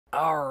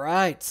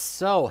Alright,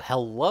 so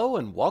hello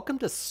and welcome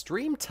to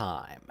Stream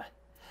Time.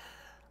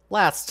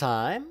 Last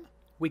time,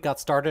 we got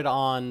started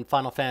on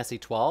Final Fantasy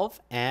XII,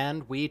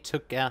 and we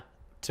took down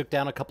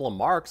a couple of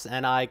marks,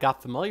 and I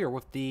got familiar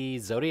with the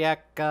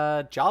Zodiac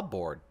job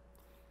board.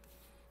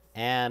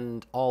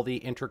 And all the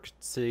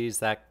intricacies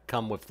that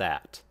come with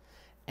that.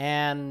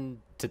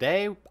 And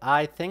today,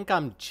 I think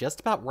I'm just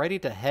about ready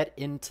to head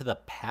into the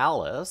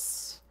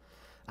palace.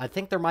 I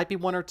think there might be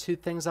one or two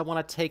things I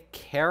want to take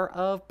care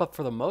of, but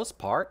for the most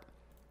part,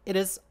 it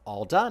is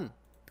all done.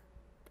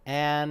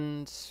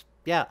 And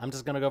yeah, I'm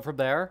just going to go from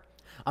there.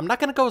 I'm not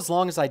going to go as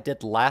long as I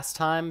did last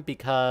time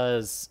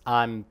because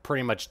I'm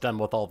pretty much done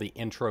with all the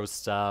intro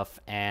stuff,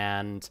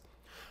 and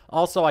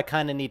also I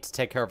kind of need to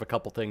take care of a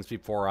couple things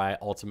before I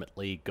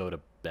ultimately go to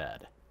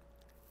bed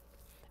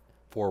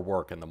for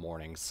work in the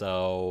morning.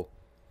 So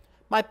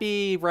might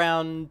be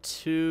around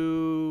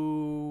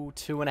two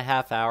and a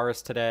half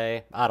hours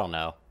today. I don't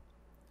know.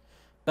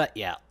 But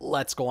yeah,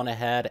 let's go on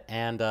ahead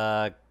and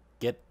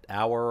get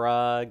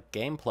our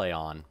gameplay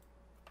on.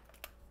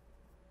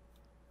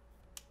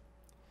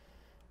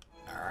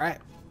 Alright.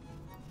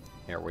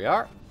 Here we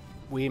are.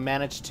 We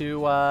managed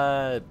to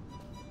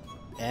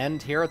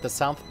end here at the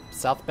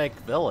South Bank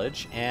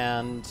Village,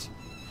 and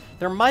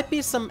there might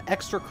be some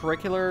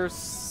extracurricular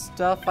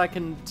stuff I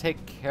can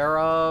take care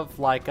of,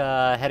 like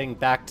heading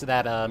back to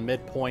that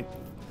midpoint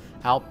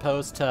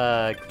outpost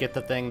to get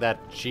the thing that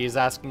she's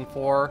asking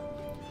for.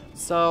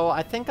 So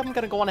I think I'm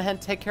going to go on ahead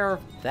and take care of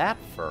that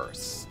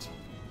first.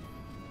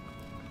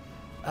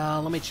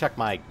 Let me check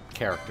my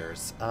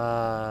characters.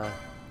 Alright.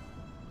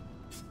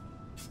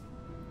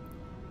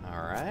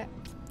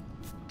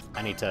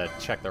 I need to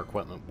check their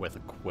equipment with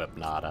equip,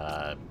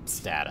 not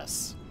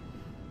status.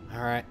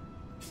 Alright.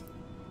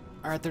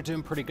 Alright, they're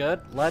doing pretty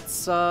good.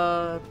 Let's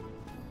I'm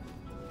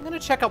gonna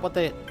check out what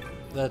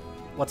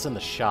what's in the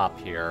shop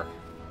here.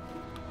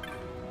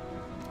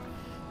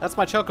 That's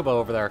my chocobo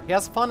over there. He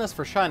has a fondness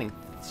for shiny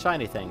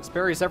things.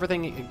 Buries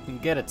everything he can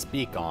get its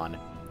beak on.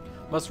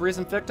 Most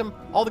recent victim?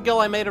 All the gil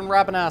I made in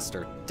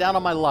Rabanastre. Down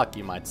on my luck,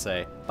 you might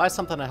say. Buy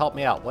something to help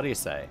me out. What do you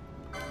say?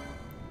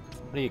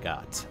 What do you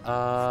got?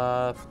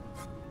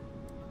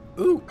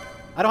 Ooh,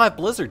 I don't have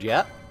Blizzard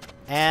yet.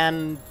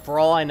 And for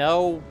all I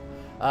know,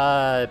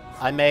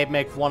 I may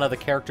make one of the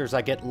characters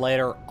I get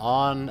later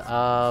on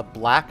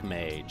Black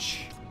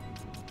Mage.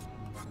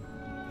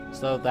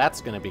 So that's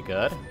gonna be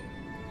good.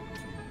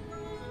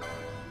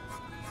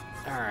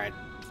 Alright.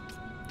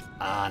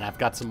 And I've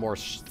got some more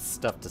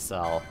stuff to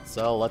sell.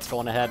 So let's go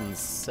on ahead and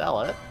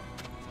sell it.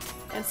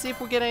 And see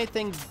if we get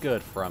anything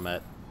good from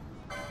it.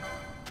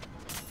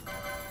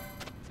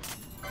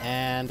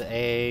 And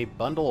a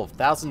bundle of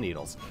 1,000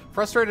 needles.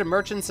 Frustrated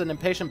merchants and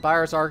impatient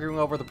buyers arguing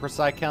over the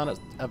precise count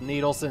of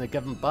needles in a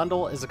given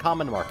bundle is a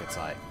common market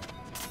sight.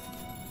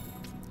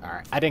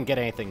 Alright, I didn't get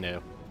anything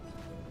new.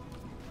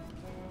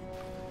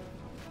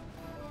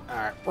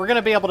 Alright, we're going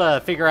to be able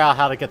to figure out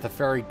how to get the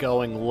ferry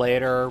going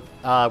later.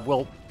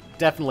 We'll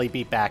definitely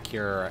be back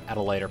here at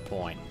a later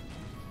point.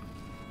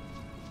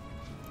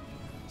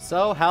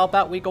 So, how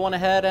about we go on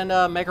ahead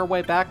and make our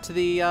way back to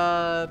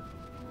the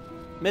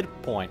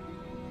midpoint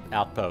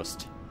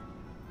outpost.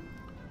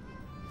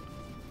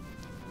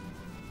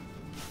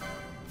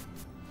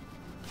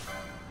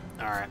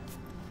 Alright.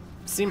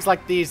 Seems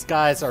like these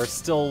guys are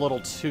still a little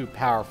too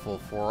powerful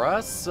for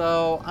us,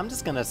 so I'm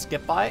just gonna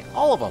skip by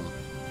all of them.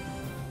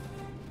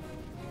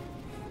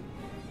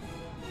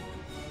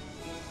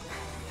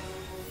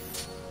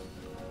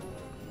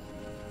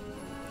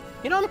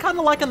 You know, I'm kind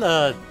of liking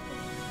the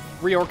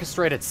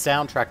reorchestrated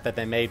soundtrack that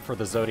they made for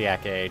the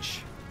Zodiac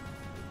Age.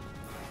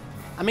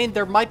 I mean,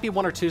 there might be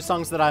one or two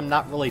songs that I'm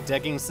not really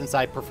digging since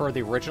I prefer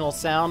the original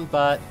sound,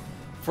 but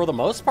for the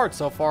most part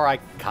so far, I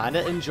kind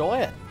of enjoy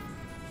it.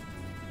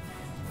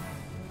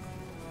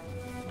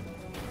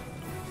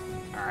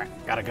 Alright,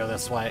 gotta go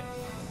this way.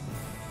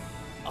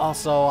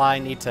 Also, I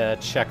need to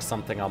check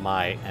something on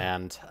my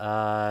end.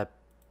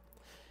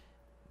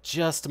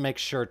 Just to make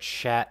sure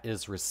chat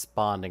is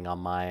responding on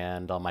my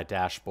end, on my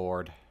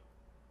dashboard.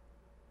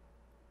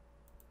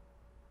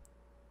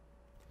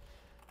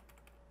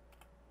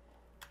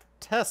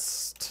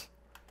 Test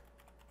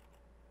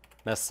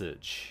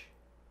message.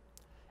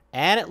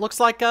 And it looks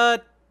like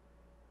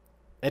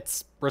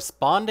it's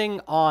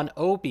responding on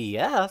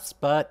OBS,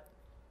 but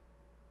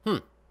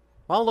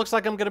well, it looks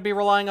like I'm going to be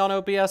relying on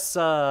OBS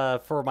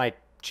for my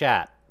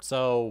chat.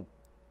 So,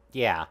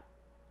 yeah.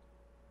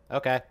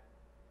 Okay.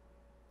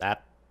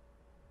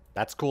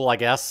 That's cool, I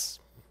guess.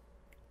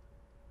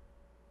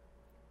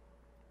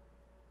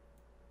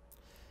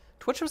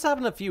 Twitch was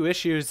having a few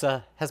issues,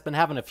 has been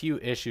having a few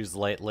issues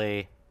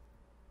lately.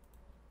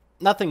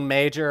 Nothing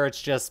major,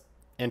 it's just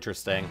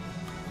interesting.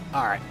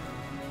 Alright.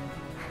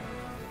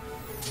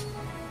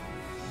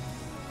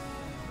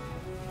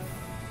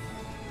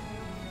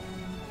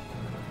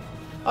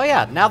 Oh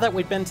yeah, now that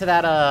we've been to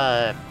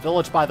that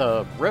village by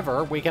the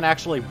river, we can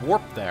actually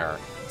warp there,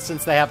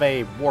 since they have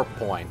a warp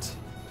point.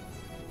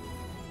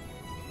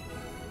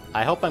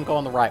 I hope I'm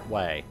going the right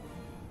way.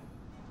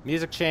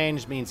 Music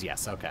change means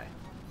yes, okay.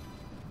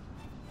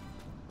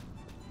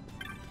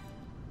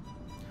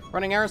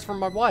 Running errands for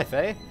my wife,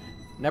 eh?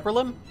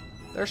 Neberlim?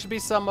 There should be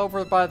some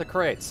over by the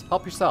crates.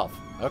 Help yourself.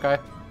 Okay.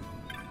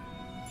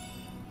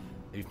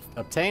 You've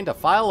obtained a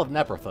file of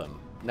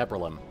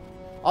Neberlim.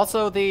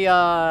 Also, the,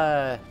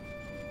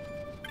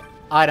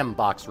 item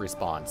box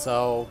respawn.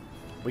 So,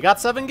 we got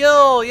 7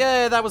 gil!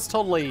 Yay, that was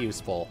totally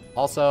useful.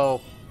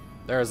 Also,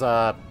 there's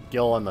a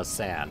gil in the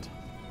sand.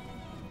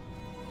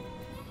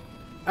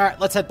 Alright,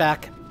 let's head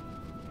back.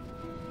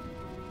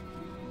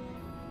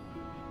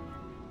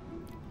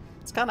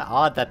 It's kind of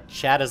odd that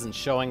chat isn't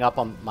showing up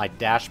on my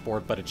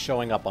dashboard, but it's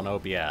showing up on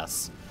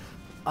OBS.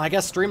 I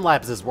guess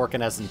Streamlabs is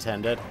working as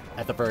intended,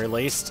 at the very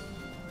least.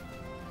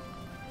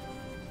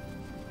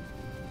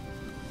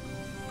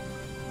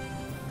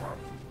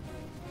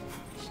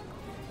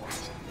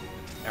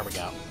 There we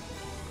go.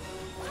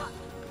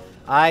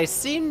 I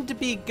seem to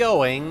be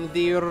going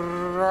the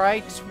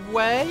right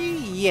way?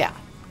 Yeah.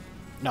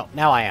 No,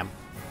 now I am.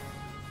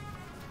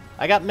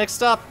 I got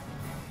mixed up.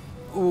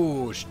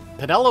 Ooh,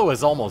 Penalo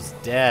is almost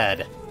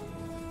dead.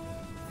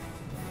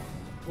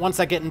 Once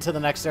I get into the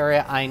next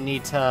area, I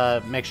need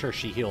to make sure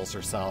she heals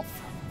herself.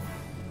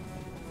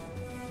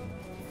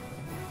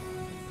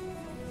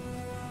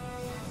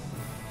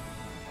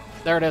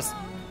 There it is.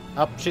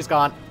 Oh, she's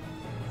gone.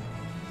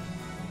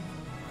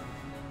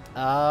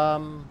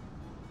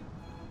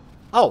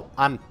 Oh,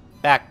 I'm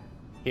back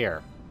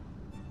here.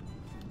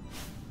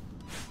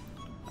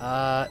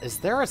 Is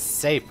there a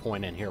save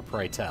point in here,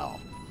 pray tell?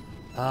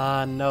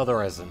 No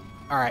there isn't.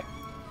 Alright.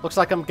 Looks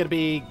like I'm gonna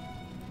be...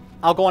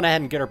 I'll go on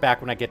ahead and get her back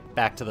when I get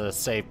back to the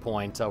save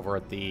point over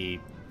at the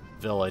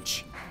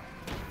village.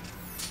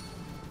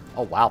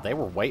 Oh wow, they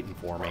were waiting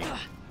for me.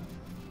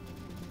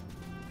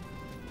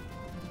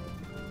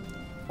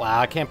 Wow,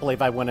 I can't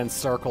believe I went in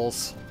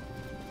circles.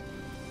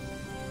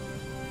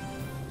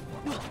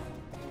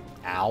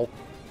 Ow.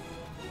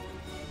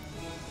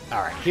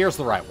 Alright, here's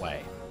the right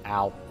way.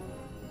 Ow.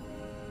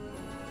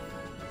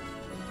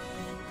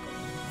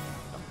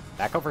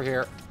 Back over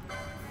here.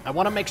 I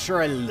want to make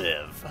sure I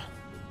live.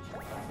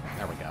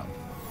 There we go.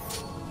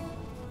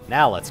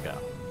 Now let's go.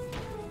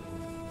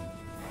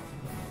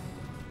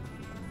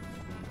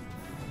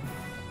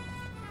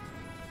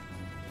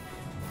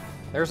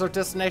 There's our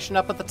destination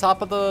up at the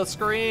top of the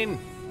screen.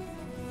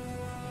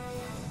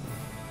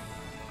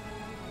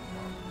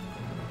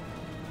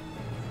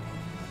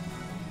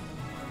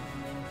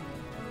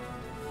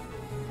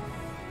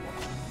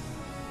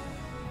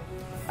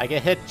 I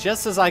get hit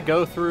just as I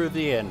go through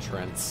the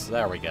entrance.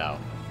 There we go.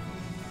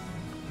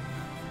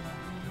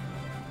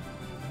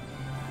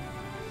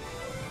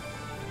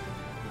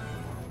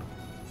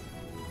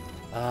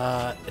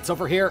 It's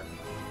over here.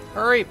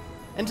 Hurry!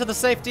 Into the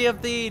safety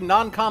of the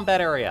non-combat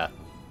area.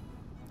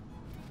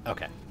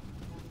 Okay.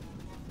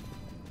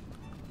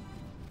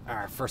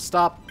 Alright, first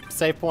stop.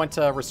 Save point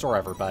to restore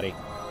everybody.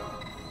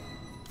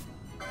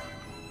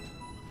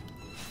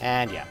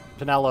 And yeah,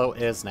 Penalo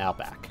is now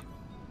back.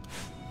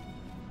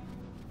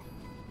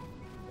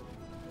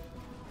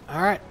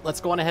 Alright,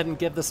 let's go on ahead and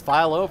give this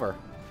file over.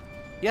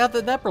 Yeah,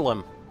 the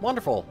Neberlim.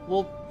 Wonderful.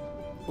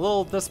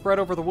 Little this spread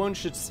over the wound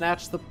should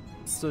stanch the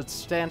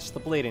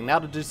bleeding. Now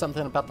to do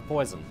something about the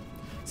poison.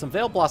 Some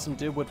Veil Blossom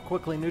Dew would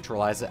quickly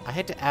neutralize it. I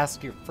hate to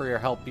ask you for your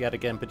help yet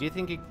again, but do you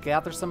think you could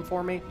gather some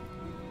for me?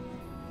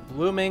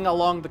 Blooming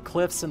along the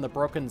cliffs in the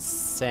Broken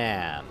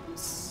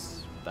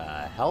Sands. The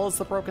hell is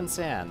the Broken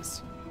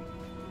Sands?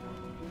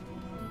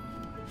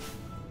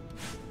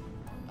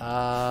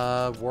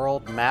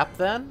 World map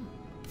then?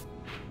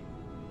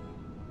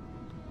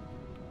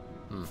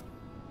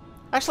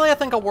 Actually, I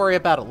think I'll worry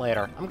about it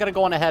later. I'm gonna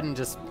go on ahead and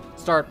just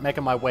start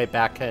making my way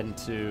back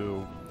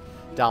into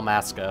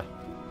Dalmasca.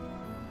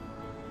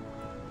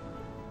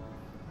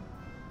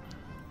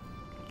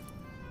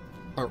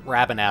 Or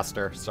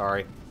Ravenaster,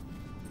 sorry.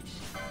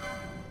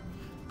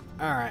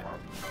 Alright.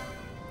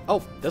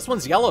 Oh, this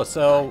one's yellow,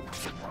 so...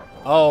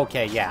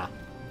 Okay, yeah.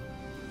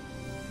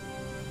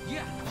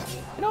 You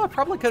know, I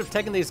probably could have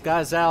taken these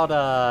guys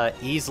out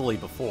easily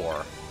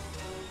before.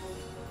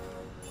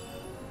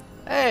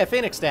 Hey, a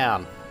Phoenix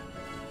down.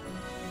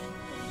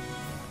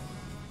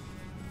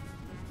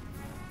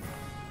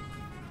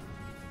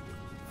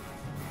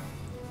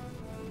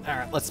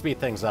 Alright, let's speed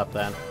things up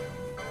then.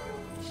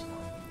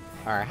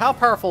 Alright, how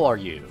powerful are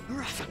you?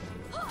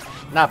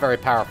 Not very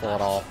powerful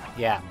at all.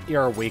 Yeah,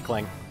 you're a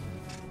weakling.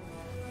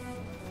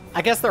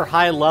 I guess they're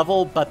high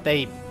level, but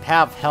they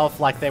have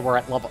health like they were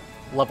at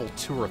level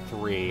 2 or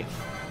 3.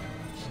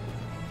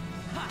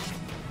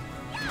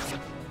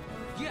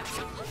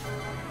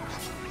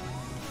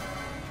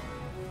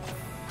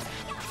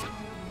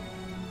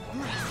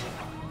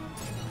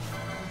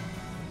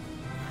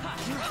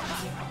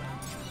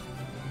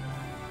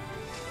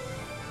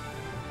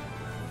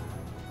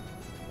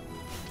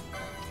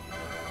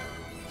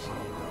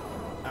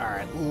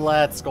 Alright,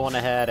 let's go on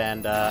ahead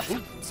and,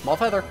 ooh, small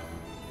feather.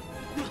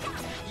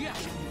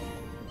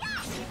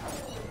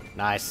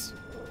 Nice.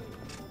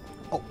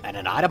 Oh, and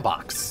an item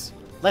box.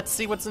 Let's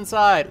see what's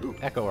inside. Ooh,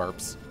 echo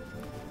herbs.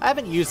 I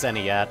haven't used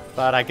any yet,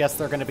 but I guess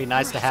they're going to be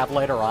nice to have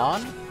later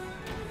on.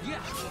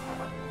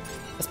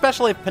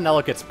 Especially if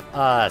Penalo gets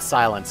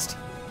silenced.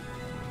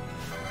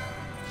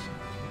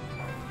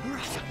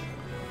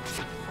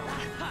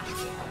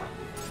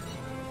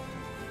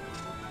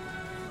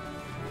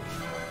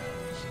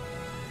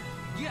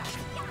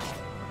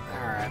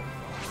 Alright.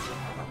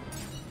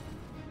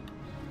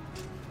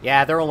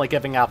 Yeah, they're only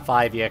giving out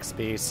 5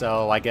 EXP,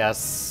 so I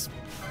guess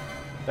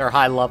their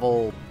high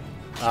level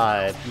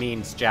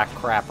means jack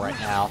crap right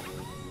now.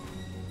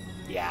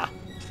 Yeah.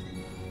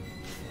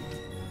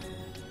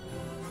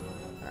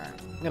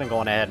 Alright, I'm gonna go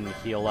on ahead and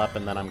heal up,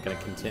 and then I'm gonna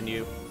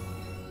continue.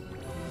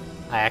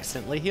 I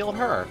accidentally healed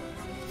her.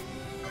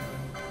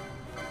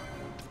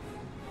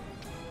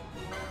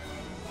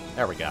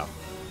 There we go.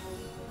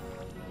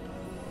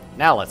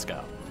 Now let's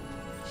go.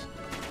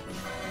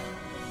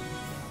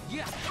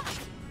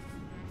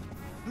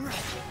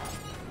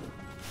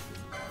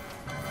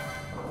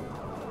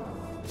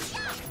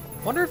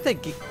 Wonder if they,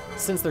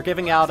 since they're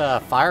giving out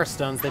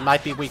Firestones, they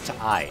might be weak to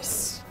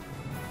ice.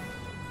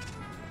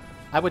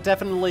 I would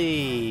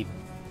definitely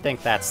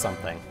think that's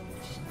something.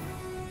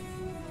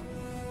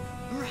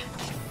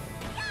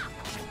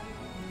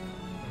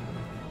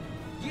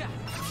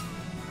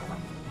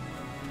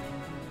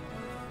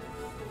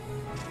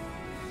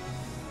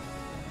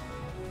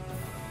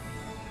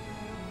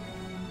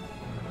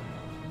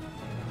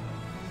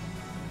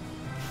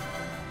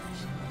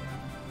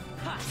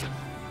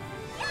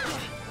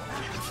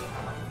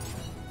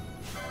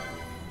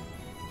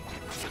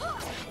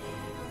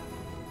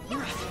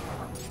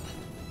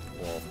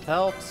 Wolf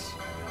helps.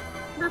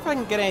 Wonder if I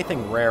can get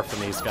anything rare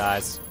from these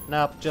guys.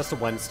 Nope, just a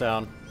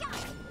Windstone.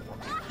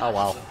 Oh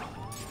well.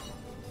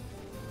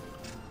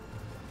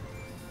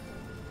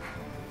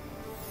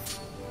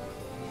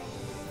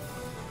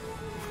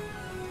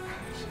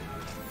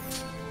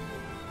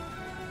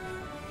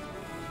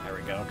 There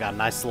we go, got a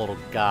nice little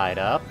guide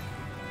up.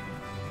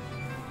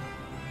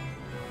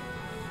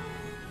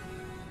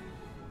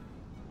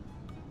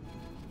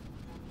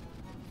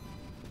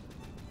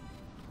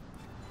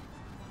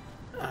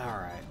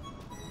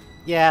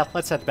 Yeah,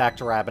 let's head back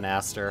to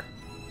Rabanastre.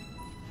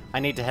 I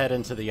need to head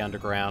into the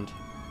underground.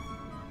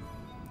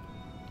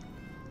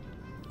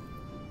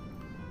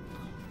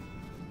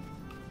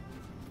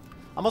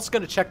 I'm also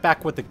going to check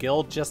back with the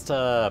guild just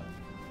to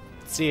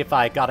see if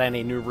I got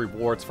any new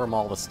rewards from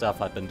all the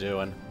stuff I've been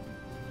doing.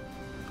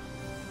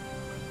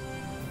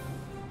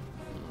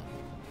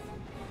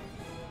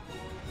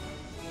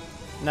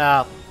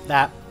 No,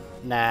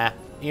 nah.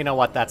 You know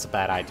what? That's a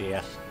bad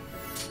idea.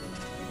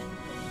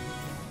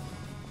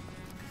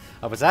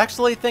 I was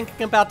actually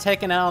thinking about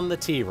taking out the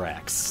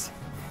T-Rex.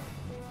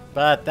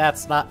 But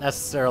that's not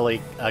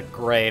necessarily a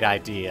great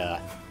idea.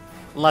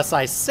 Unless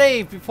I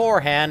save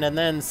beforehand and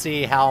then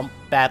see how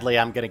badly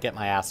I'm going to get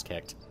my ass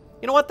kicked.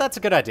 You know what? That's a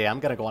good idea.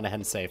 I'm going to go on ahead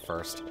and save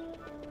first.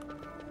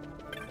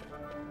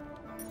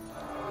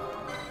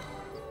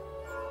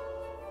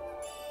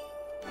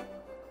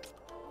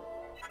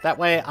 That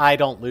way I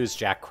don't lose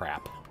jack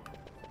crap.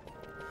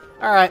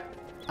 Alright.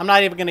 I'm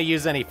not even going to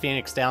use any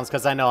Phoenix Downs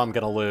because I know I'm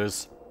going to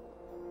lose.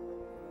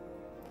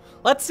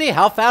 Let's see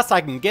how fast I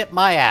can get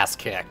my ass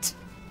kicked.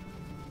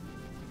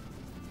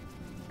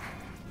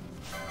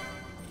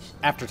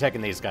 After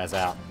taking these guys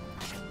out.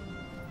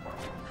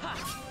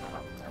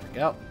 There we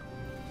go.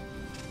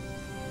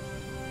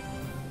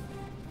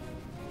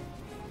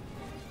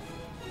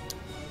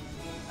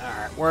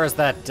 Alright, where's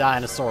that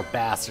dinosaur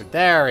bastard?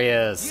 There he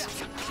is.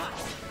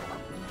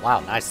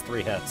 Wow, nice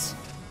 3 hits.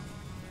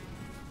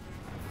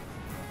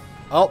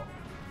 Oh.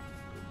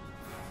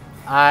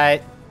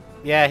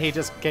 Yeah, he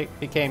just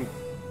became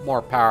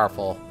more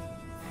powerful.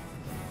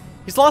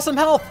 He's lost some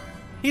health.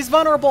 He's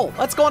vulnerable.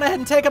 Let's go on ahead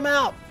and take him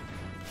out.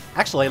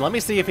 Actually, let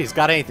me see if he's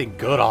got anything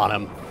good on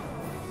him.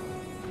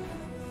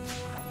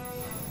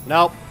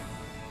 Nope.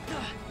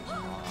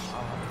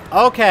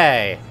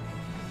 Okay.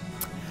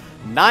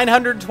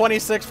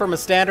 926 from a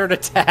standard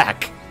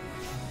attack.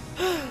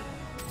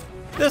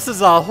 This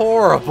is a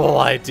horrible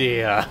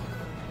idea.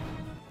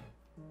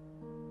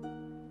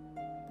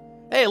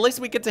 Hey, at least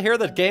we get to hear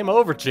the game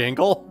over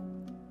jingle.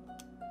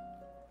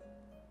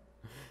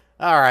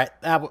 Alright,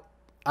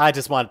 I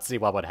just wanted to see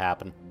what would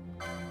happen.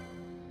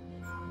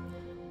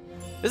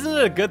 Isn't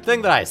it a good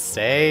thing that I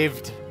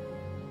saved?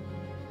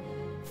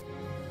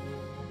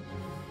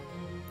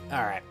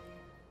 Alright.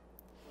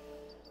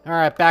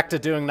 Alright, back to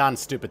doing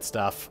non-stupid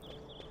stuff.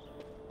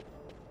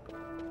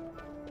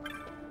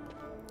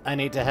 I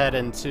need to head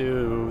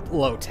into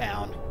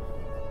Lowtown.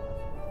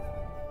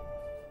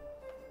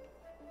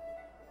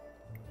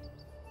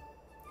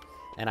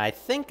 And I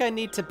think I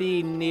need to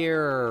be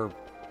near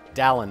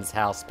Dallin's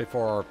house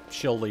before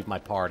she'll leave my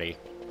party.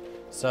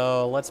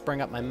 So let's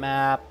bring up my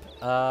map.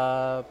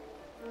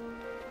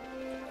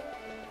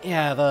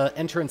 Yeah, the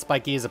entrance by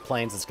Giza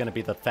Plains is going to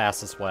be the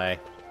fastest way.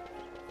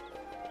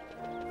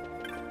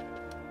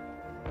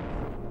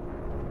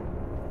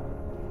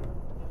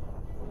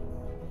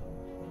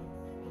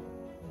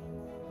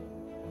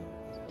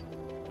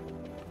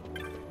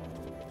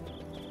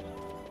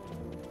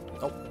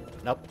 Oh,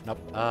 nope.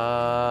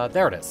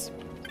 There it is.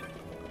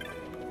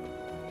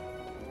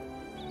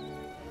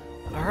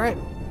 Alright,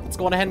 let's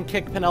go on ahead and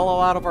kick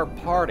Penalo out of our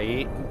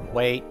party.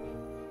 Wait.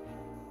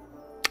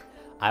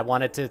 I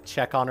wanted to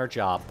check on her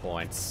job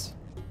points.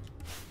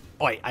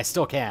 Wait, I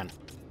still can.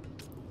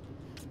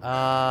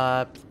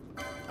 Alright.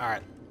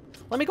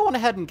 Let me go on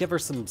ahead and give her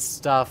some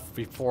stuff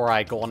before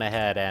I go on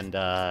ahead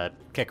and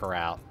kick her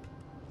out.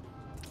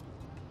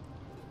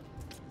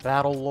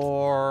 Battle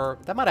lore.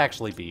 That might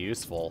actually be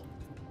useful.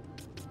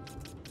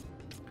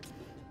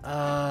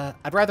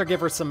 I'd rather give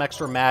her some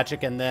extra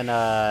magic and then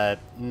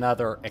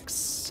another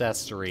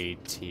accessory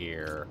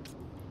tier.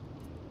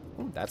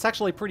 Ooh, that's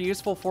actually pretty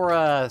useful for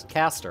a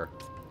caster.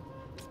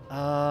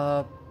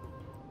 Yeah,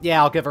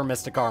 I'll give her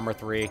Mystic Armor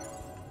 3.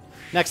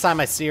 Next time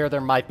I see her,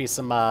 there might be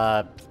some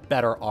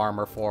better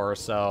armor for her,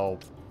 so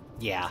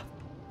yeah.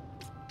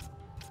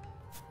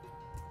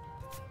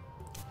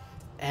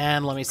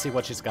 And let me see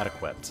what she's got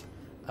equipped.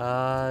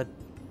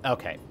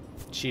 Okay.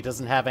 She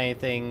doesn't have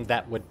anything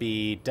that would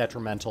be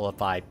detrimental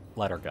if I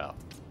let her go.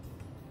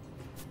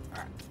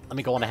 Alright, let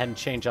me go on ahead and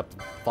change up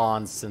the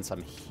bonds since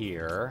I'm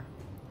here.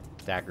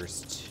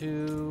 Daggers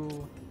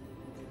 2.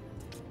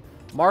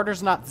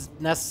 Martyr's not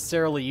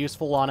necessarily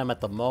useful on him at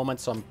the moment,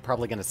 so I'm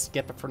probably going to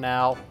skip it for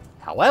now.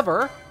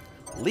 However,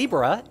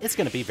 Libra is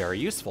going to be very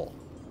useful.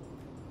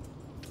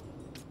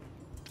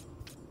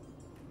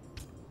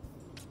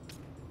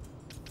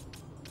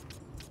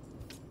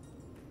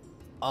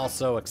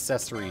 Also,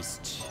 accessories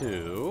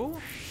 2.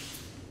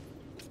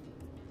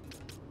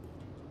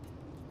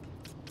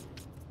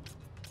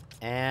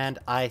 And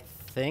I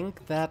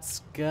think that's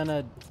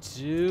gonna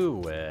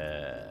do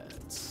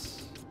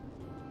it.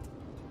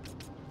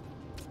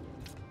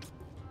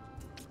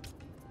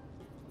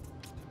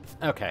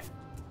 Okay.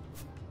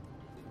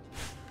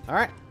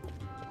 Alright.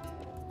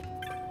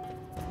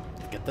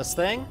 Get this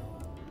thing.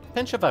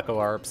 Pinch of Echo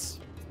Herbs.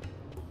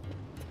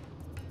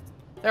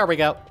 There we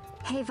go.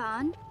 Hey,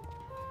 Vaughn.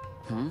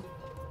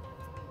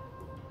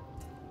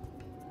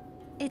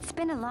 It's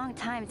been a long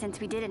time since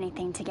we did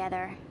anything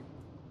together.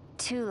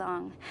 Too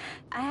long.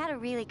 I had a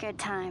really good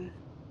time.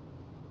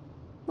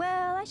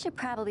 Well, I should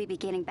probably be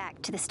getting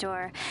back to the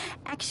store.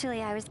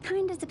 Actually, I was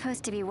kinda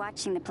supposed to be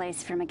watching the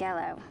place for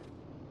Miguelo.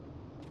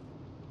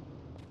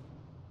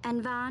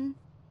 And Vaughn,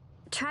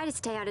 try to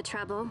stay out of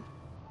trouble.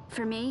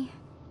 For me.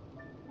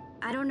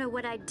 I don't know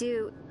what I'd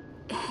do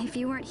if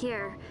you weren't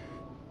here.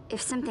 If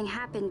something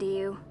happened to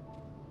you.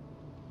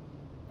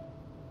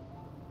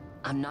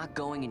 I'm not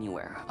going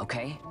anywhere,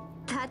 okay?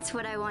 That's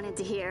what I wanted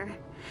to hear.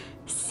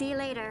 See you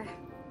later.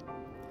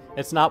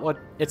 It's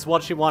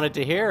what she wanted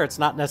to hear. It's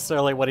not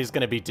necessarily what he's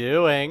going to be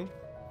doing.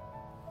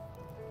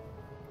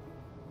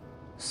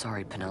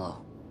 Sorry,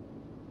 Penalo.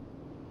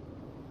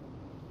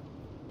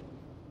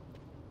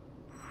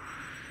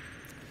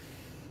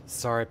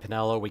 Sorry,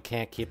 Penalo, we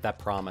can't keep that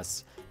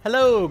promise.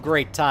 Hello,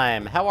 great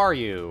time. How are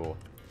you?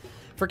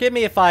 Forgive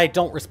me if I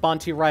don't respond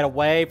to you right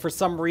away. For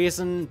some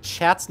reason,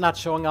 chat's not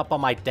showing up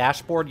on my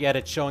dashboard, yet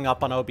it's showing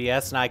up on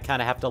OBS, and I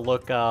kind of have to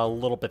look a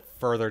little bit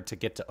further to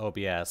get to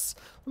OBS.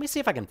 Let me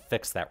see if I can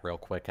fix that real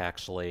quick,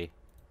 actually.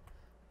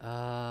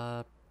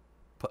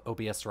 Put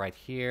OBS right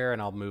here, and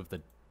I'll move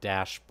the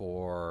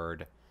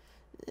dashboard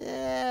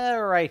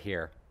right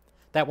here.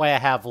 That way I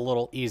have a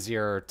little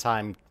easier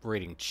time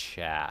reading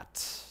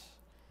chat.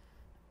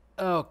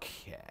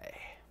 Okay.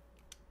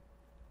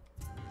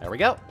 There we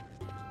go.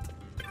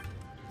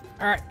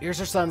 Alright, here's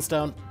your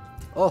sunstone.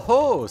 Oh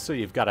ho, so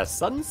you've got a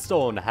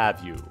sunstone,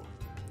 have you?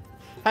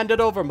 Hand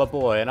it over, my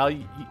boy, and I'll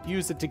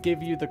use it to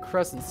give you the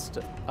crescent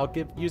stone.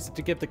 Use it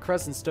to give the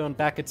crescent stone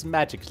back its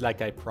magic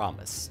like I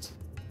promised.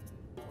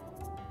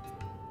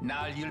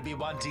 Now you'll be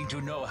wanting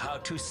to know how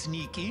to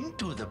sneak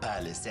into the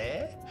palace,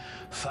 eh?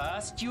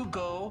 First you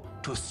go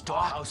to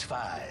Storehouse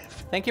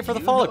 5. Thank you for the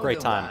follow, great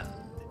time.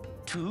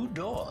 2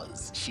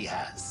 doors she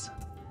has.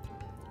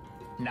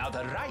 Now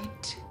the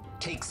right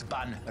takes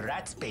Ban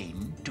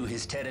Ratsbane to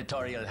his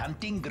territorial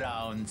hunting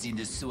grounds in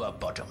the sewer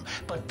bottom.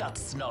 But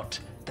that's not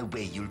the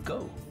way you'll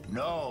go.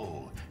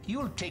 No,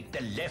 you'll take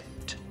the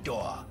left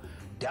door,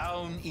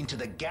 down into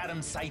the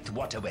Garamsite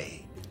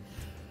waterway.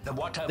 The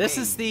waterway this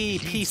is the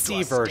leads to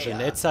PC a version.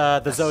 stair, It's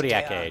the a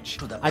Zodiac stair Age.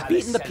 to the I've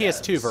beaten the palace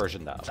PS2 cellars.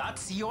 version, though.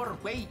 That's your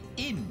way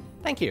in.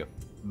 Thank you.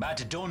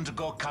 But don't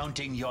go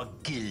counting your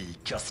gil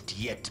just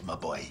yet, my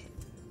boy.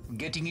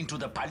 Getting into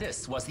the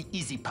palace was the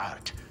easy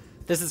part.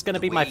 This is going to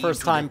The be my way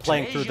first to time the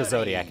playing through the treasury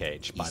Zodiac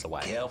Age, by is the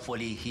way.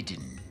 carefully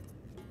hidden.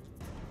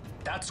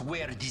 That's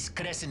where this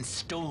crescent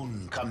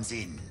stone comes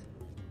in.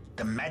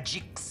 The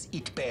magics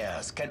it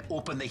bears can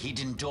open the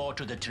hidden door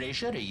to the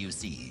treasury, you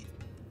see.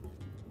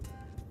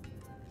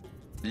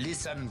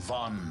 Listen,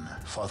 Vaughn,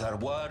 for the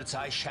words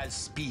I shall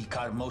speak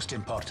are most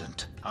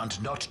important,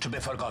 and not to be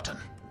forgotten.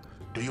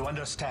 Do you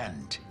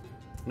understand?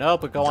 No,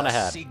 but go on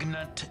ahead. The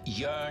signet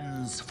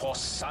yearns for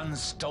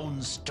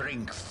sunstone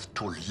strength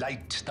to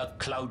light the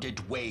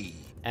clouded way.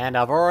 And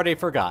I've already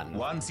forgotten.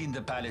 Once in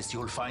the palace,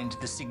 you'll find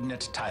the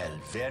signet tile.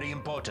 Very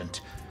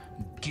important.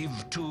 Give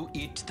to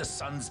it the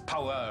sun's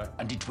power,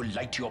 and it will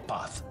light your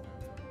path.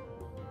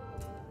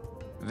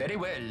 Very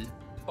well.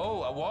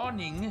 Oh, a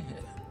warning.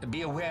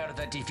 Be aware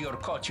that if you're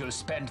caught, you'll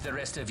spend the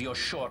rest of your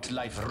short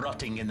life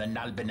rotting in the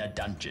Nalbina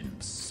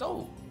dungeons.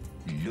 So,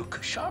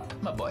 look sharp,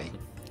 my boy.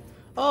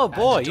 Oh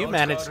boy, And you don't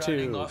managed go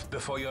running to... off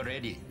before you're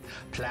ready.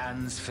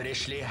 Plans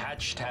freshly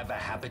hatched have a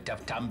habit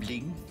of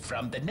tumbling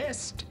from the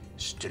nest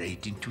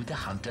straight into the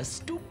hunter's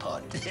stew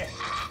pot.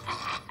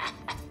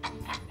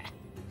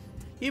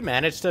 You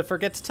managed to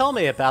forget to tell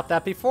me about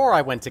that before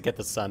I went to get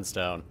the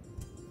Sunstone.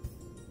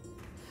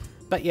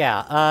 But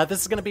yeah, this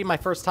is going to be my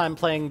first time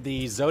playing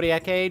the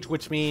Zodiac Age,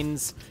 which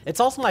means it's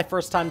also my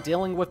first time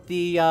dealing with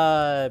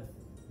the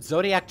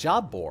Zodiac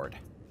job board.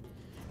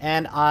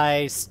 And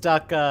I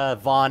stuck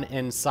Vaughn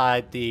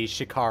inside the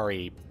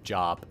Shikari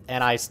job,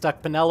 and I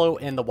stuck Penalo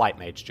in the White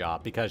Mage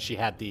job because she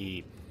had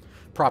the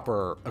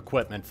proper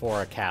equipment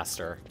for a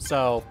caster.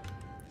 So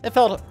I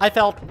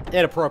felt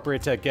it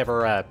appropriate to give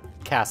her a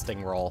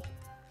casting role,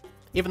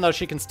 even though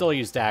she can still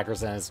use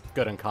daggers and is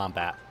good in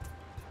combat.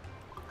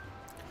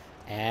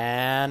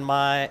 And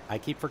I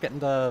keep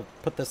forgetting to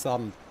put this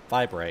on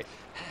vibrate.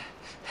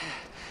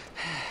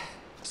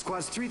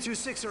 Squads 3 through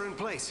 6 are in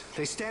place.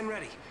 They stand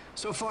ready.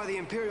 So far, the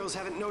Imperials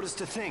haven't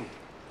noticed a thing.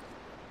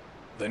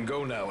 Then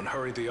go now and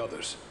hurry the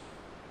others.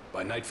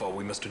 By nightfall,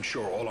 we must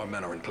ensure all our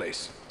men are in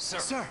place. Sir.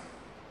 Sir.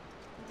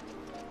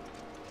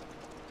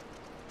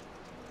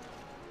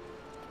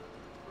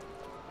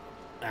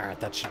 Alright,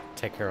 that should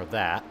take care of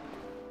that.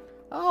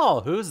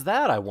 Oh, who's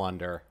that, I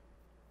wonder?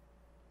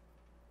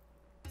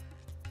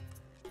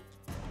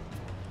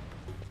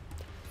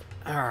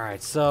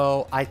 Alright,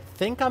 so I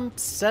think I'm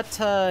set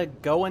to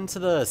go into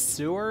the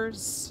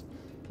sewers.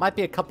 Might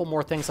be a couple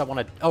more things I want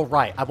to... Oh,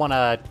 right. I want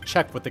to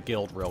check with the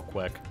guild real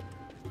quick.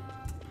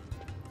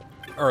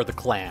 Or the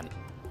clan.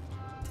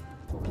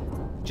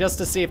 Just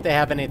to see if they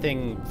have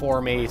anything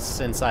for me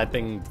since I've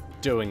been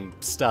doing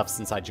stuff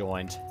since I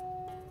joined.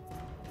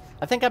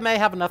 I think I may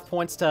have enough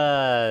points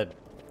to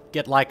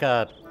get like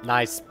a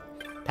nice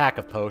pack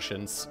of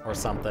potions or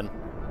something.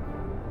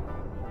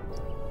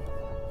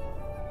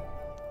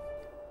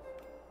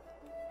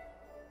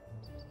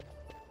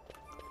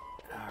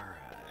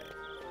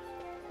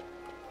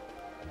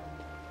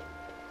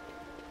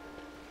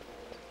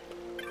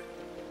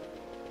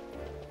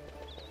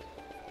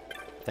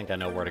 I think I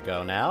know where to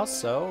go now,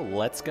 so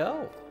let's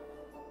go.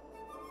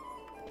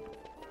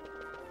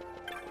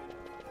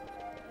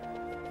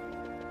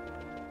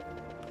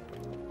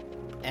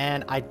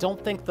 And I don't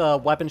think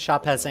the weapon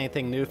shop has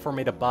anything new for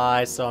me to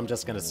buy, so I'm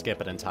just going to skip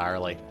it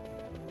entirely.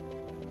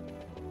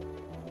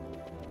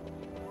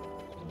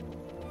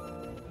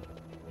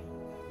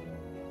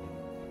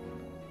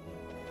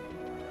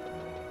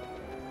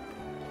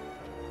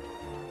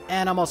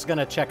 And I'm also going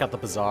to check out the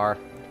bazaar.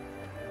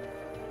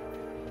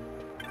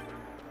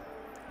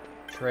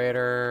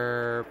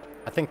 Trader...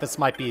 I think this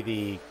might be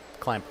the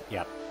clan...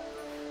 Yep.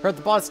 Heard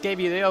the boss gave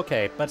you the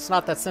okay, but it's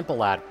not that simple,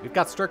 lad. We've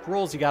got strict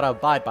rules you gotta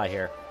abide by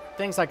here.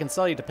 Things I can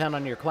sell you depend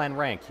on your clan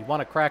rank. You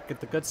want to crack at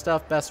the good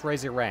stuff, best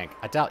raise your rank.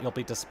 I doubt you'll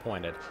be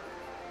disappointed.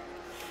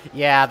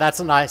 Yeah,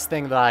 that's a nice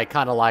thing that I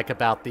kind of like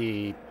about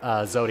the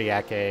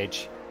Zodiac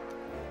Age.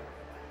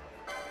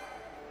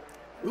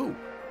 Ooh.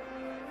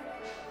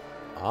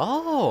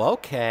 Oh,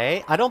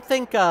 okay. I don't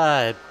think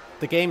the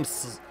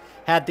game's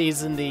had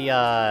these in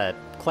the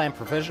clan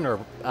provision or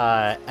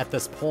at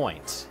this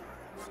point.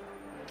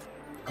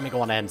 Let me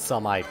go on ahead and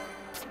sell my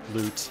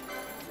loot.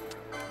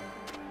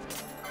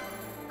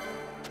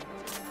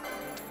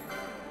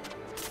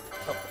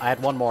 Oh, I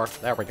had one more.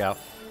 There we go.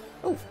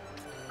 Ooh.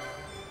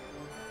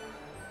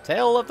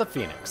 Tale of the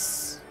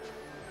Phoenix.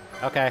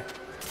 Okay.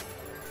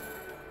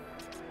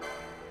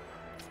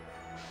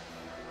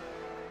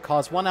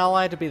 Cause one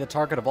ally to be the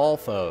target of all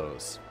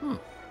foes.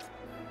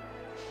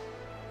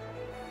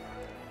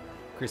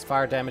 Increase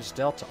fire damage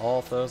dealt to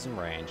all foes in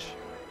range.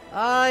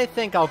 I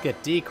think I'll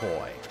get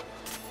Decoy.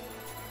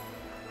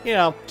 You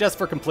know, just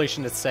for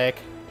completionist's sake.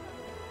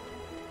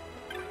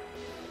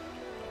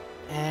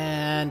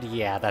 And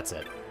yeah, that's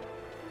it.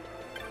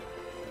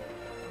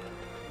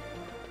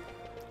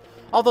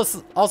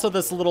 Also,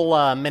 this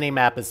little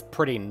mini-map is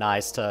pretty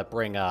nice to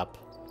bring up.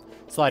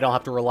 So I don't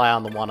have to rely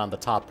on the one on the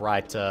top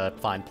right to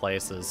find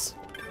places.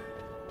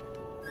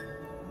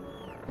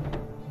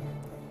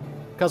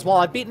 Because while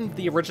I've beaten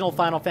the original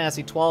Final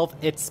Fantasy XII,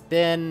 it's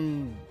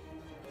been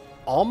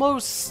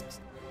almost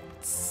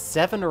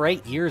 7 or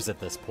 8 years at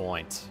this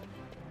point.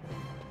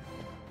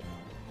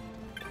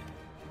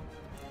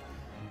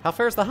 How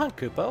fares the hunt,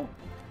 Kupo?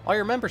 All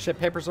your membership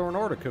papers are in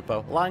order,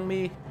 Kupo. Allow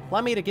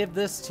me to give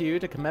this to you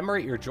to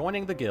commemorate your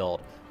joining the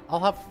guild. I'll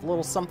have a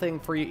little something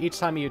for you each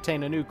time you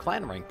attain a new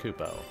clan rank,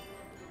 Kupo.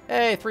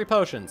 Hey, 3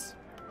 potions.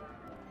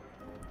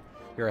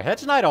 You're ahead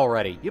tonight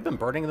already. You've been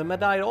burning the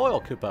midnight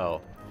oil,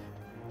 Kupo.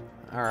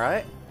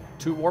 Alright.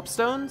 2 warp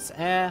stones,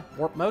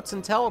 warp motes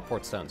and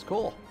teleport stones.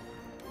 Cool.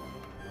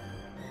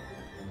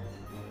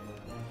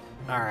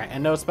 Alright,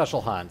 and no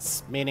special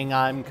hunts, meaning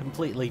I'm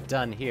completely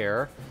done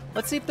here.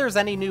 Let's see if there's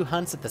any new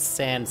hunts at the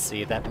Sand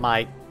Sea that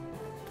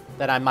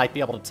I might be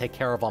able to take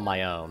care of on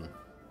my own.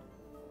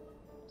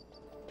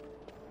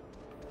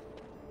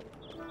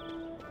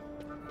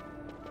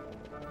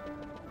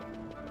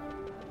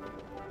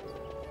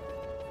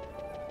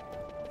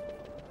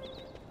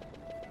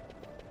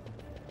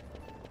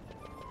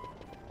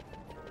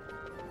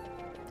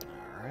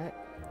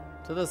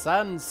 To the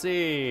Sun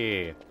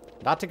Sea.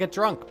 Not to get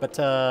drunk, but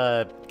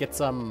to get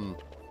some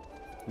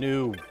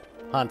new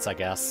hunts, I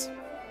guess.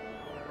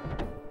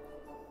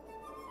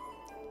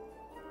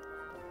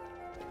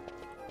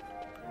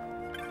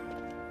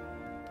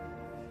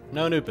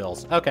 No new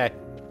bills. Okay.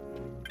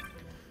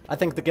 I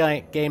think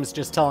the game's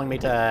just telling me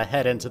to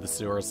head into the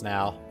sewers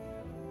now.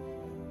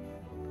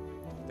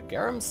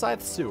 The XII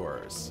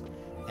sewers.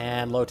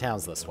 And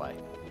Lowtown's this way.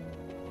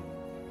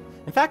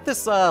 In fact,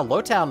 this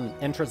Lowtown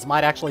entrance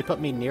might actually put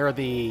me near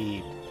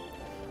the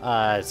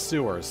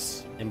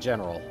sewers in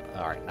general.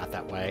 Alright, not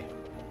that way.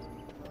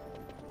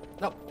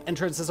 Nope,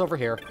 entrance is over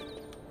here.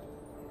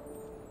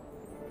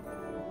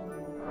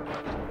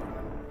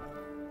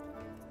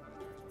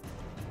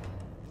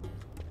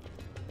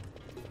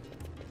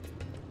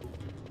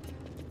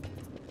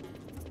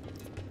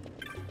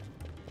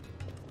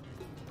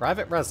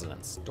 Private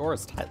residence. Door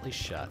is tightly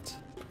shut.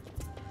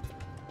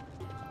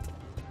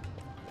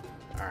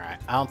 Alright,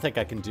 I don't think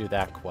I can do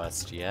that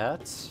quest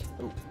yet.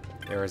 Ooh,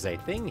 there is a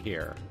thing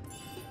here.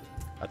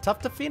 A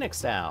Tuft of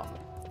Phoenix down.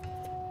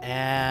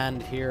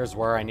 And here's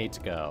where I need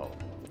to go.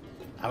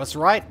 I was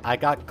right, I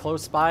got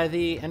close by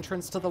the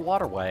entrance to the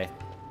waterway.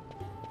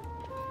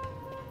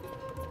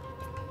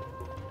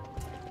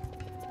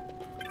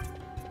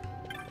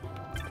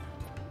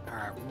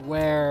 Alright,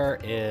 where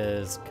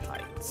is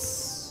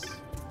Kites?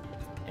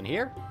 In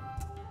here?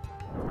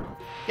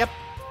 Yep.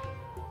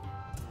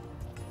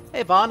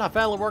 Hey Vaughn, I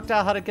finally worked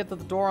out how to get the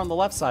door on the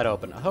left side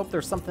open. I hope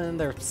there's something in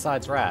there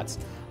besides rats.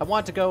 I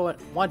want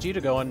you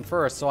to go in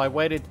first, so I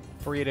waited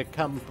for you to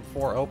come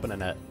before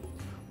opening it.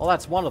 Well,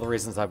 that's one of the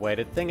reasons I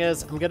waited. Thing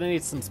is, I'm gonna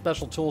need some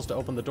special tools to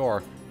open the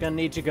door. Gonna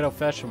need you to go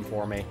fetch them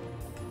for me.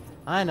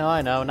 I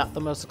know. Not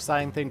the most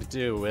exciting thing to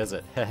do, is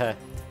it? Heh.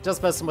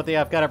 Just messing with you.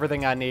 I've got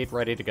everything I need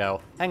ready to go.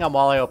 Hang on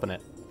while I open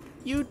it.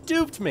 You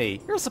duped me!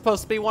 You're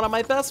supposed to be one of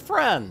my best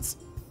friends!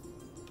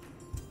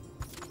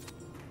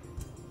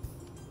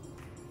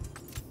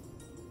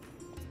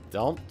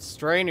 Don't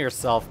strain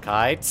yourself,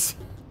 Kites.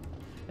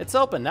 It's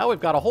open. Now we've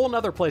got a whole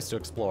nother place to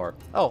explore.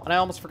 Oh, and I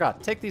almost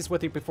forgot. Take these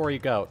with you before you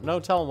go. No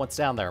telling what's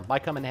down there.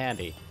 Might come in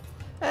handy.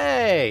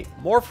 Hey!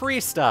 More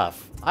free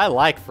stuff. I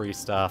like free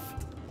stuff.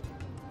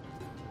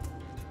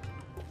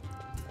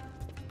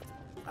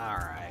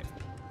 Alright.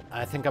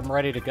 I think I'm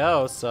ready to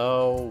go,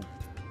 so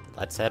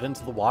let's head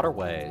into the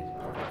waterway.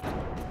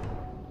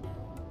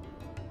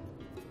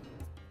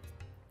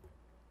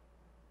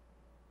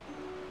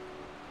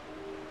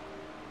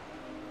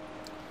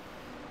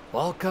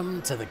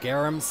 Welcome to the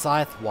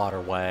XII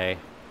waterway.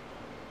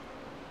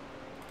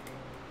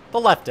 The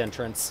left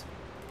entrance.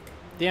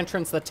 The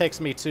entrance that takes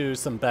me to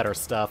some better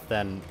stuff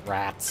than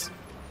rats.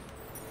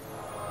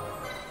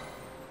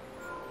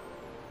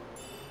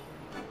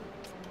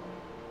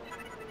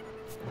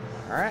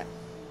 Alright.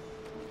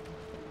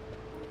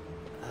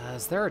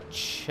 Is there a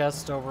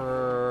chest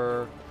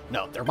over...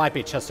 No, there might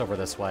be a chest over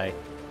this way,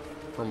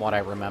 from what I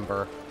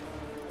remember.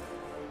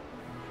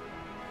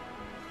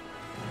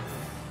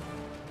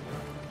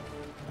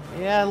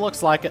 Yeah, it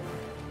looks like it.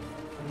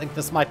 I think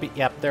this might be...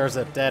 Yep, there's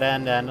a dead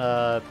end and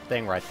a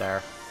thing right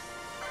there.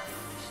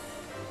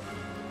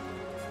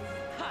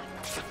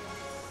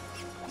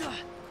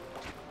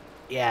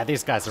 Yeah,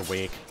 these guys are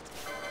weak.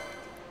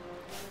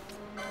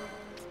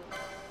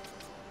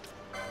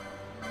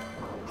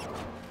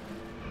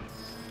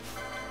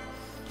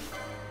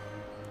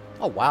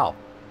 Oh, wow.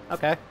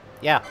 Okay.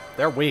 Yeah,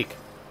 they're weak.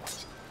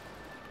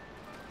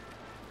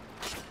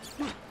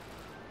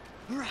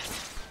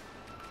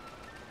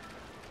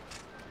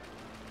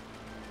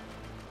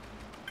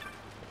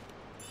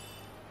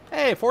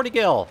 Hey, 40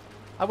 gil.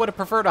 I would have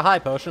preferred a high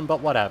potion,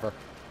 but whatever.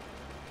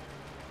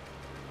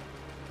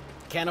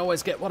 Can't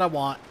always get what I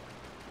want.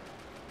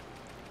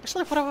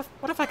 Actually,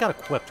 what if I got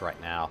equipped right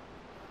now?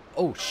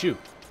 Oh, shoot.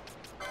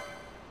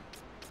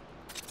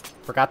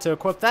 Forgot to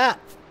equip that.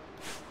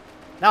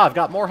 Now I've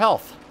got more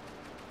health.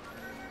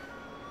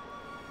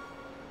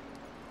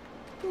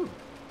 Ooh,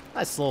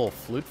 nice little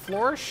flute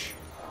flourish.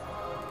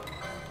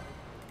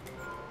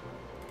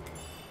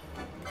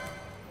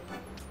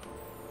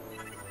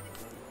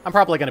 I'm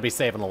probably going to be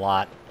saving a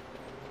lot.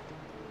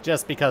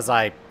 Just because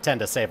I tend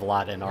to save a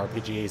lot in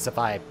RPGs if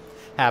I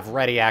have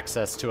ready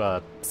access to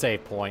a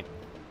save point.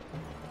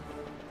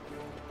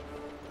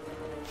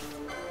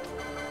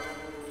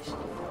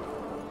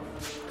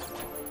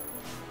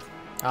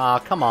 Aw,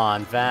 come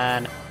on,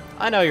 Van.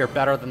 I know you're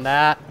better than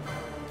that.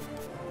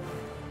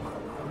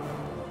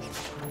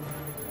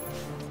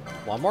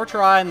 One more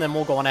try, and then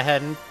we'll go on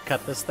ahead and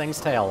cut this thing's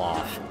tail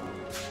off.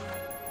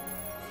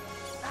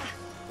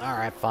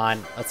 Alright,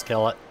 fine. Let's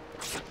kill it.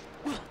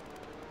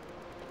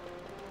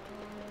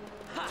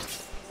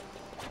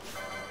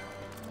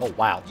 Oh,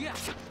 wow.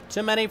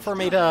 Too many for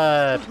me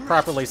to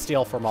properly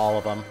steal from all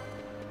of them.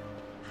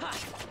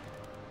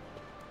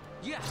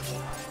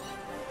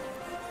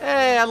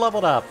 Hey, I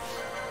leveled up.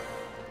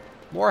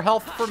 More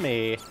health for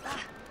me.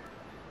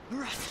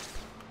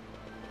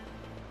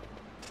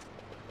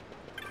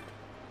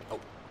 Oh.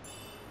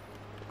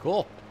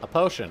 Cool. A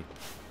potion.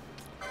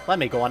 Let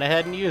me go on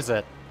ahead and use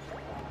it.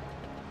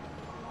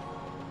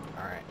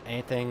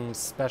 Anything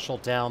special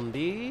down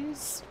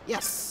these?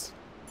 Yes!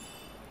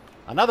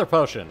 Another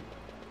potion!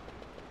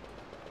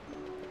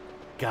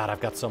 God, I've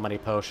got so many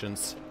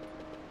potions.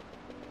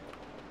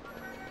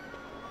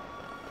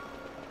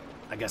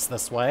 I guess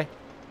this way.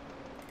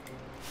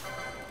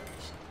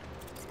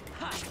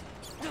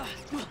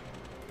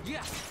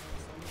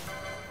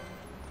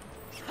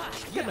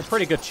 Getting a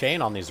pretty good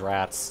chain on these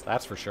rats,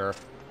 that's for sure.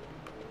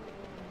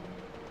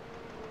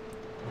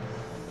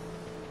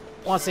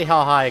 Want to see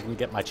how high I can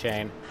get my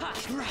chain.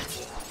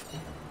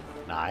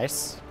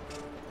 Nice.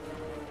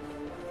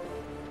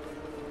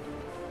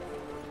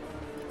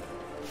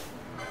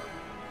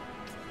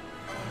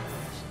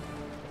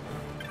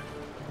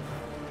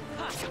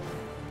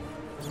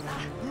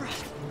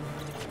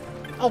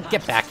 Oh,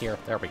 get back here.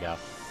 There we go.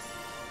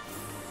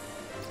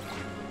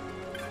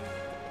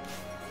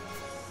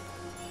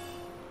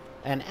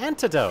 An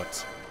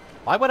antidote.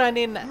 Why would I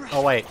need an...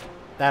 Oh, wait.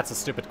 That's a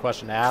stupid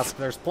question to ask.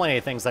 There's plenty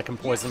of things that can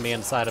poison me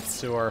inside of the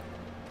sewer.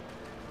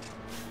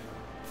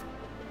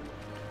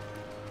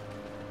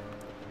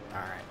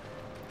 Alright.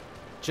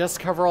 Just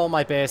cover all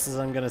my bases.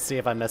 I'm going to see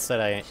if I missed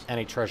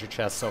any treasure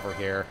chests over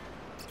here.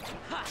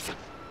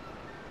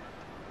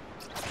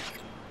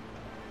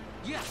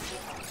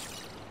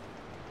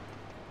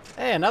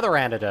 Hey, another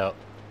antidote.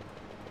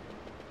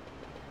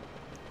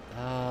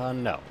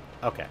 No.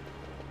 Okay.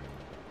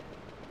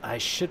 I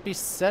should be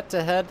set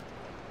to head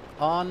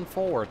on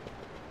forward.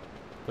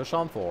 Push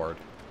on forward.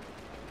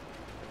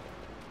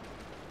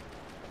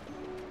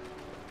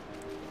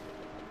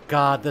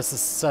 God, this is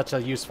such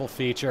a useful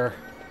feature.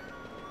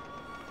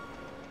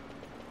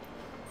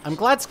 I'm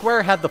glad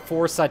Square had the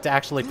foresight to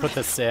actually put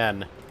this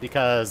in,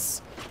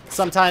 because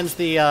sometimes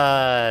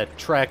the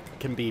trek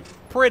can be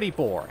pretty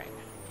boring.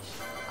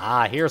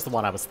 Ah, here's the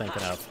one I was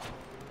thinking of.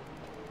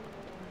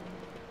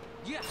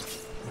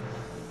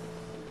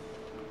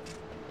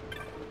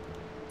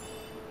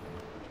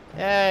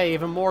 Hey,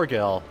 even more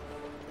gil.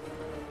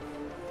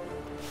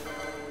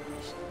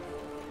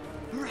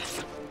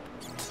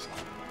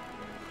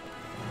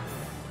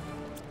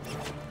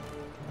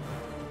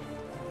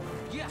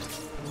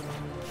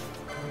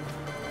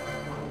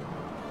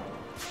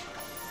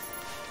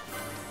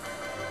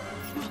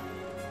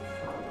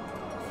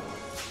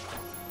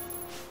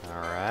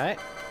 Alright.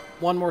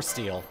 One more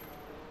steel.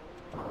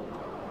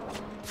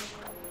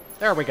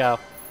 There we go.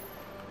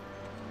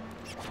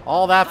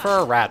 All that for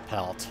a rat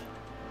pelt.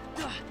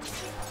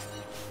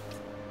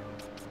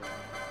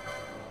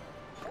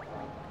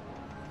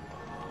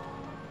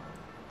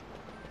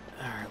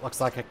 Alright,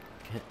 looks like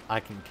I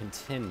can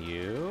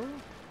continue.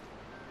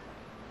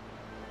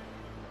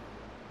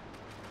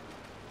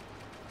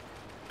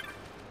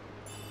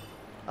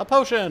 A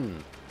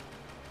potion!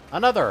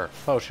 Another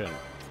potion.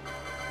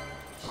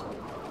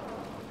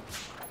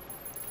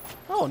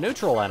 Oh,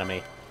 neutral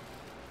enemy.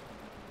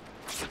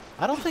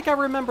 I don't think I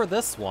remember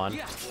this one.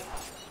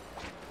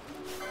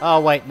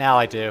 Oh, wait, now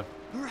I do.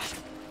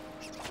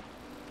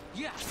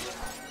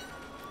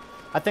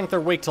 I think they're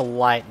weak to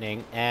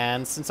lightning,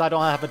 and since I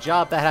don't have a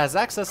job that has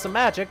access to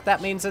magic, that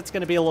means it's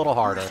going to be a little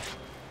harder.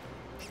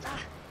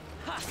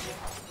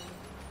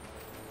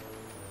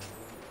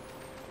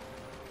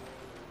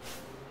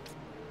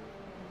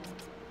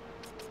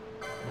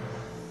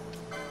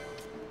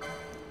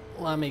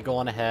 Let me go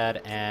on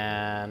ahead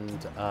and,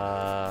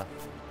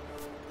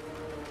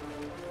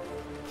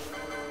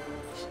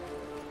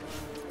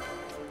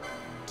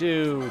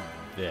 do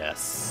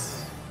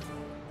this.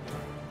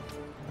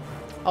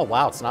 Oh,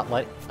 wow, it's not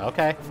light.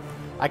 Okay.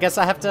 I guess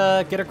I have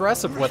to get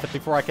aggressive with it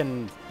before I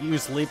can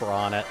use Libra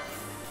on it.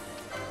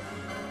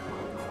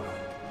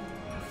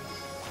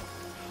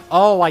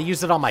 Oh, I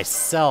use it on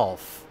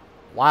myself.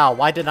 Wow,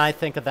 why didn't I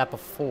think of that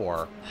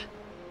before?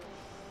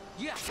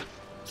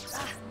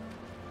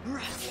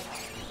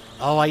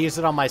 Oh, I use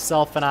it on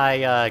myself and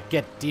I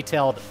get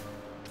detailed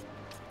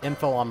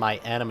info on my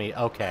enemy.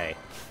 Okay.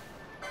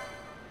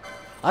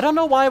 I don't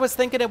know why I was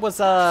thinking it was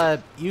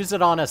use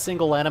it on a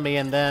single enemy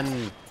and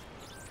then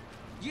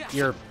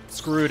you're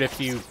screwed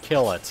if you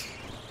kill it.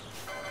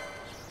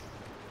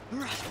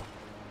 At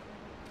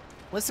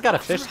least I got a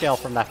fish scale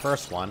from that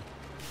first one.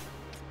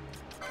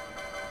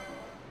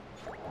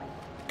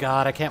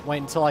 God, I can't wait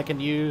until I can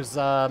use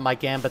my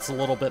gambits a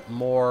little bit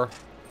more.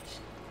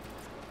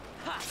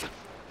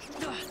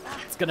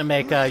 It's gonna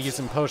make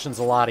using potions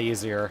a lot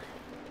easier.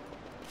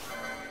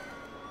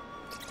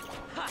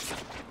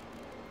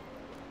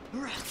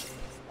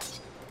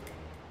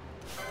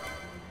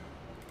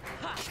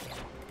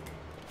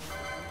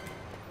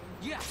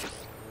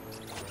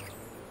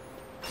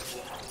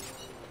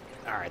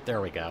 Alright,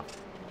 there we go.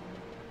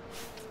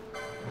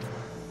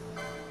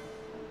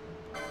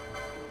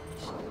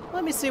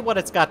 Let me see what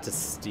it's got to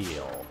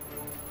steal.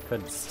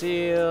 Couldn't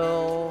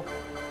steal.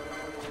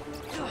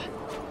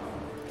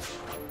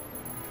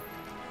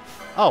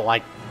 Oh,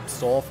 I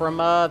stole from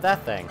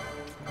that thing.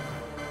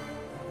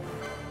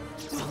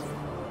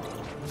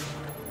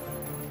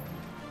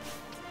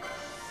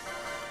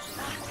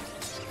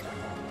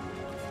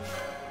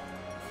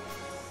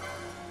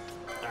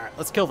 Alright,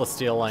 let's kill the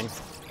stealing.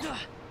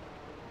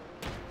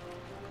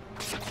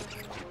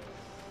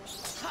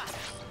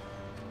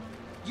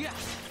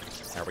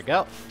 There we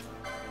go.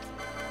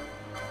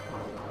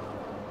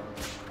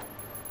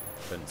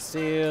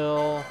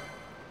 Conceal.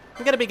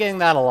 I'm gonna be getting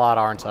that a lot,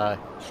 aren't I?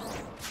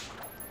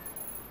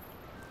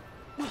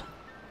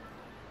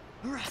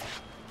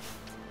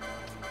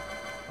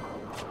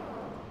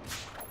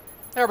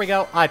 There we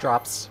go. Eye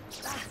drops.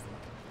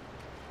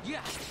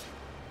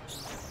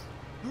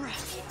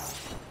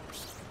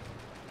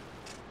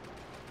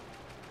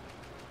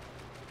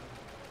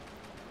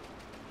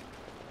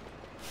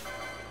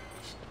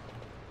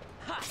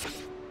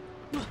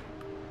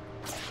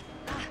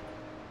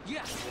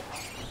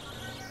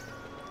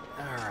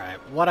 Alright,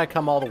 what'd I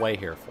come all the way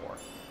here for?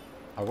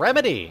 A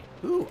remedy!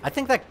 Ooh, I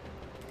think that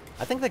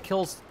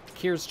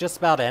cures just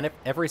about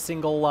every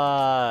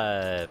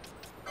single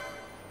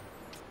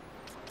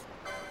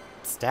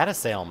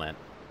status ailment.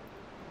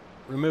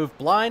 Remove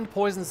blind,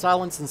 poison,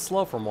 silence, and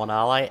slow from one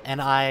ally,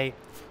 and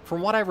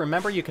from what I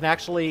remember, you can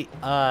actually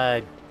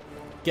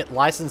get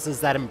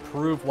licenses that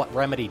improve what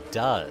remedy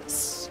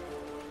does.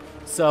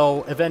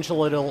 So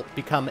eventually it'll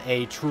become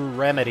a true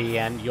remedy,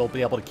 and you'll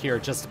be able to cure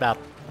just about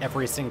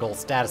every single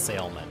status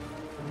ailment.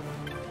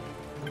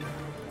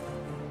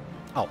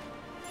 Oh.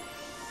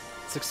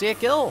 68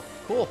 kill!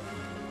 Cool.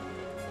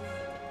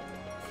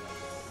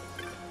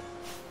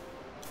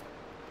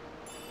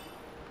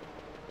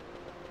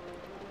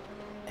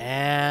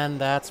 And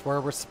that's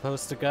where we're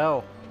supposed to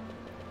go.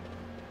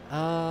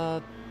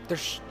 I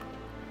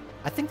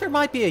think there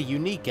might be a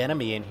unique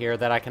enemy in here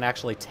that I can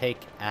actually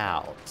take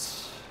out.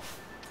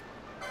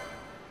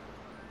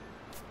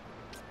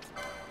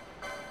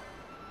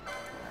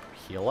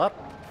 Heal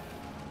up.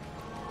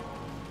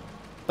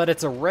 But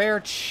it's a rare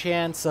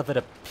chance of it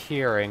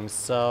appearing,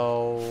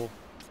 so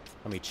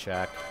let me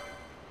check.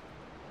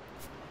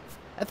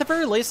 At the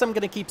very least, I'm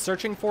going to keep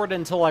searching for it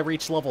until I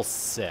reach level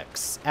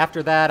 6.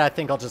 After that, I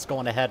think I'll just go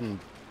on ahead and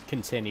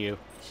continue.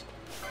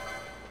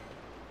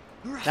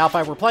 Now, if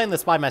I were playing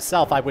this by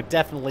myself, I would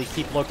definitely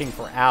keep looking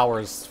for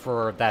hours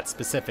for that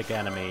specific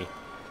enemy.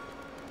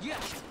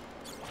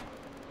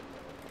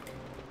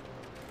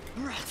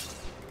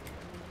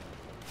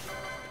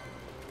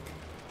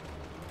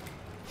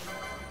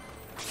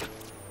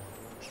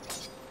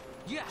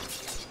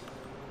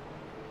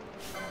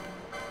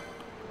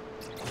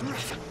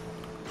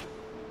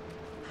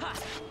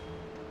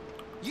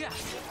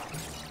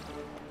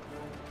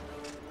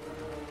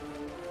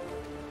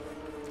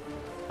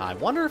 I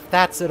wonder if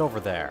that's it over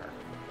there.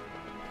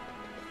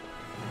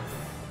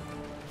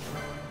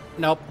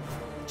 Nope.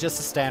 Just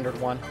a standard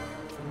one.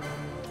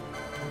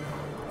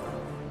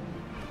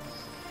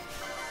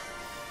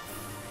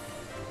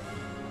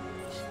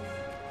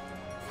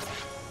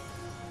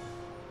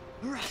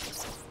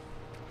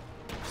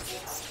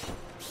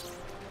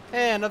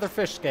 Hey, another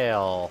fish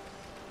scale.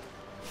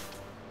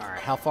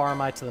 Alright, how far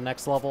am I to the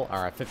next level?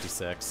 Alright,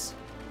 56.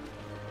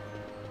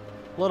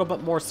 A little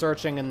bit more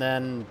searching and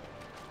then...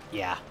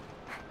 yeah.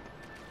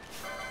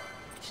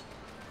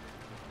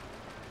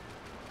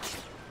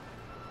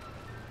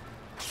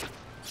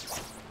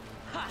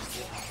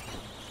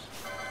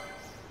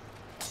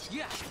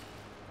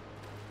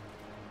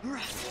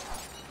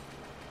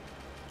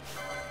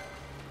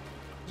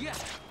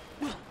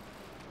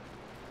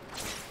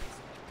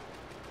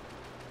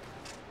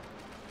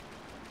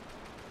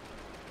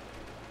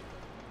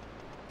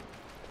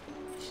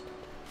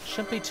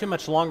 Shouldn't be too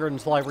much longer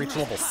until I reach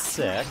level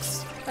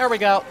 6. There we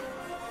go.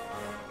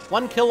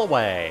 1 kill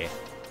away.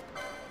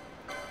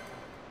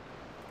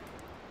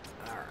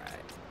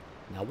 Alright.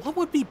 Now, what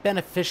would be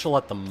beneficial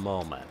at the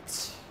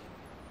moment?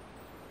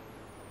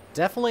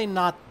 Definitely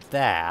not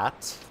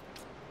that.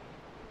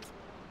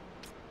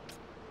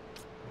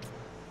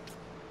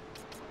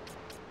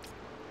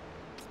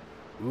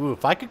 Ooh,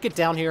 if I could get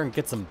down here and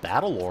get some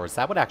battle ores,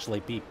 that would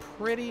actually be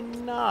pretty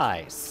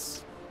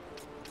nice.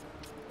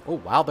 Oh,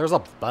 wow, there's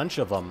a bunch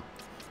of them.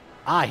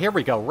 Ah, here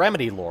we go,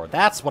 Remedy Lore.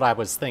 That's what I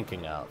was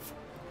thinking of.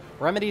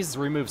 Remedies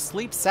remove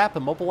sleep, sap,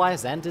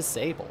 immobilize, and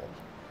disable.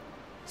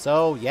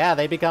 So, yeah,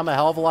 they become a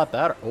hell of a lot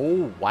better.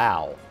 Oh,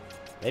 wow.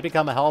 They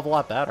become a hell of a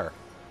lot better.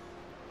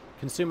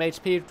 Consume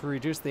HP to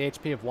reduce the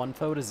HP of one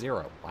foe to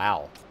 0.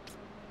 Wow.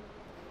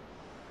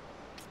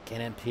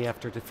 Gain MP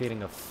after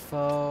defeating a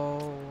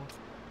foe.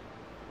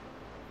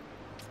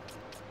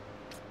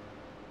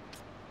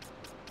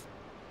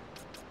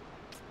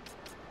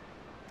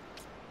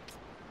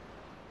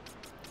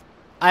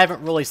 I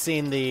haven't really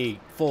seen the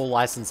full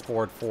license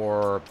board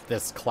for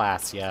this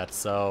class yet,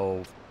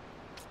 so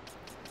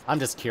I'm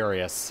just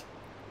curious.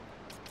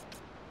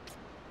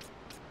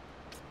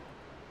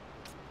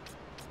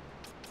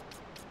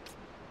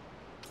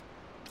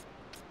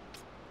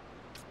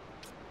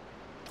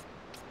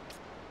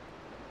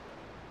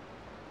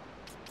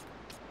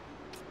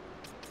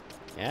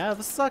 Yeah,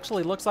 this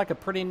actually looks like a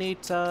pretty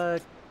neat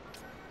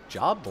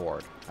job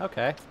board.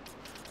 Okay.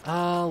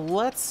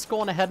 Let's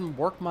go on ahead and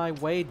work my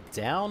way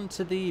down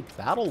to the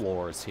battle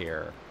lores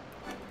here.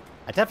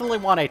 I definitely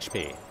want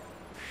HP.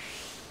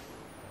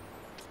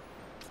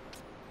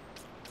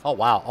 Oh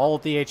wow, all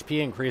of the HP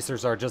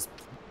increasers are just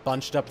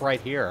bunched up right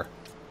here.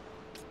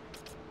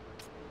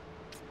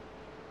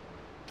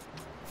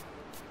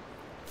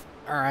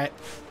 Alright.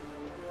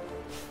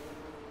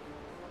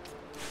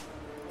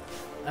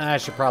 I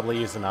should probably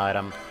use an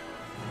item.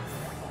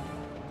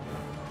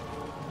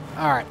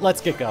 Alright, let's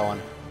get going.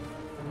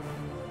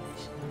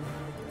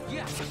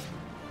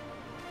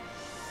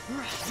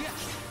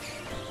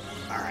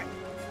 Alright.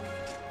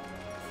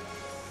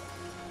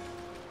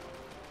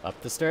 Up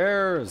the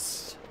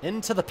stairs.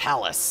 Into the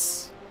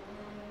palace.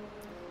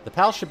 The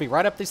palace should be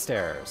right up these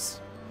stairs.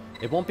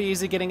 It won't be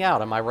easy getting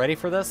out. Am I ready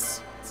for this?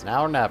 It's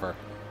now or never.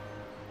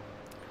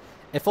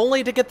 If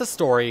only to get the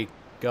story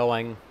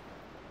going.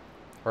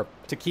 Or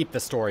to keep the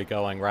story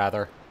going,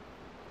 rather.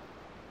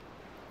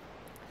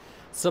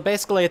 So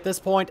basically, at this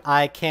point,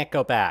 I can't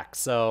go back.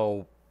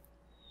 So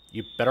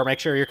you better make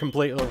sure you're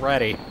completely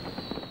ready.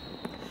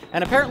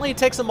 And apparently it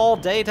takes them all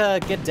day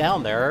to get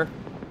down there.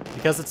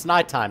 Because it's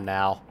nighttime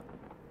now.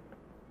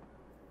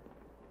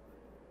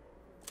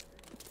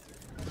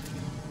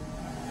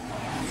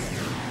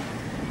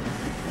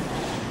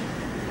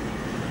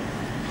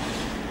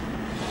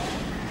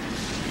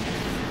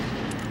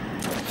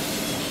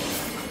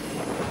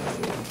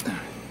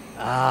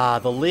 Ah,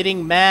 the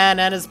leading man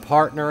and his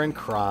partner in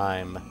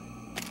crime.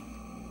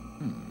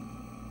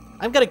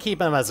 I'm gonna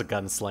keep him as a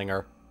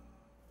gunslinger.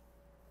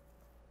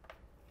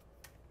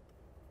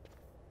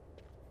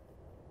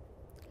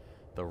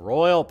 The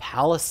Royal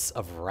Palace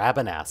of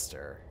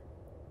Rabanastre.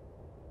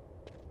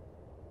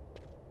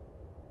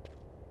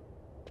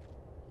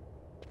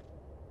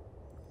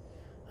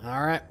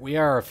 Alright, we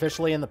are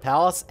officially in the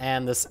palace,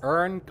 and this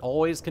urn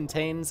always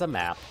contains a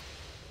map.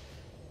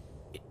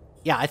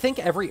 Yeah, I think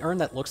every urn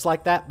that looks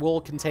like that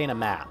will contain a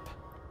map.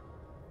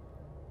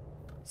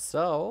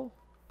 So,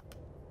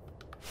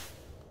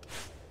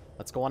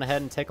 let's go on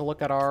ahead and take a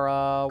look at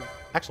our,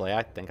 actually,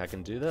 I think I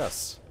can do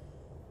this.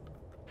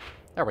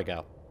 There we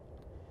go.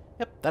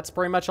 Yep, that's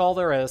pretty much all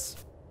there is.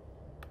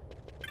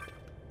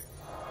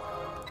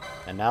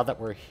 And now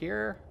that we're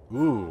here,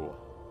 ooh.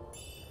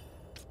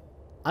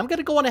 I'm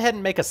gonna go on ahead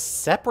and make a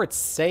separate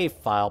save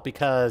file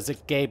because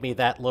it gave me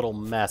that little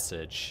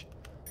message.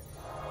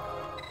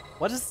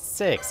 What does it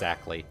say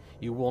exactly?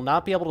 You will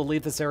not be able to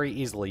leave this area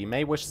easily. You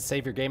may wish to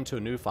save your game to a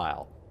new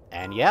file.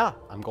 And yeah,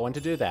 I'm going to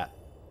do that.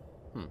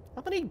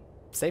 How many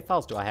save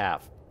files do I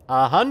have?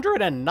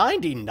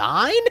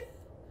 199?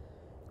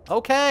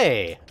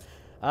 Okay.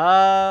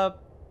 I'm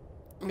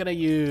gonna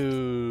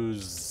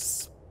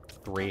use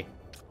 3.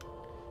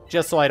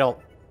 Just so I don't...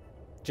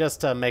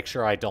 Just to make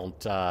sure I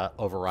don't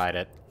override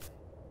it.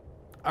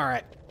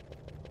 Alright.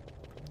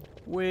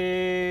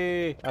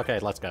 Okay,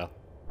 let's go.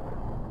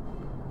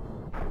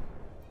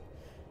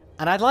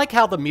 And I like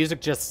how the music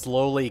just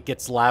slowly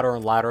gets louder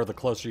and louder the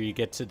closer you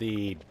get to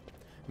the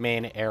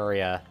main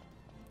area.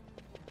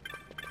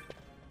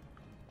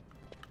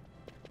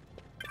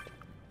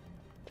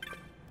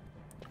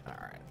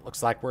 Alright,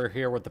 looks like we're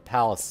here with the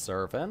palace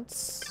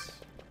servants.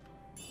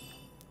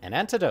 An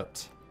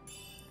antidote.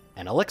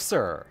 An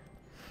elixir.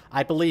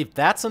 I believe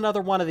that's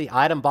another one of the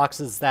item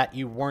boxes that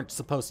you weren't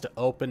supposed to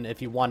open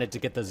if you wanted to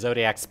get the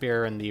Zodiac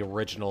Spear in the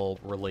original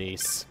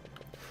release.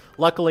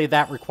 Luckily,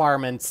 that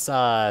requirement's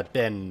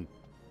been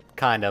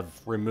kind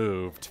of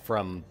removed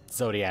from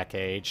Zodiac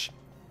Age.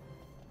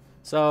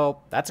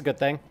 So, that's a good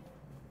thing.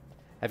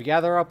 Have you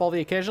gathered up all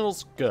the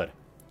occasionals? Good.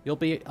 You'll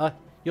be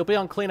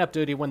on cleanup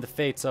duty when the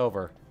fate's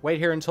over. Wait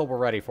here until we're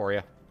ready for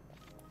you.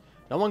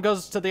 No one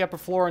goes to the upper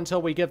floor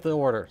until we give the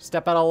order.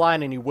 Step out of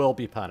line and you will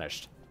be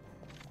punished.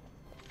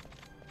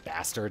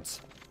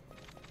 Bastards.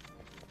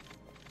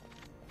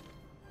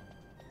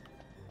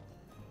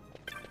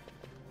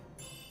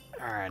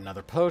 Alright,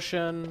 another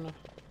potion.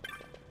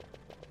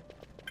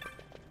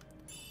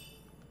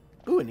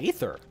 Ooh, an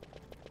ether.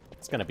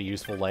 It's gonna be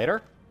useful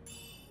later.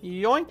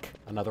 Yoink!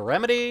 Another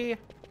remedy.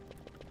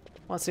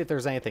 Let's see if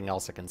there's anything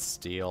else I can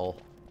steal.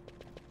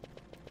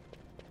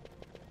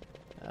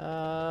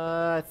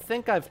 I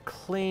think I've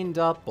cleaned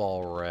up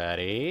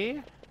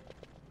already.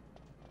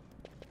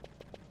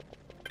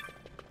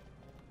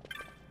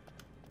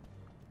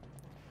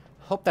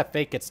 Hope that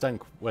fate gets done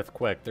with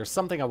quick. There's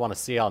something I want to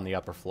see on the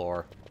upper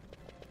floor.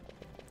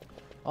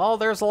 Oh,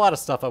 there's a lot of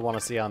stuff I want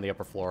to see on the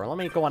upper floor. Let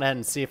me go on ahead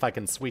and see if I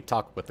can sweet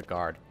talk with the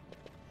guard.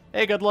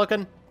 Hey, good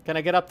looking. Can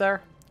I get up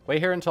there? Wait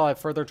here until I have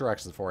further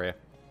directions for you.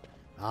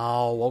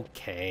 Oh,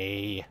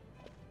 okay.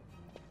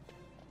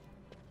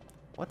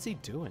 What's he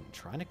doing?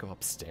 Trying to go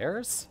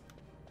upstairs?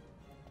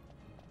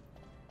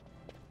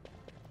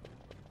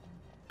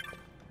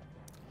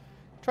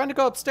 Trying to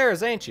go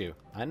upstairs, ain't you?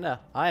 I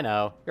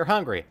know. You're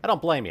hungry. I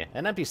don't blame you.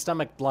 An empty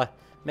stomach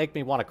make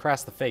me want to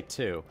crash the fate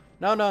too.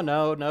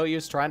 No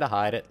use trying to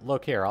hide it.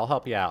 Look here, I'll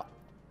help you out.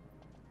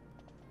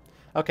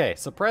 Okay,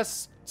 so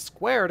press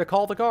square to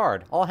call the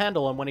guard. I'll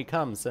handle him when he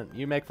comes and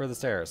you make for the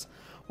stairs.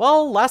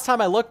 Well, last time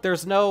I looked,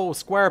 there's no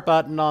square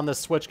button on the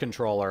Switch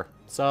controller.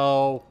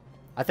 So,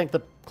 I think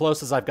the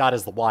closest I've got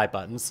is the Y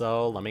button.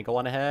 So, let me go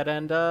on ahead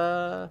and,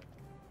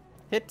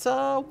 hit,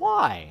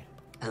 Y.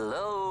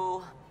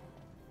 Hello?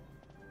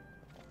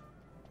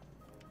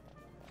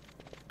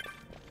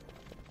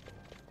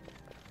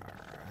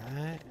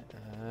 Alright,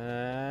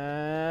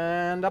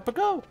 and up we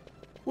go.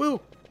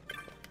 Woo!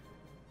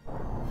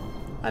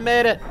 I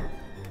made it!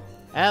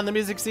 And the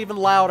music's even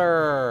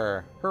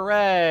louder!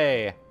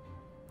 Hooray!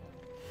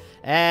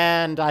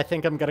 And I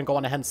think I'm gonna go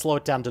on ahead and slow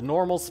it down to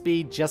normal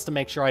speed just to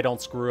make sure I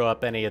don't screw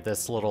up any of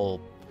this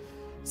little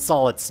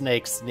Solid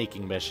Snake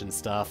sneaking mission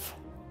stuff.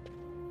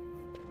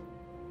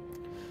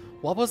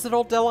 What was it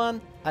Old Dallin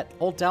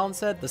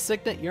said? The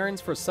Signet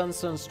yearns for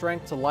sunstone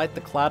strength to light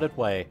the clouded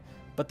way.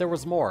 But there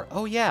was more.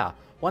 Oh yeah,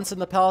 once in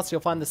the palace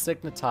you'll find the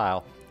Signet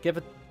tile. Give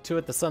it to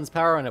it the sun's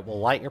power and it will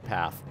light your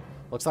path.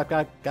 Looks like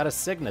I've got a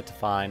Signet to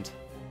find.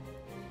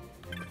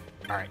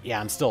 Alright, yeah,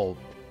 I'm still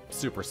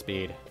super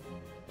speed.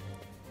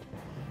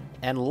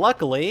 And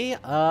luckily,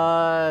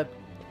 I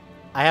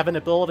have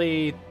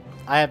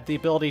the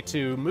ability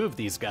to move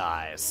these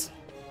guys.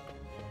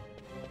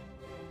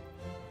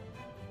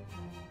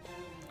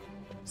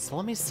 So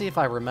let me see if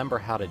I remember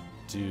how to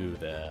do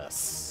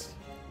this.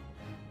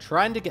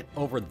 Trying to get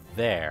over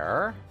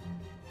there.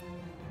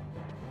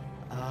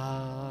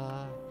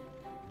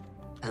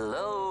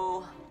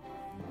 Hello?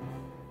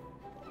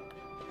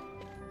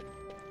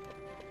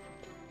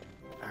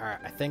 Alright,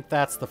 I think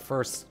that's the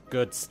first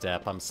good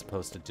step I'm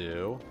supposed to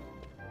do.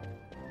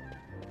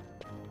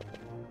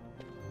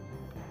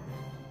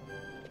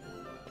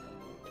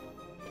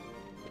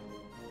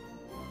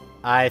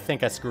 I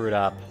think I screwed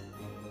up.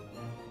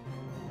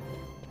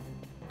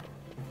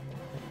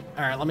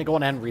 Alright, let me go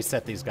ahead and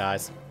reset these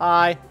guys.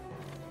 Hi!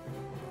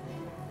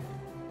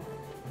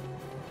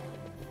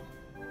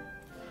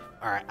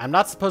 Alright, I'm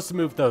not supposed to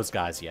move those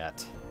guys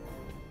yet.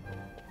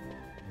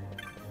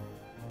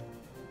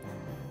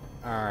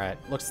 Alright,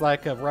 looks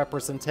like a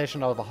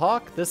representation of a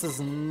hawk. This is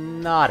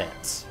not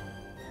it.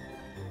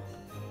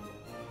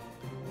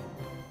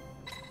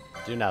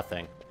 Do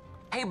nothing.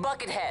 Hey,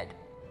 Buckethead!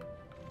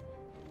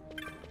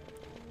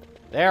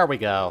 There we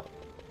go.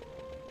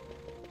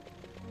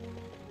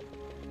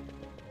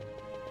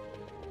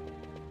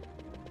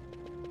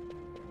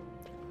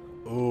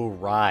 Ooh,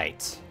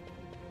 right.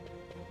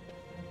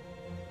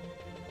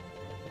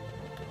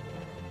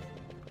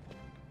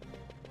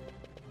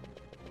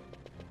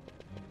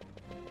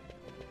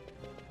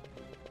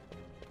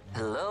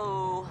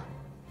 Hello?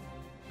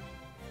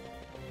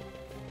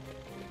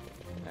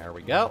 There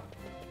we go.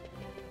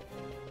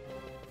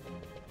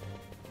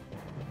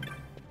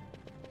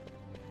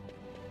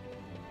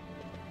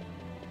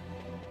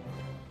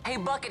 Hey,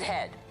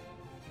 Buckethead!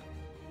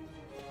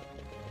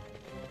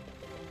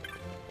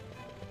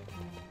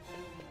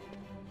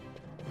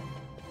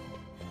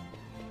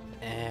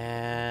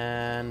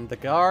 And the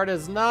guard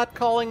is not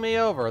calling me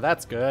over.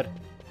 That's good.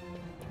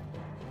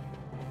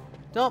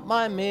 Don't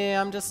mind me,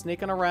 I'm just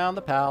sneaking around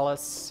the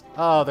palace.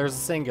 Oh, there's a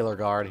singular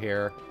guard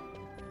here.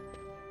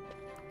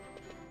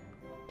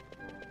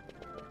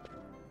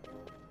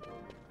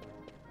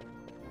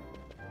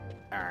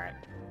 Alright.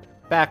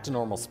 Back to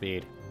normal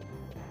speed.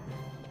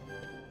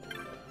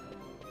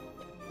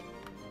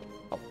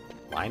 Oh,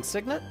 line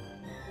signet?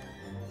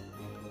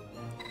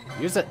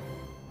 Use it.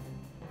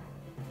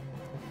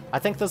 I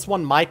think this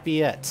one might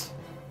be it.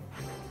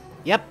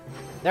 Yep,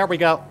 there we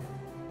go.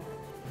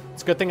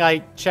 It's a good thing I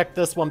checked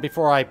this one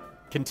before I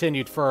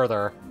continued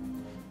further,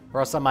 or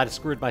else I might have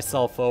screwed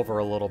myself over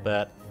a little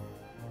bit.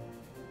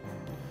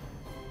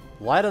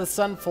 Light of the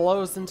sun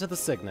flows into the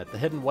signet. The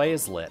hidden way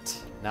is lit.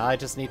 Now I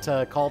just need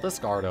to call this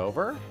guard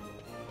over.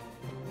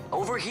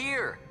 Over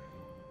here!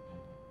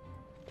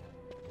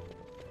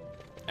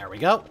 There we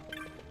go.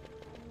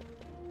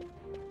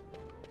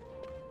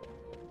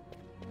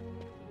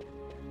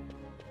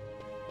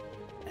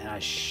 And I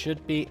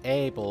should be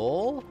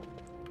able...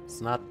 It's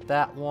not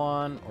that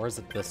one, or is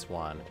it this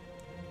one?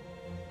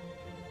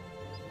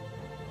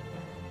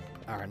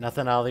 Alright,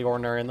 nothing out of the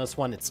ordinary in this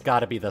one. It's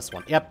gotta be this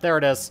one. Yep, there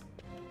it is.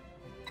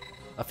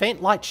 A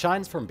faint light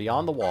shines from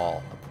beyond the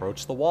wall.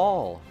 Approach the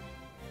wall.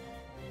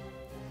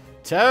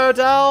 Tear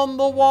down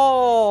the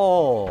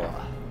wall!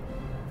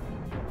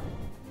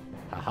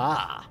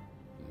 Haha,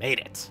 made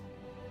it.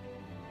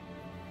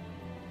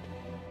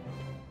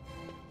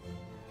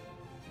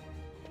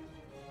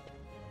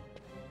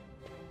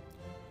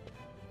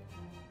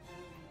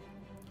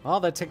 Well,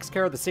 that takes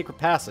care of the secret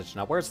passage.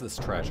 Now, where's this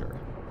treasure?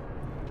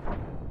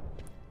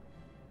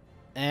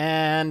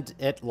 And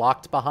it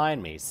locked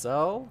behind me,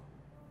 so...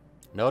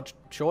 No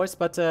choice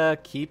but to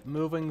keep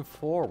moving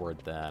forward,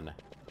 then.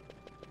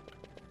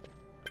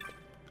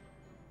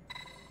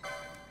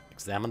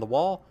 Examine the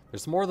wall.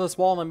 There's more of this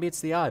wall than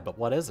meets the eye, but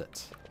what is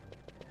it?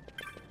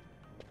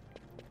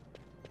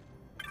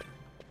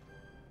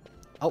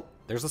 Oh,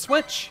 there's a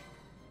switch!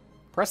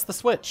 Press the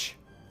switch.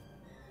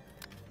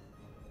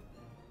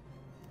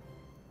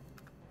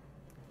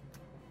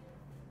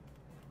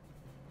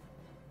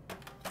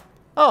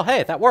 Oh,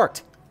 hey, that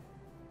worked.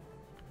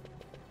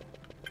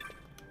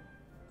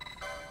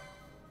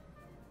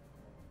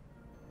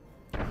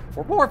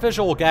 For more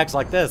visual gags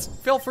like this,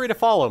 feel free to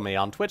follow me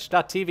on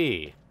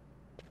twitch.tv.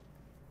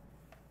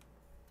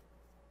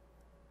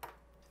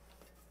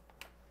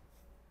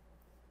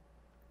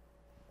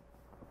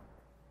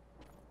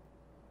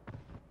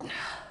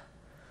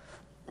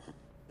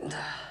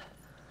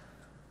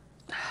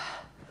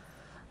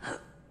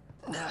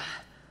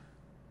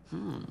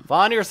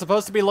 Vaughn, you're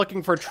supposed to be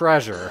looking for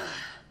treasure.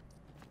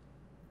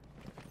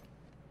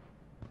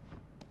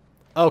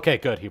 Okay,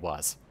 good, he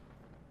was.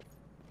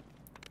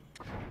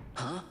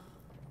 Huh?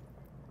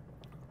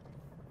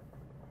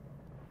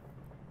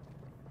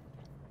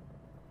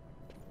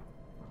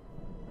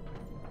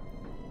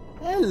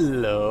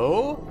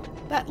 Hello?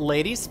 That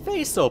lady's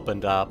face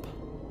opened up.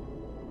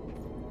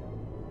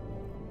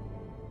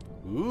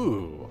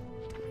 Ooh,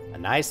 a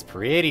nice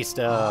pretty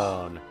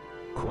stone.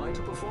 Quite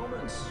a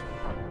performance.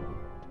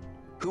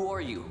 Who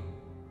are you?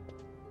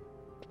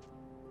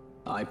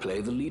 I play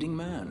the leading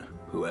man.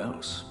 Who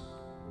else?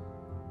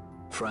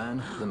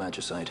 Fran, the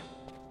Magicite.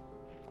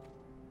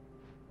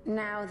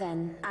 Now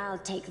then, I'll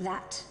take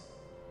that.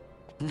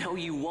 No,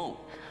 you won't.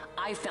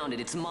 I found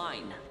it. It's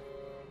mine.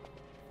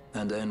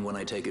 And then when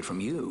I take it from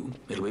you,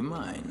 it'll be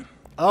mine.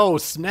 Oh,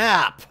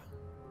 snap!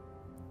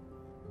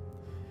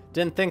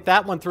 Didn't think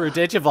that one through,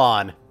 did you,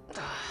 Vaughn?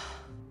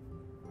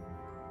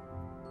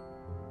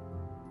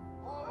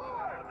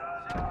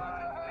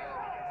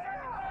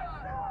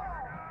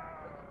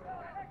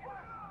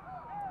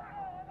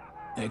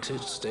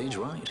 Exit stage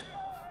right.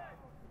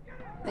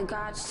 The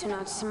gods do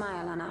not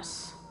smile on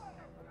us.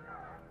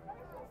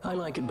 I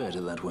like it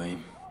better that way.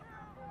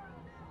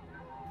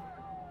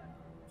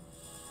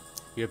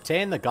 You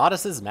obtain the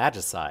goddess's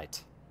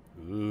magicite.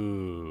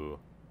 Ooh.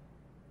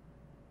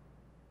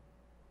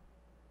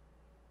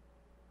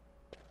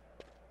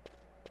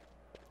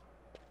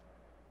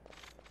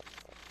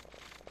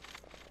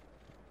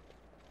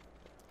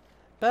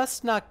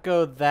 Best not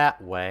go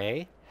that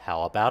way.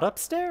 How about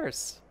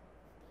upstairs?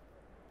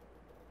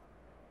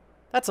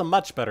 That's a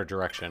much better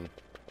direction.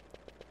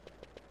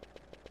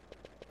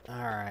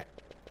 Alright.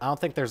 I don't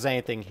think there's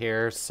anything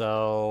here,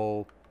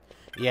 so...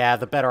 yeah,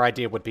 the better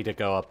idea would be to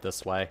go up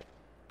this way.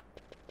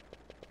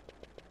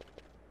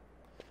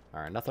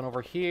 Alright, nothing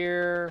over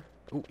here.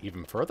 Ooh,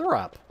 even further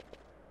up.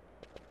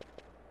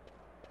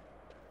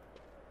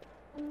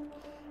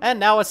 And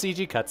now a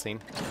CG cutscene.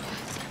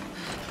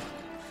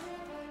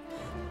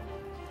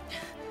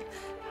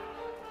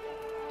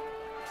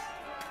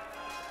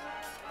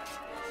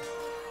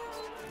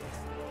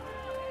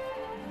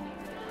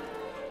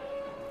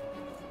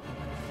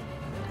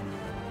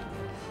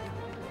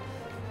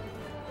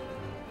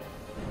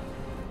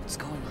 What's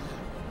going on?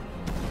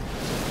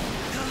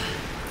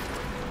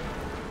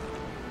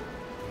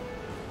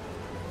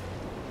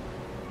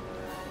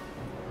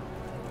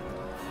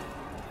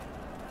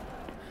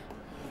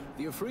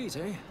 The Ifrit,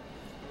 eh?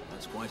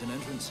 That's quite an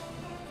entrance.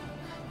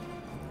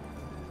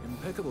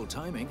 Impeccable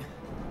timing.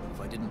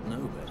 If I didn't know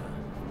better,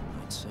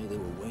 I'd say they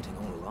were waiting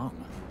all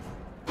along.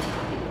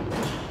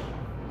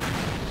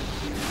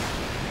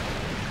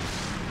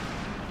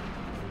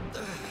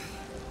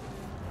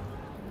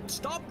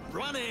 Stop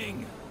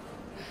running!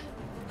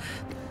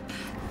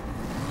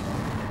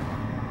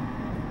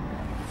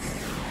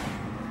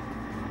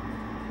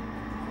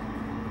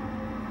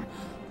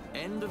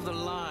 End of the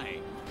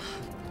line.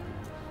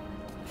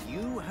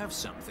 You have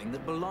something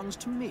that belongs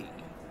to me.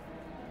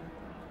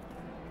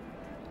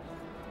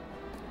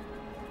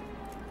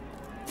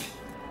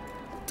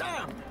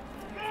 Damn!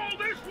 All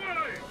this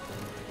way!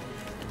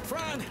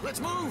 Fran, let's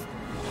move!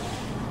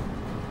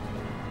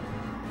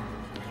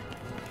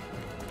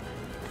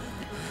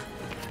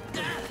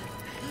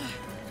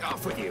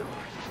 Off with you!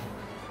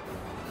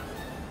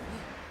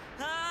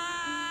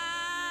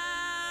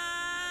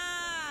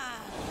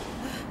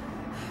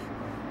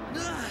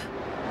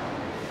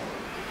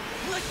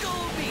 Let go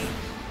of me!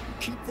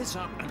 Keep this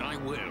up and I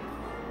will.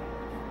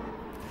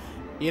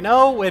 You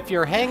know, if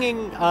you're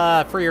hanging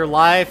for your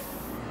life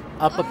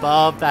up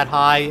above that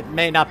high, it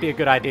may not be a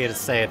good idea to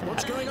say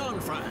What's that. going on,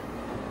 Fran?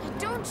 I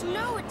don't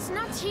know, it's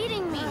not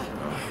heating me.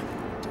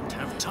 Don't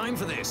have time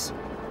for this.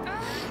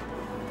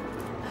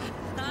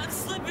 I'm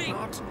slipping!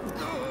 Not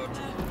good.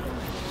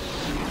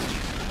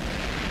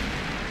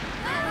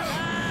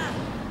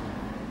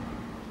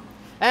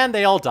 And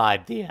they all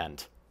died. The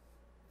end.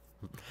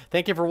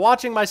 Thank you for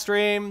watching my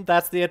stream.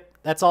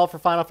 That's all for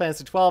Final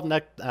Fantasy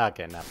XII.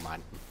 Okay, never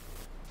mind.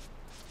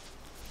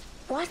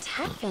 What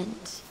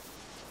happened?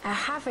 Our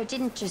hover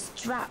didn't just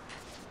drop.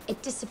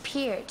 It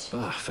disappeared.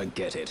 Ah,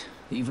 forget it.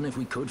 Even if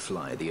we could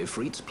fly, the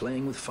Ifrit's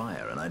playing with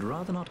fire, and I'd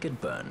rather not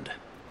get burned.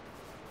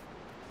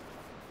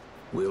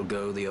 We'll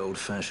go the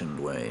old-fashioned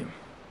way.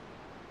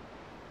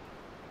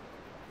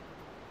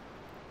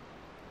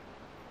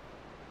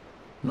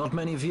 Not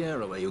many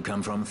Viera where you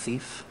come from,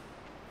 thief?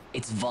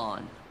 It's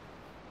Vaughn.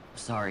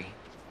 Sorry.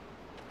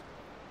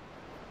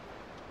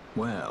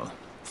 Well,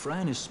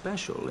 Fran is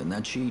special in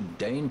that she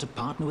deigned to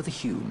partner with a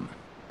Hume.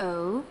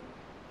 Oh?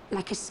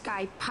 Like a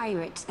sky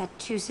pirate that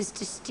chooses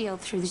to steal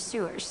through the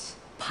sewers.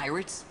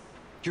 Pirates?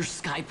 You're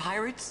sky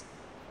pirates?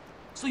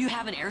 So you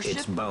have an airship?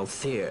 It's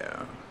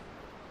Balthier.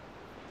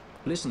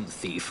 Listen,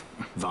 thief,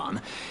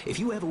 Vaughn, if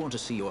you ever want to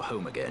see your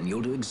home again,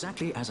 you'll do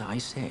exactly as I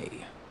say.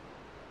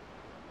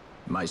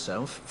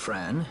 Myself,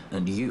 Fran,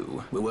 and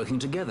you, we're working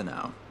together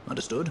now.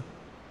 Understood?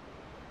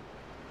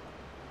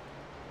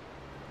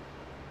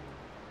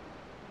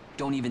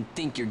 Don't even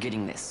think you're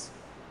getting this.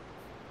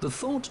 The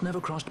thought never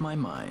crossed my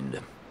mind.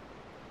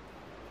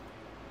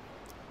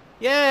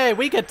 Yay,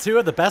 we get two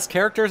of the best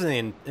characters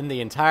in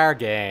the entire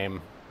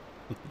game.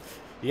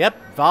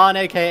 Yep, Vaughn,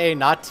 aka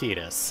not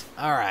Titus.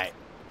 Alright.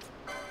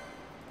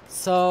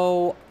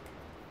 So,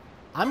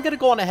 I'm going to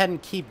go on ahead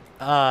and keep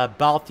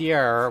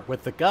Balthier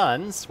with the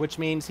guns, which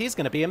means he's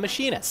going to be a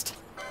machinist.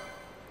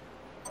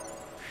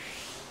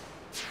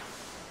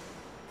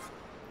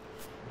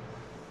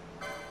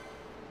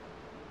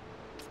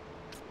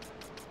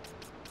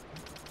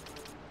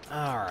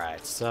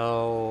 Alright,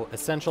 so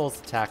essentials,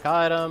 attack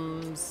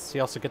items. He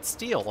also gets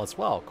steel as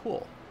well.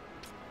 Cool.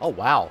 Oh,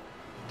 wow.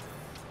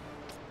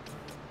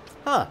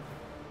 Huh.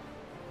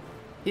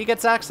 He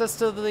gets access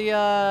to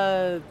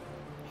the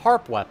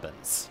harp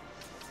weapons.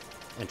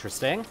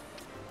 Interesting.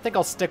 I think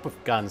I'll stick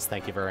with guns,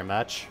 thank you very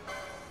much.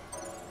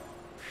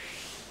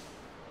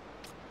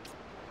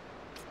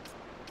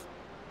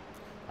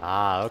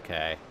 Ah,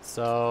 okay.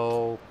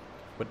 So,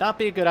 would not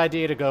be a good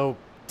idea to go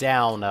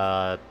down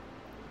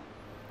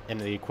in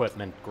the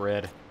equipment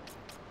grid.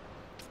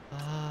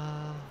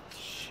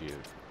 Shoot.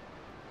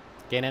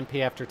 Gain MP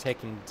after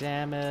taking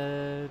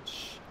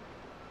damage.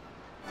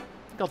 I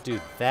think I'll do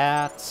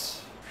that.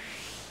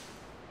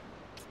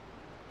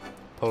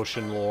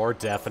 Potion lore,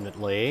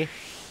 definitely.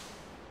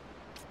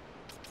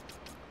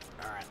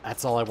 Alright,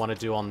 that's all I want to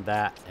do on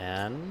that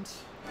end.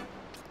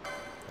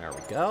 There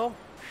we go.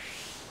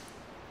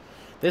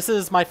 This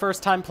is my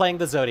first time playing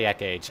the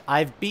Zodiac Age.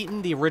 I've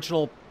beaten the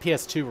original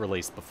PS2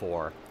 release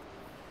before.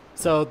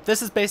 So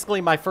this is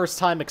basically my first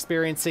time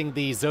experiencing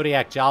the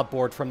Zodiac job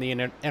board from the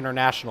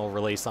international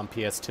release on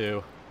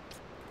PS2.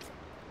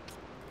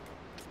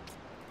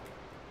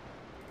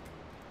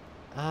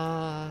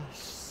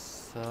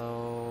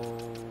 So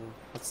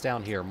what's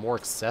down here? More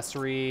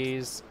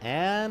accessories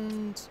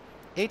and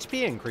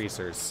HP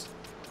increasers.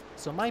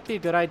 So it might be a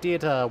good idea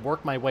to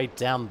work my way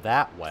down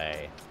that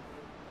way.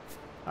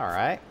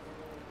 Alright.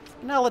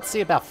 Now let's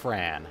see about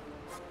Fran.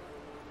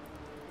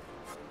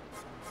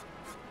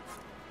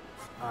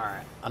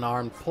 Alright.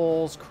 Unarmed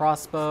pulls,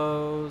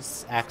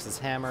 crossbows, axes,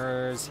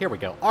 hammers. Here we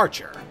go.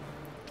 Archer.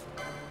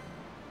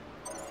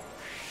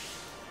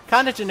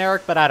 Kinda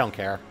generic, but I don't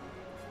care.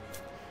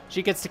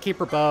 She gets to keep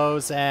her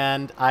bows,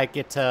 and I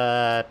get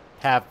to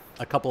have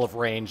a couple of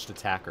ranged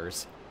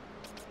attackers.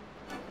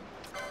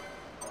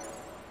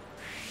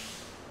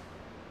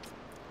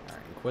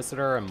 Alright,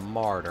 Inquisitor and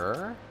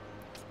Martyr.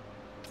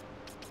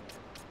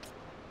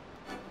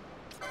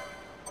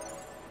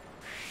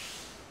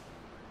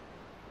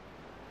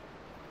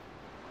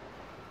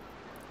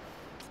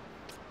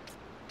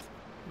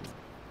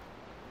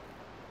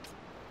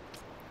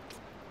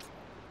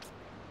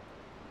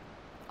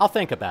 I'll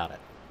think about it.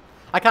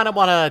 I kind of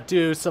want to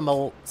do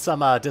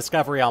some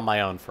discovery on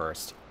my own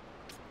first.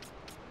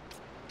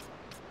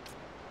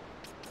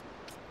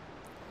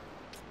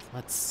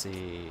 Let's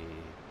see.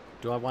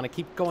 Do I want to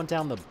keep going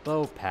down the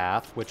bow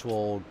path, which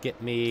will get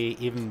me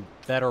even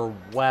better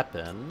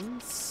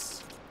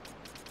weapons?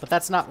 But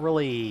that's not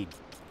really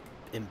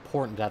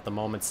important at the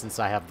moment since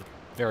I have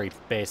very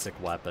basic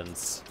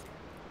weapons.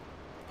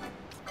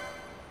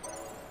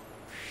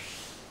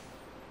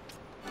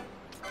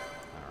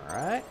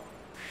 Alright.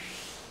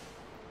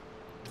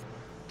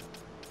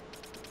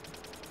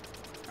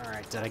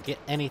 Alright, did I get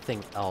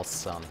anything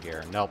else on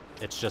here? Nope,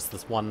 it's just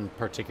this one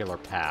particular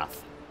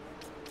path.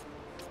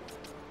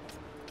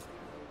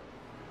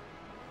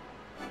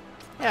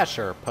 Yeah,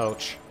 sure,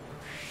 poach.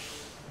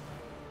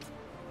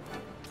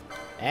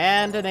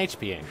 And an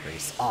HP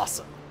increase.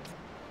 Awesome.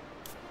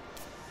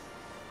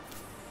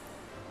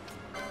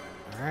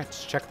 Alright,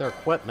 let's check their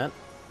equipment.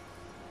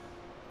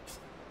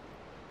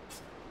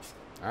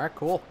 Alright,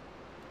 cool.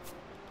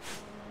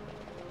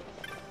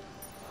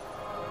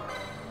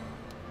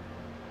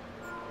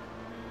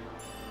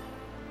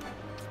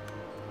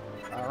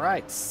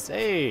 Alright,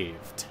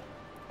 saved.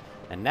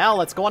 And now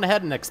let's go on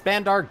ahead and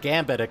expand our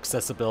gambit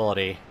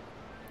accessibility.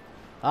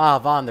 Ah,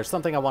 Vaughn, there's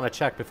something I want to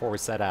check before we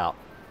set out.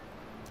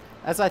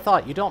 As I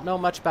thought, you don't know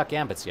much about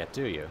gambits yet,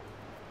 do you?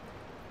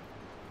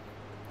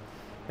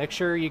 Make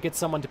sure you get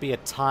someone to be a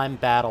time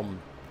battle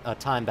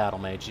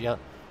mage. Yeah.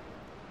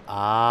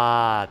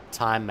 Ah,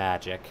 time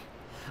magic.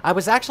 I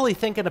was actually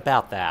thinking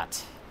about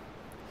that.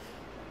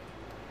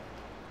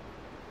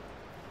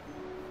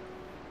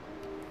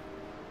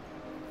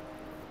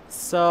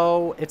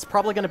 So, it's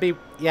probably going to be...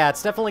 Yeah,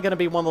 it's definitely going to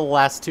be one of the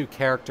last two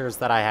characters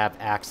that I have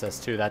access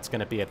to that's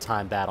going to be a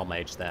time battle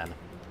mage then.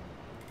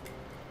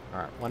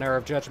 Alright, one error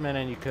of judgment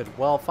and you could,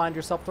 well, find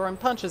yourself throwing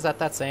punches at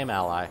that same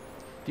ally.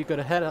 If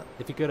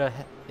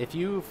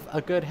you've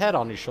a good head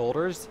on your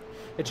shoulders,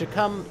 it should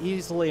come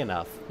easily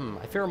enough.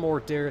 I fear more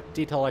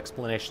detailed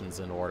explanations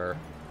in order.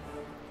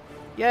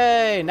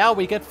 Yay! Now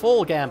we get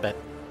full gambit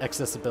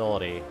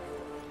accessibility. You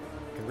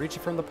can reach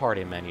it from the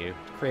party menu.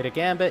 To create a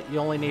gambit, you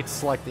only need to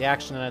select the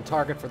action and a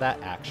target for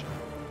that action.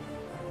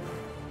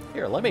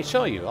 Here, let me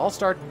show you. I'll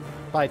start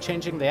by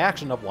changing the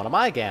action of one of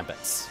my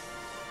gambits.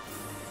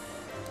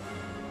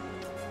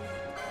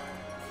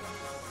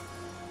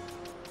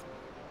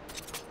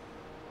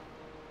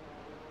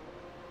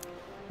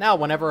 Now,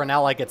 whenever an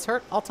ally gets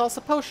hurt, I'll toss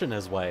a potion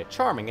his way.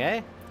 Charming,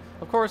 eh?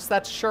 Of course,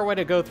 that's a sure way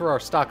to go through our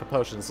stock of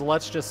potions, so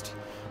let's just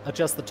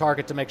adjust the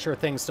target to make sure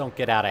things don't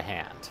get out of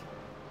hand.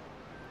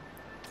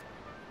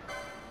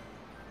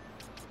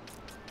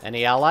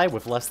 Any ally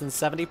with less than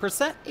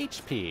 70%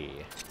 HP.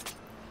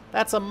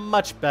 That's a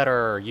much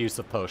better use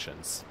of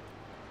potions.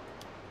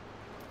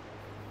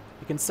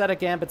 You can set a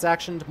Gambit's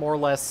action to more or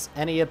less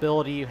any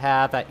ability you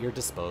have at your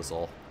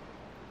disposal.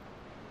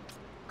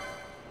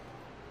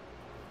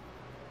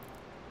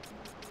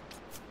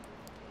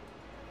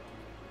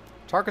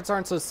 Targets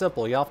aren't so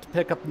simple. You have to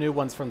pick up new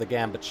ones from the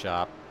Gambit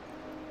shop.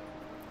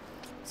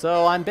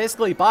 So I'm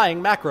basically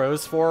buying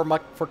macros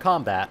for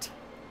combat.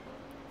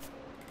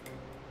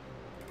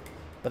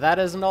 But that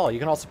isn't all. You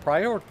can also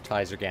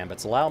prioritize your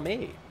Gambits. Allow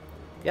me.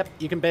 Yep,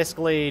 you can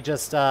basically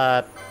just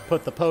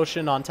put the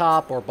potion on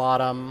top or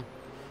bottom.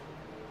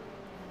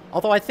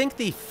 Although I think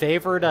the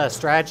favored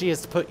strategy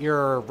is to put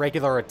your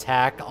regular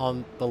attack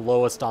on the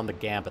lowest on the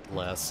Gambit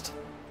list.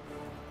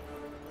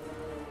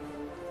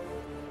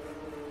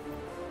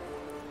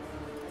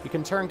 You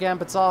can turn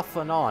Gambits off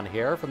and on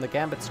here from the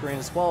Gambit screen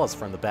as well as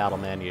from the battle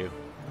menu.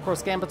 Of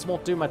course, Gambits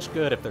won't do much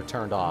good if they're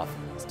turned off.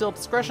 Still,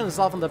 discretion is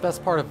often the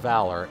best part of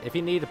Valor. If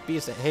you need to be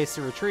a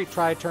hasty retreat,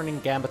 try turning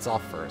Gambits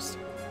off first.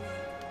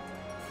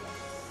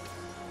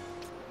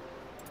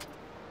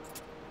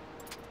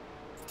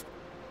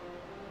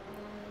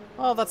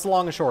 Well, that's the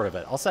long and short of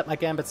it. I'll set my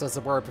Gambits as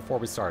a word before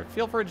we start.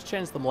 Feel free to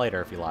change them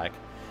later if you like.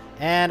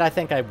 And I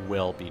think I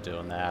will be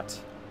doing that.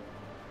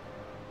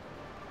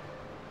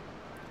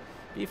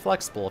 Be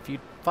flexible. If you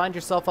find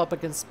yourself up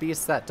against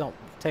beasts that don't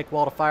take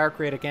well to fire,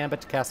 create a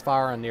Gambit to cast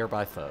fire on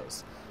nearby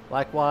foes.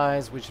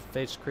 Likewise, we should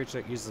face a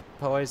creature that uses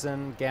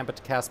poison. Gambit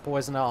to cast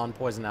poison on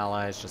poison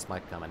allies just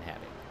might come in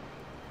handy.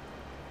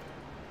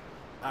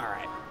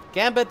 Alright.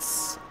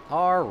 Gambits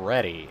are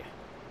ready.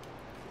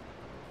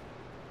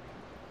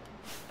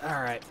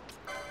 Alright.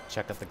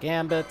 Check out the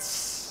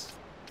Gambits.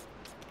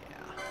 Yeah.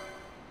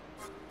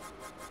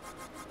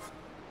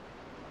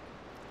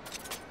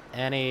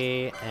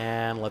 Any,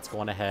 and let's go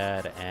on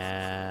ahead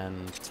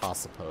and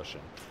toss a potion.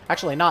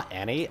 Actually, not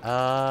any.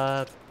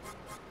 There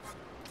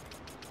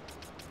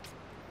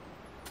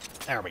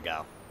we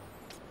go.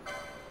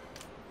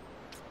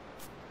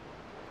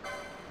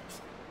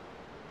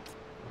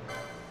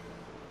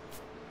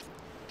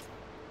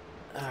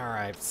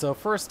 Alright, so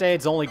first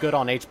aid's only good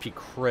on HP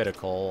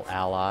critical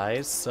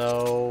allies,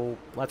 so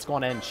let's go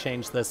on ahead and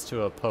change this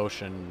to a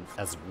potion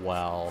as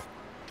well.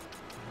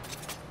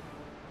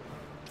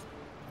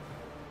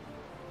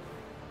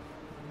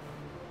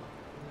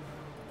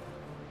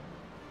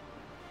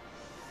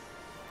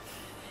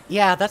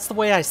 Yeah, that's the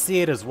way I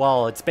see it as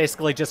well. It's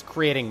basically just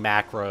creating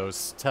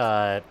macros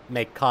to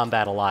make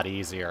combat a lot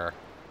easier.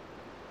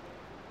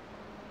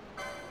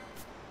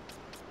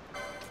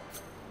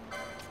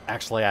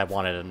 Actually, I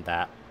want it in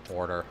that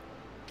order.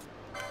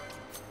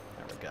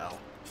 There we go.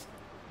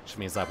 Which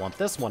means I want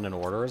this one in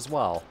order as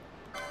well.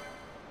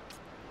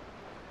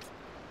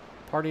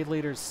 Party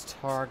leader's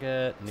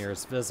target,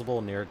 nearest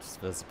visible, nearest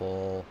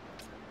visible.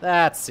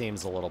 That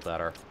seems a little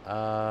better.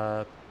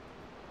 I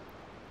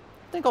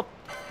think I'll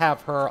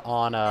have her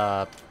on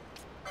a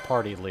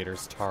party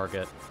leader's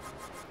target.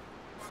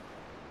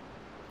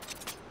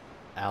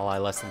 Ally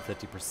less than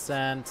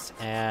 50%,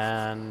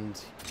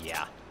 and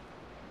yeah.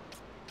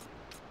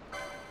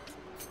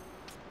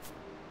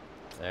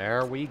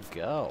 There we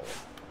go.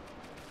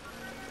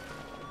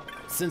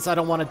 Since I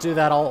don't want to do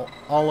that all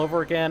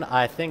over again,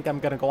 I think I'm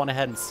going to go on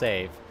ahead and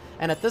save.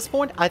 And at this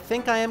point, I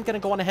think I am going to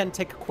go on ahead and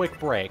take a quick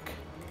break.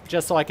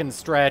 Just so I can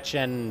stretch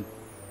and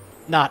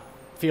not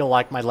feel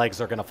like my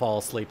legs are going to fall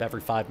asleep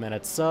every 5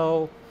 minutes.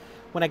 So,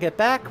 when I get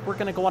back, we're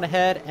going to go on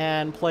ahead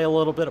and play a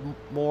little bit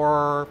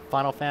more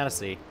Final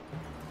Fantasy.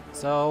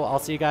 So, I'll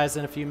see you guys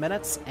in a few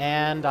minutes,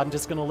 and I'm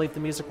just going to leave the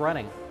music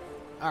running.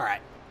 Alright.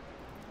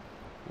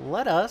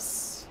 Let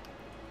us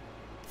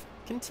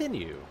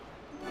continue.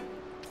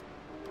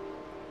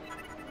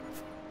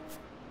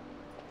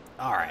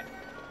 Alright.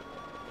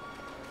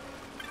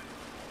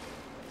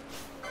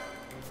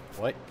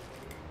 What?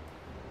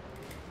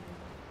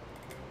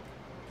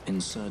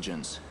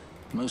 Insurgents.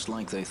 Most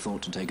like they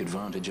thought to take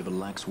advantage of a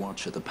lax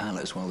watch at the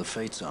palace while the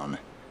fate's on,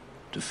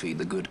 to feed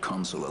the good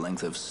consul a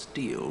length of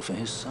steel for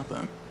his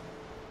supper.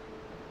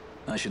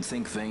 I should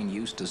think Vane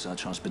used to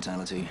such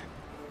hospitality.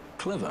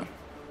 Clever.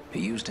 He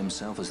used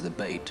himself as the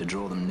bait to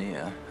draw them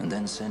near, and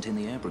then sent in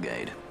the air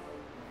brigade.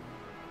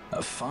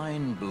 A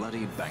fine,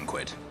 bloody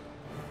banquet.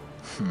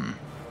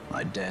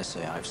 I dare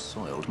say I've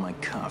soiled my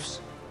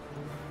cuffs.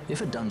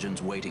 If a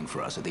dungeon's waiting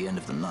for us at the end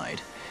of the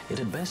night, it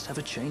had best have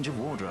a change of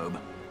wardrobe.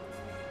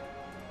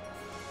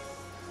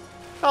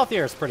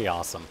 Balthier is pretty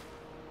awesome.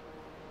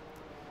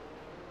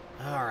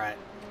 Alright.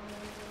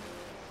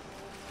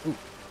 Ooh.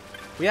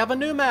 We have a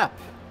new map!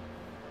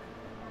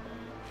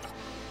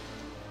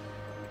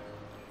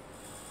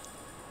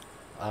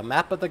 A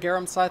map of the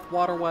Garum Scythe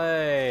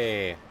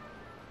Waterway!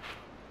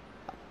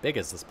 How big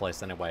is this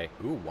place anyway?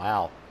 Ooh,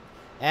 wow.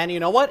 And you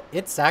know what?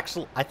 It's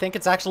actually, I think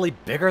it's actually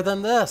bigger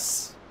than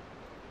this.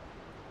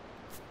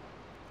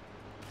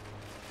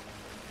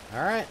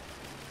 Alright.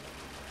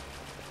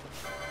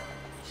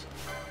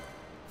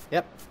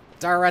 Yep.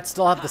 Dire rats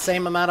still have the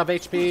same amount of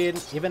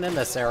HP even in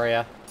this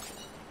area.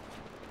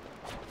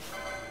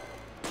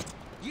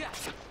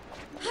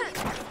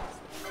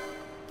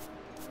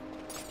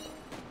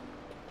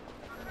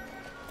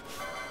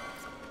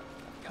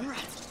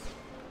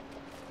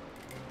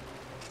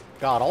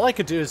 God, all I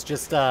could do is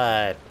just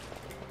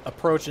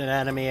approach an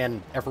enemy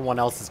and everyone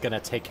else is gonna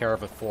take care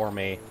of it for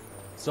me.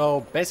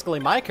 So basically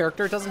my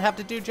character doesn't have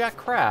to do jack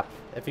crap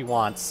if he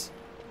wants.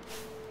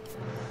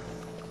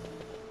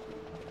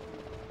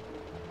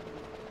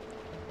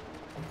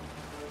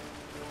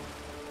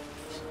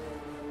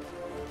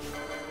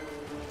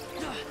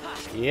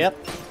 Yep,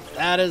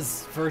 that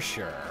is for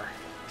sure.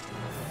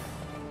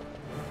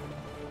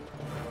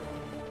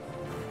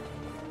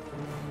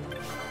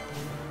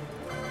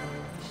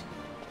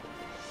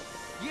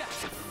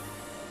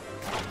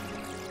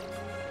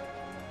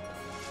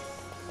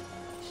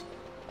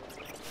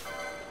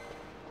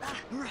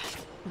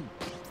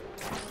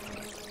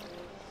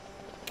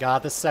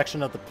 God, this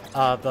section of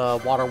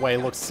the waterway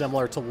looks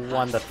similar to the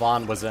one that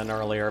Vaughn was in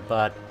earlier,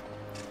 but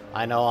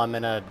I know I'm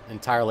in an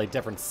entirely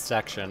different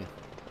section.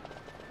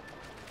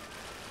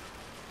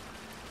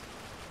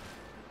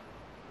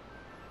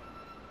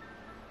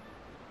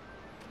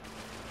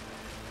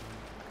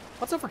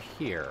 What's over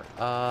here?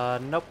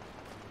 Nope.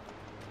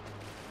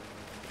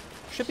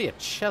 Should be a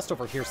chest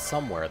over here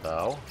somewhere,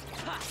 though.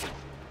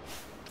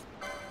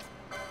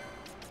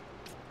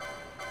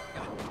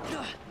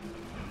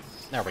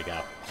 There we go.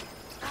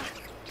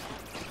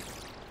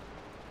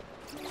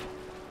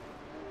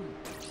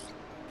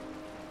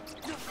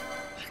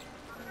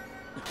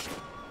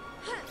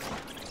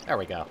 There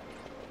we go.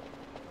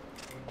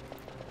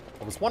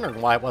 I was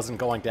wondering why it wasn't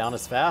going down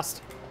as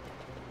fast.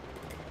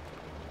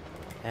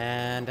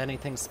 And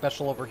anything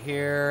special over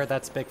here?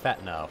 That's big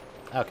fat no.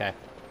 Okay.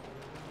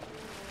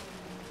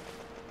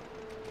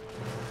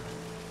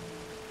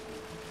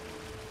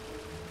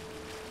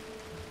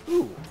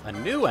 Ooh, a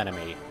new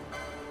enemy.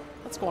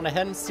 Let's go on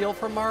ahead and steal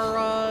from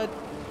our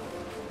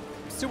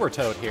sewer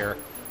toad here.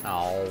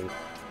 Oh.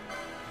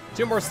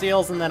 2 more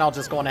steals and then I'll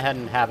just go on ahead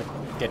and have it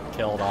get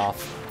killed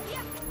off.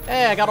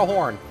 Hey, I got a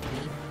horn.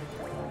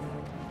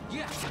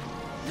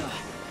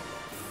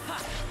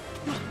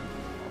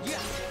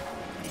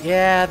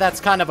 Yeah, that's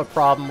kind of a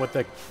problem with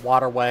the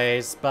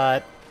waterways,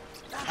 but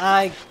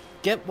I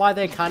get why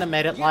they kind of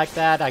made it like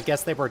that. I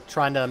guess they were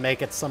trying to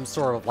make it some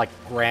sort of, like,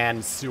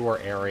 grand sewer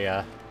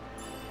area.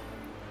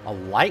 A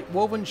light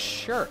woven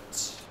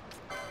shirt.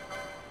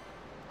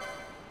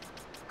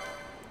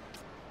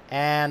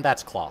 And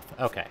that's cloth.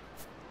 Okay.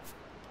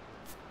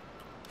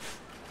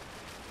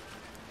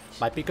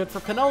 Might be good for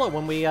Penalo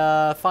when we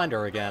find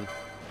her again.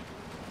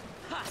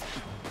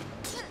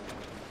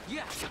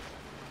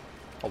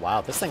 Oh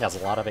wow, this thing has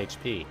a lot of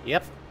HP.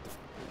 Yep.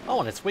 Oh,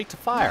 and it's weak to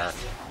fire.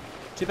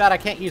 Too bad I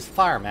can't use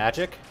fire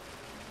magic.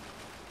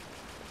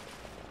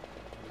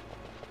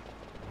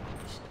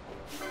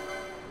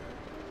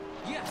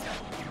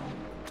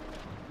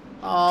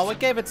 Oh, it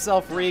gave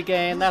itself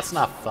regain. That's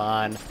not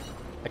fun.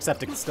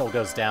 Except it still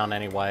goes down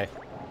anyway.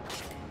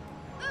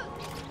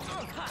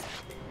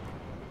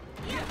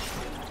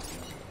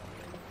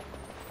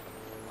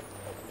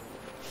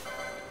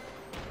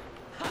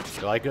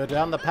 Do I go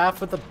down the path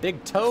with the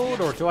big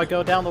toad, or do I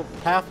go down the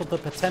path with the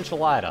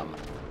potential item?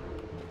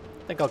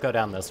 I think I'll go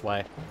down this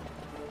way.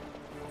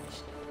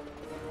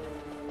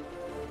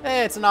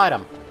 Hey, it's an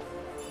item.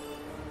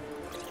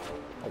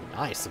 Oh,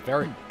 nice. A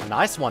very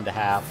nice one to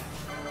have.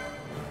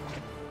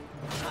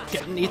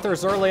 Getting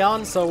ethers early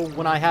on, so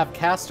when I have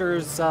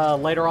casters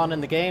later on in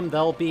the game,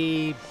 they'll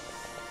be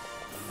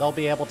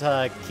able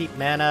to keep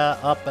mana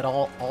up at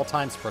all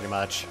times, pretty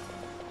much.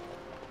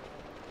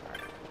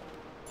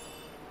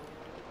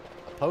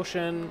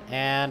 Potion,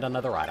 and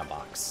another item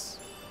box.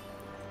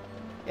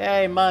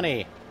 Yay,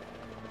 money!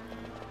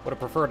 Would have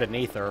preferred an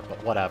ether,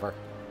 but whatever.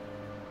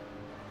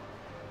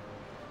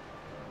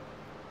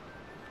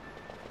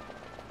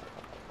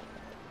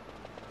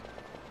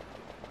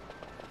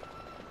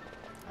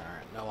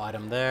 Alright, no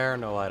item there,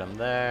 no item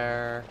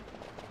there.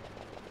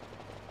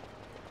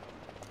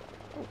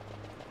 Ooh.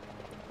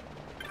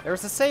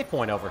 There's a save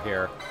point over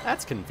here.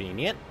 That's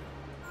convenient.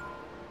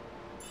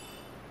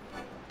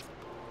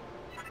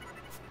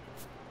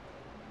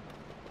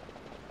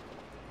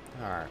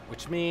 Alright,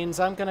 which means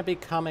I'm going to be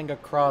coming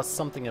across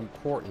something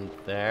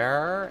important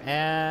there,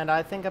 and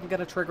I think I'm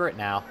going to trigger it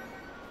now.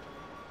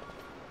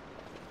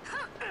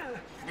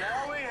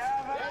 Now we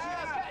have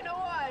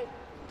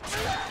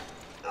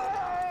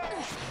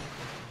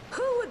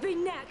Who would be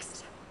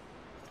next?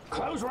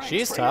 Close ranks.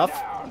 She's bring it tough.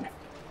 down.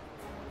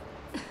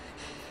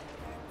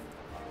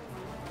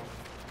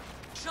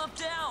 Jump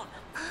down!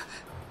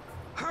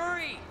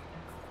 Hurry!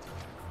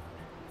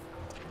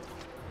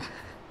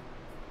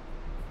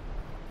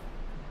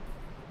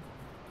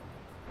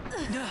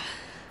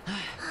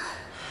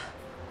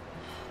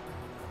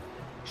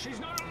 She's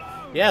not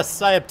alone.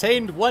 Yes, I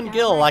obtained 1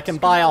 gil. I can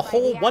buy a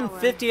whole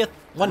 1/50th,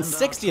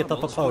 1/60th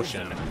of a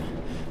potion.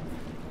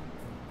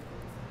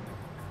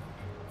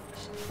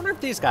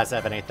 if these guys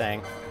have anything.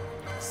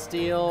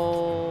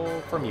 Steal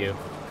from you.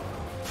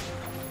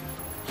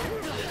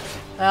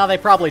 Well, they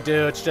probably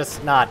do. It's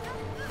just not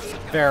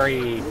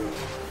very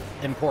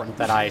important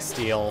that I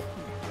steal.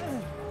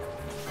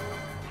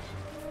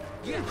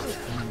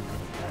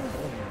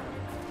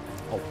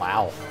 Oh,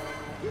 wow.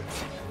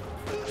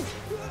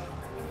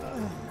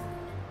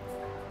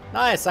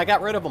 Nice, I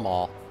got rid of them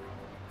all.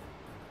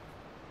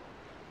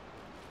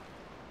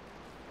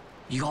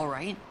 You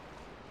alright?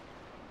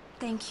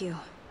 Thank you.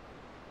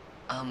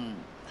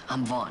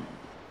 I'm Vaughn.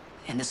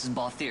 And this is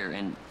Balthier,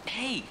 and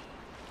hey!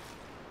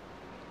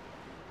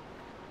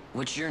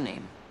 What's your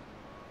name?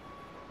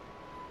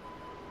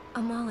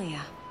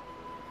 Amalia.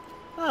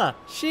 Huh,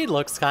 she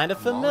looks kind of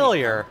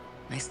familiar.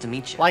 Nice to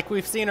meet you. Like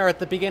we've seen her at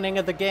the beginning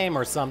of the game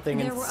or something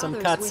in There were some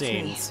others with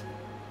me. cutscenes.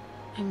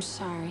 I'm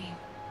sorry.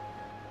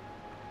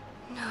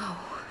 No.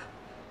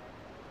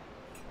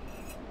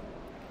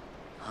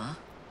 Huh?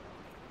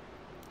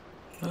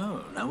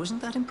 Oh, now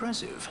isn't that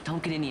impressive?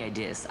 Don't get any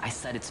ideas. I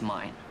said it's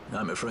mine.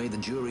 I'm afraid the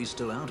jury's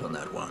still out on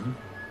that one.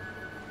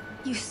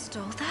 You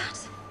stole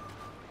that?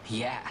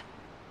 Yeah.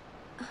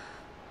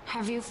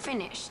 Have you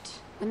finished?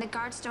 When the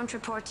guards don't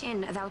report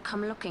in, they'll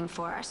come looking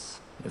for us.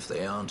 If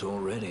they aren't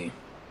already.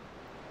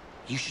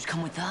 You should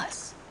come with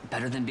us.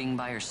 Better than being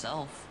by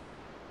yourself.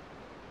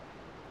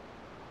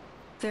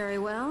 Very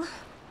well.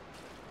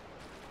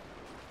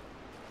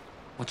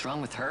 What's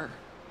wrong with her?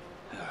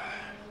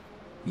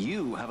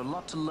 You have a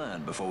lot to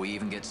learn before we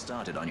even get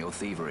started on your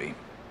thievery.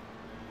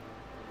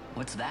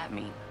 What's that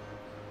mean?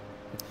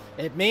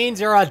 It means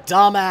you're a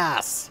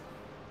dumbass!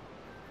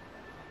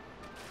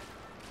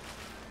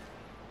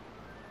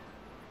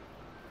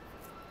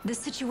 The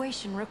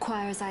situation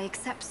requires I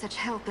accept such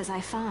help as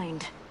I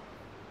find,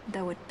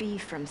 though it be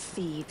from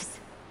thieves.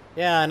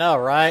 Yeah, I know,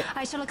 right?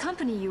 I shall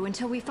accompany you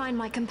until we find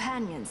my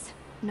companions,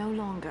 no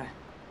longer.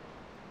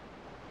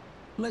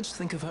 Let's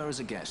think of her as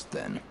a guest,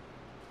 then.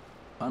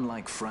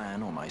 Unlike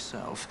Fran or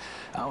myself,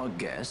 our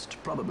guest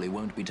probably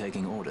won't be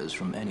taking orders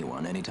from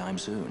anyone anytime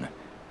soon,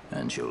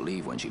 and she'll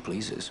leave when she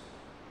pleases.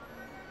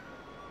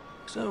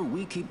 So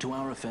we keep to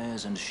our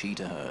affairs and she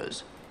to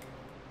hers.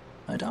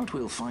 I doubt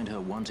we'll find her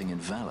wanting in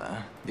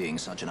valor, being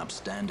such an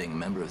upstanding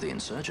member of the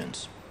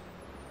insurgents.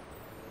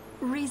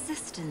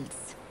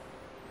 Resistance.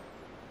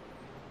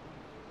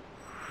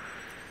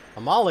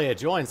 Amalia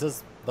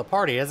joins the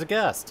party as a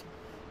guest.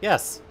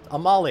 Yes,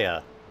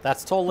 Amalia.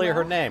 That's totally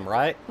her name,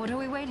 right? What are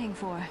we waiting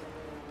for?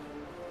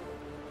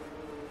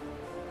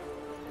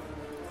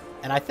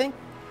 And I think,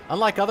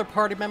 unlike other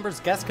party members,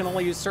 guests can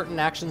only use certain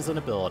actions and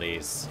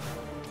abilities.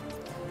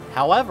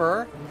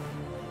 However,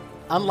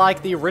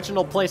 unlike the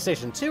original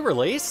PlayStation 2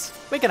 release,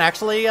 we can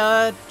actually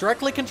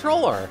directly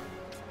control her.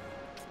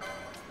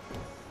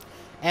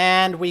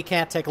 And we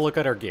can't take a look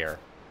at her gear.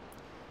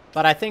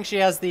 But I think she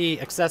has the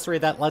accessory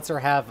that lets her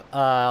have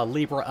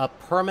Libra up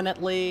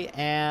permanently,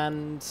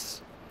 and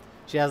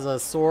she has a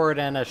sword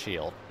and a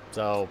shield.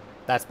 So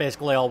that's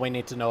basically all we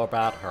need to know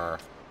about her.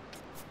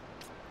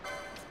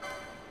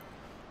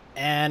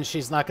 And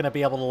she's not going to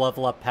be able to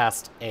level up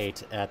past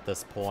 8 at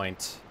this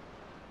point.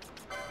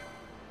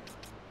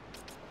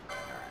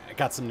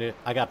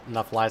 I got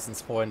enough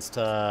license points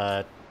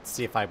to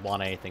see if I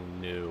want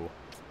anything new.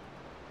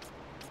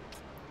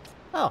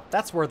 Oh,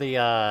 that's where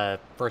the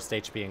first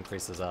HP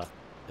increase is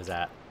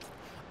at.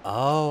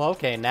 Oh,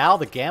 okay. Now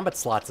the gambit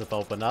slots have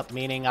opened up,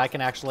 meaning I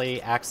can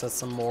actually access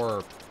some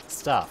more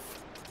stuff.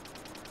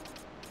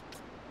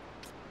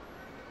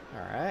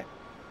 Alright.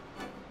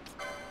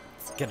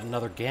 Let's get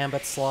another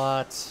gambit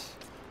slot.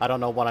 I don't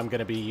know what I'm going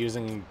to be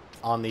using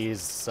on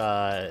these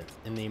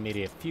in the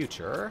immediate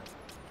future.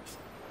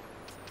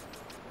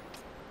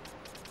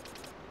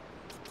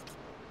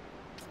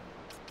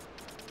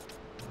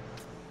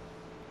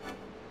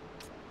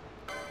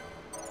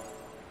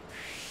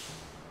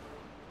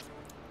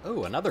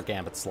 Ooh, another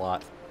gambit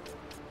slot.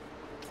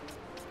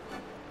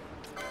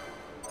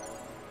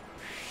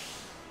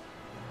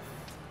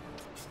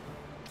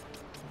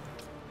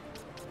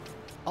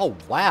 Oh,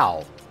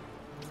 wow.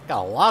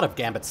 Got a lot of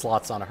gambit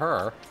slots on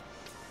her.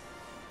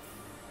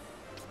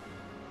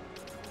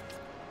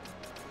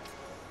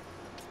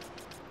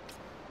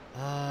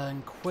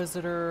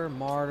 Inquisitor,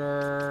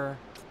 Martyr.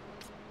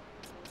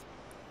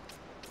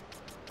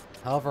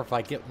 However, if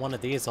I get one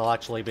of these, I'll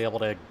actually be able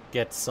to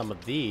get some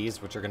of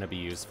these, which are going to be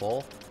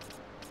useful.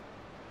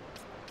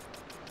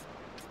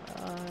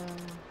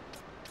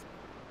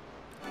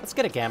 Let's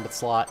get a gambit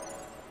slot.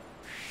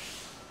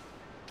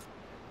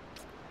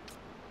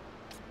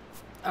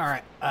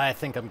 Alright, I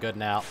think I'm good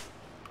now.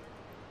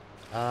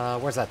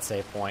 Where's that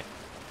save point?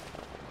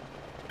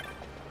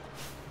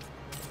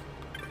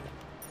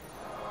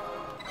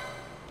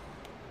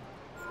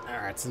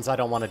 Alright, since I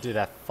don't want to do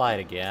that fight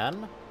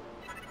again.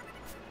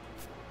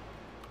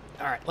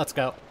 Alright, let's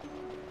go.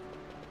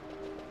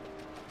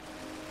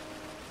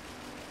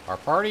 Our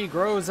party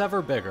grows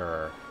ever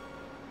bigger.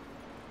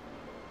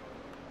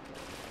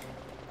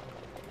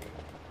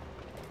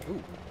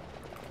 Ooh.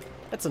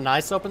 It's a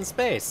nice open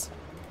space.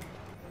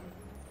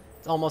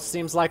 It almost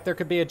seems like there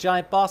could be a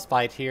giant boss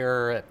fight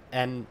here,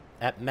 and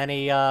at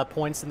many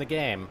points in the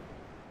game.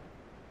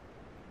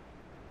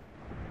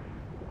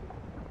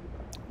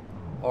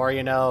 Or,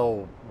 you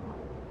know,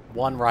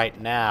 one right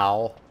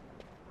now.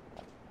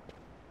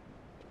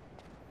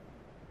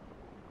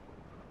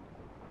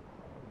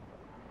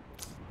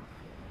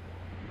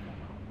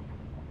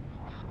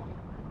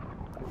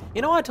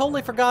 You know, I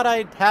totally forgot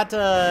I had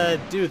to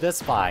do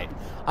this fight.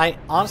 I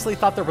honestly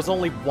thought there was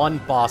only one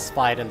boss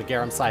fight in the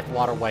Garum Scythe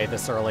Waterway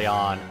this early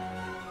on.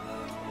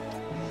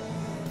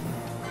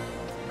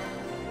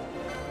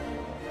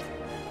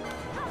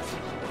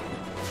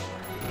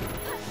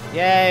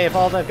 Yay, if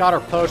all they've got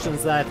are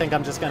potions, then I think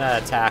I'm just gonna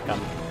attack them.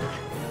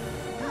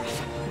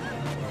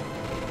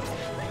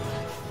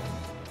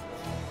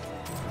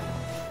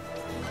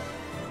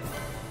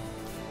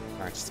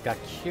 Alright, she's got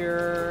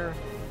Cure.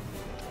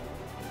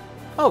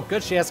 Oh,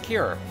 good, she has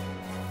Cure.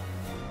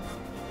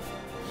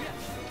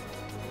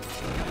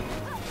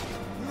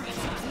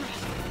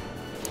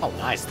 Oh,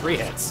 nice, 3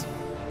 hits.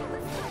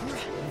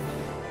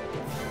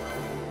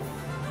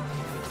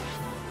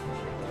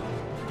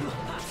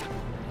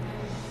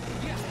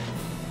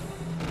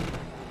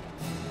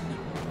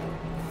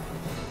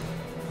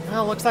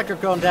 Well, looks like you're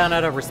going down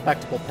at a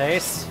respectable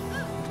pace.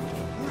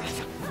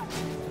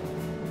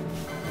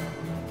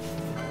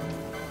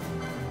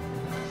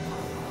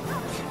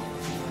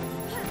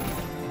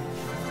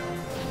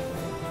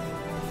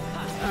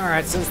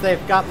 Alright, since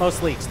they've got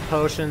mostly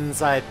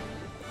potions, I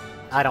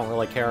don't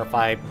really care if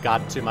I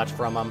got too much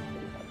from them.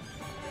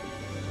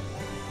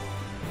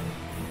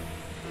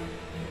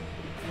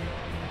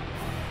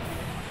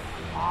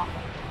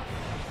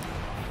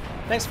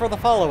 Thanks for the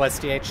follow,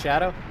 SDH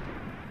Shadow.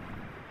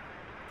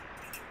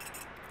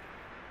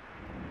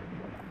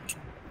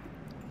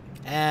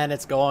 And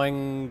it's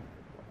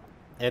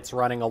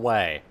running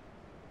away.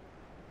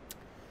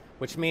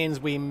 Which means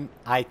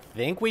I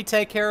think we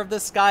take care of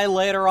this guy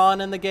later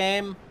on in the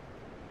game.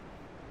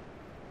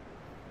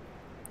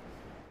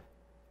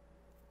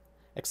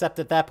 Except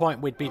at that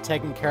point, we'd be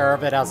taking care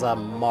of it as a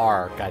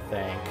mark, I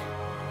think.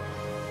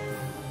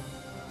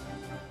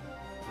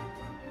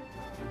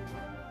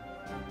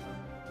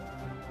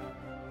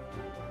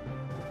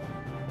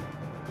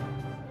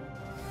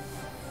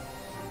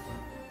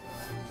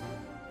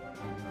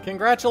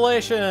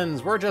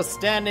 Congratulations! We're just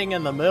standing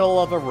in the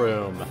middle of a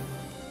room.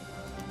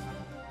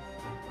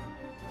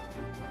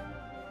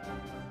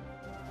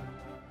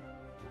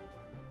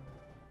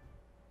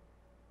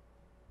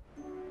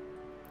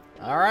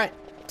 Alright,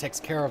 takes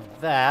care of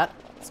that.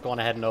 Let's go on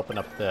ahead and open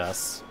up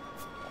this.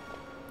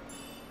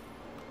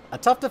 A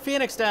Tuft of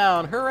Phoenix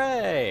down!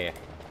 Hooray!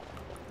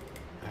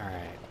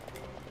 Alright.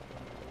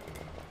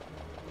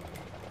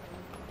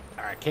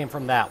 Alright, came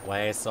from that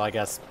way, so I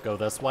guess go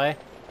this way.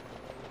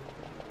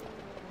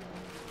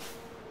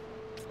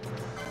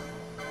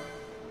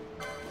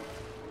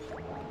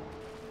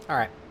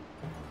 Alright.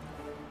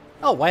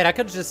 Oh, wait, I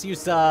could have just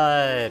used,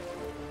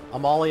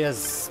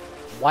 Amalia's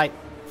white,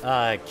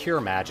 cure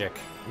magic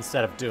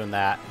instead of doing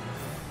that.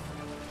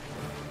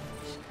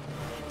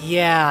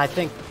 Yeah, I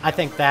think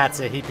that's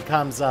it. He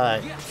becomes,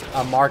 a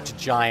marked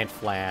giant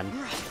flan.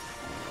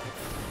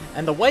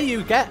 And the way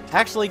you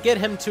actually get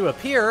him to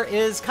appear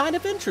is kind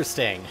of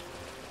interesting.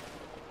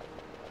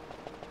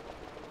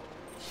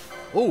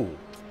 Ooh.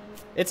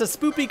 It's a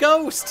spoopy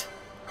ghost!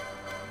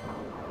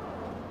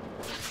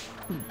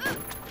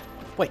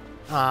 Wait.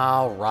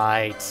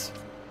 Alright.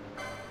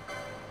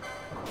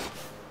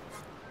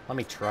 Let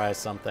me try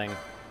something.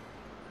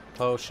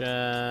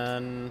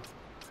 Potion.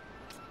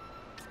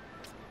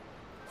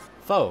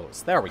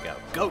 Foes. There we go.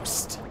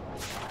 Ghost.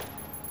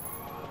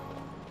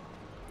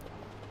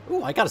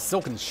 Ooh, I got a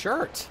silken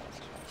shirt.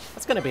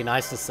 That's gonna be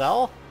nice to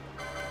sell.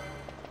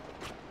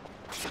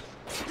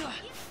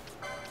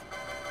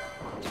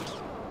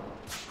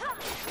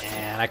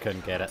 And I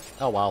couldn't get it.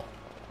 Oh well.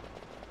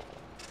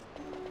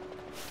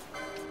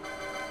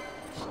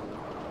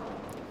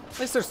 At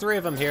least there's 3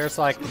 of them here,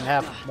 so I can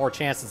have more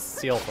chances to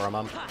steal from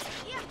them.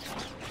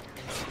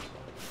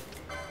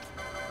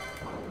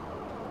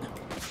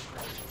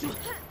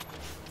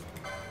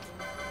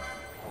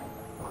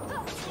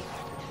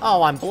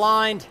 Oh, I'm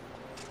blind!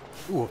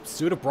 Ooh,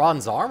 suit of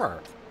bronze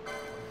armor.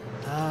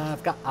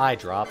 I've got eye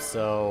drops,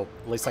 so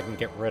at least I can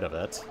get rid of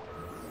it.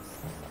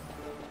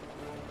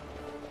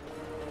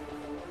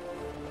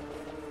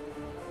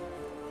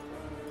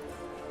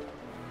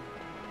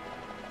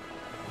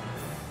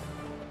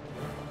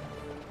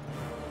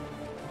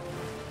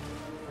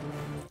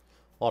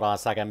 Hold on a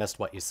sec, I missed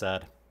what you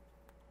said.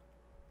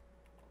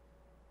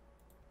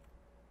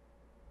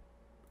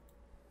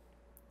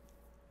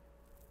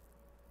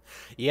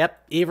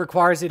 Yep, Eve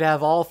requires you to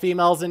have all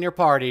females in your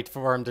party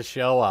for him to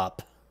show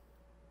up.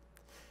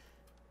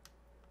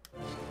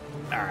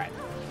 Alright.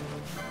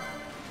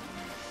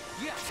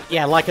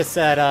 Yeah, like I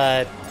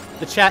said,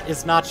 the chat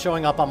is not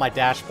showing up on my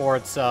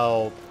dashboard,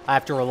 so I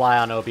have to rely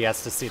on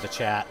OBS to see the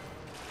chat.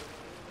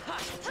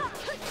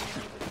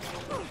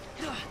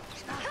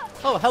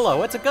 Oh,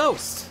 hello, it's a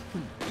ghost!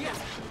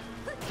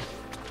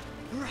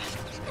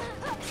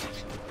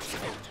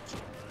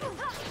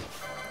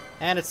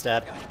 And it's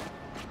dead.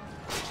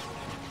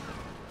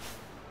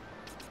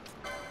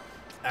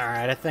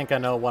 Alright, I think I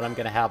know what I'm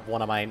gonna have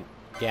one of my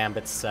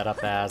gambits set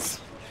up as.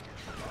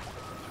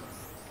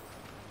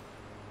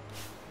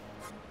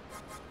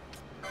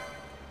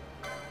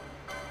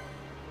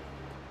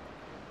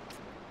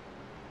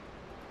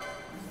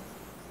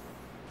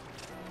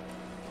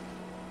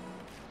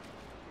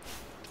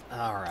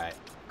 Alright.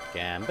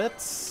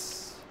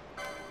 Gambits.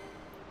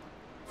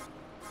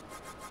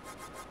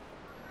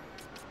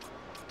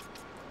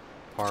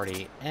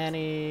 Party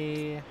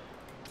any.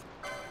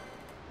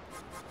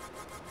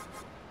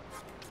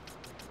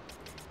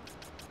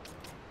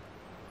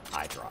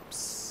 Eye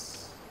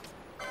drops.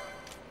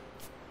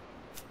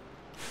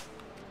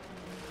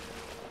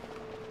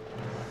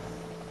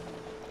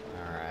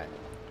 Alright.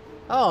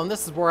 Oh, and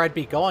this is where I'd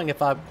be going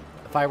if I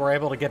were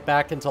able to get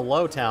back into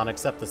Lowtown,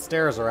 except the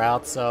stairs are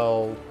out,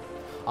 so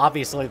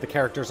obviously the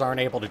characters aren't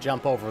able to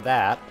jump over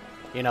that.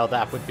 You know,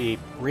 that would be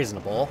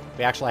reasonable.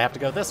 We actually have to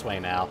go this way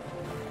now.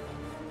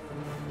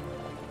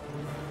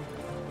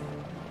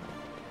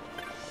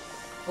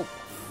 Oh,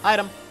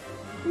 item.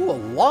 Ooh, a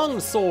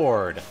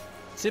longsword.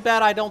 Too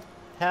bad I don't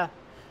have...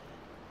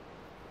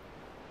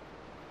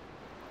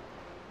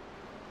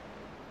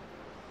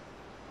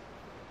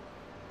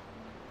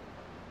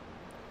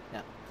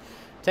 Yeah.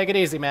 Take it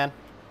easy, man.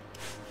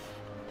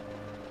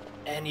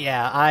 And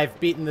yeah, I've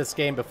beaten this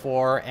game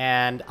before,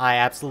 and I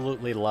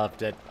absolutely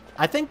loved it.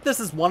 I think this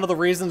is one of the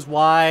reasons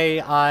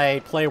why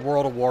I play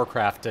World of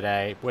Warcraft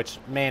today, which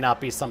may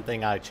not be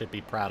something I should be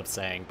proud of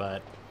saying,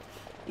 but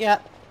yeah.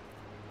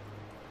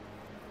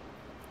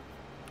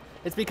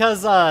 It's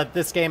because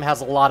this game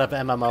has a lot of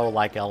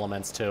MMO-like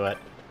elements to it.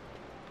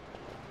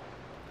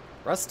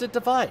 Rusted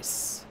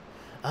device.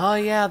 Oh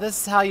yeah,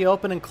 this is how you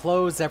open and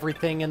close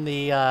everything in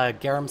the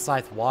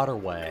Garamscythe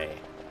waterway.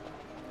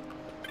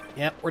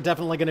 Yep, we're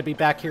definitely going to be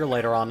back here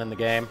later on in the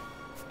game.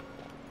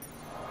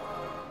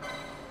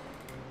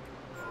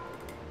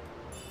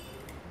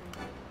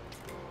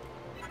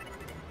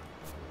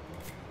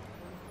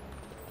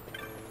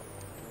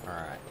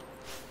 Alright.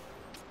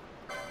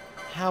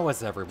 How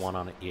is everyone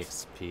on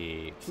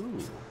EXP? Ooh.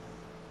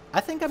 I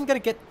think I'm going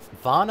to get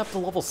Vaughn up to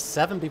level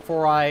 7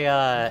 before I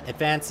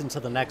advance into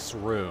the next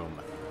room.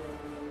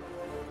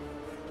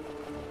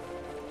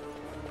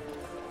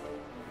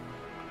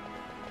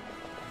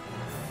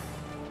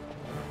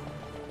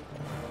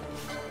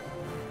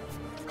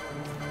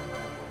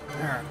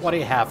 Alright, what do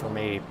you have for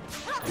me,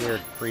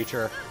 weird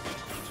creature?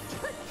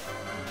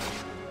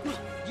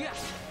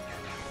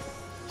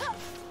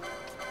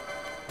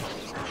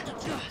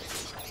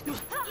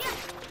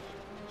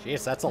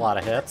 Jeez, that's a lot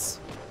of hits.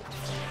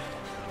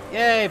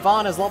 Yay,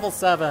 Vaughn is level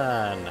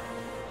 7!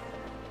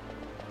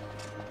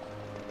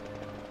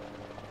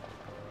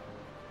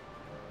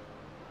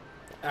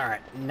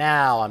 Alright,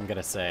 now I'm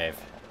gonna save.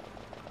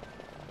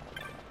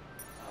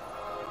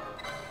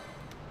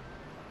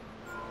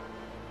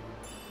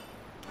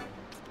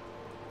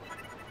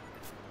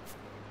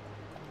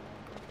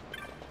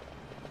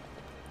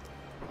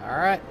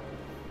 Alright.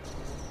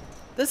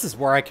 This is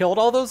where I killed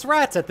all those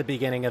rats at the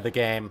beginning of the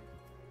game.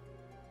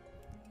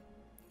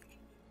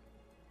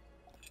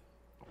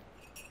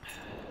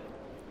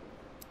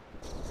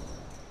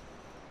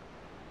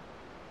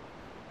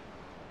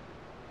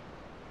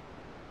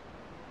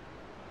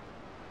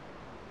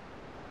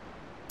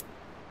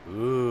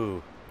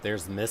 Ooh,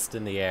 there's mist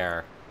in the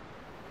air.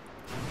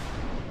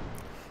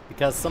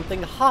 Because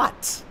something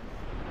hot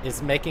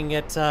is making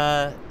it,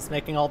 it's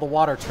making all the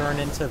water turn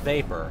into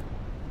vapor.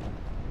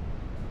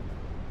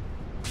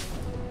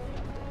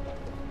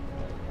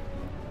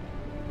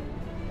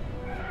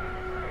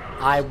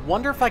 I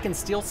wonder if I can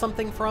steal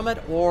something from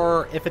it,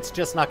 or if it's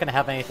just not going to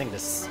have anything to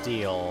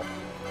steal.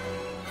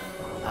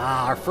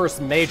 Ah, our first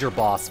major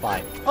boss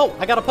fight. Oh,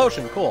 I got a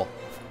potion, cool.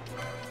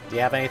 Do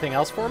you have anything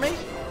else for me?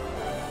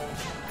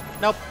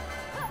 Nope.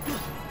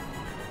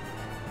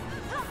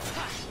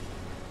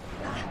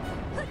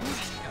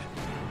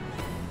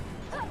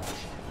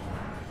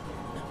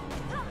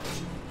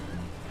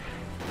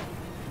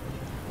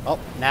 Oh,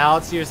 now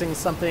it's using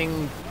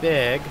something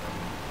big.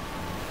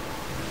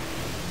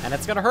 And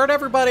it's gonna hurt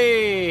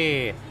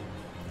everybody!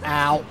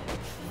 Ow.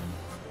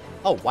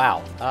 Oh,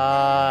 wow.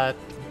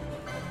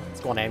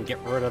 Let's go ahead and get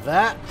rid of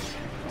that.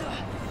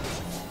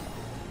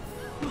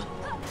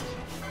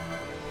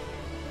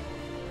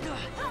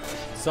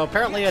 So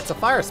apparently it's a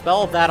fire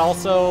spell that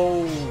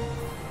also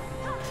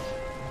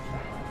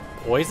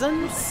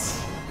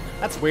poisons?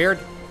 That's weird.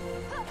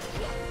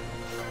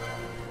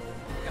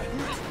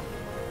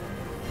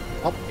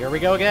 Oh, here we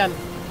go again.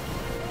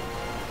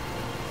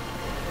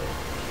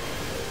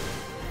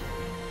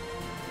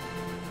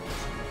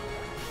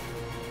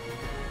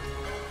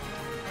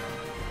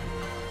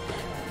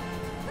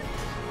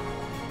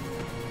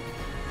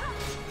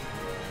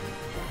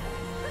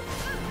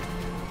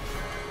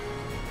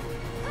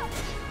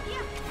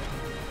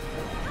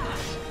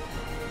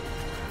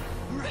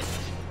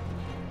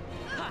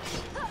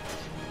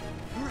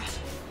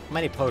 How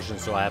many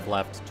potions do I have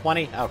left?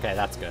 20? Okay,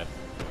 that's good.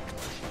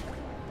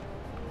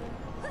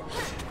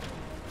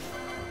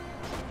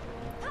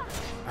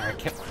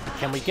 Alright,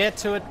 can we get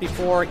to it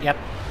before... Yep.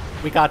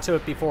 we got to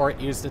it before it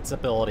used its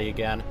ability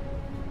again.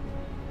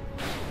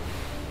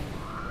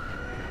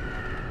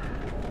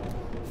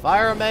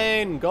 Fire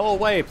main, go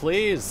away,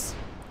 please.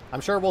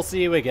 I'm sure we'll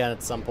see you again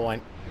at some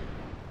point.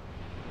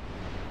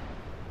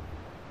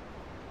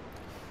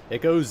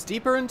 It goes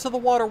deeper into the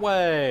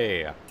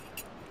waterway.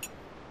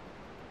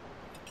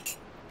 It's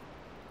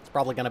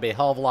probably going to be a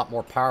hell of a lot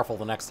more powerful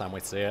the next time we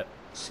see it.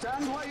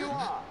 Stand where you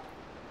are.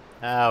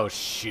 Oh,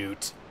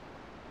 shoot.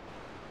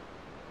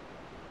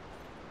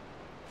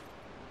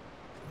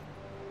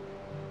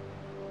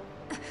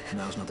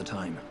 Now's not the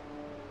time.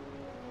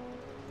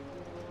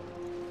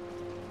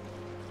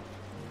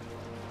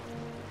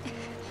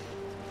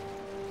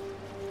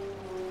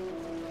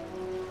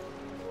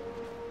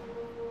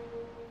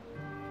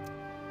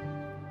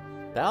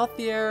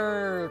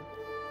 Balthier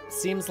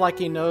seems like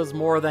he knows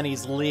more than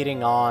he's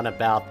leading on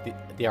about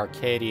the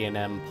Arcadian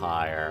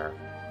Empire.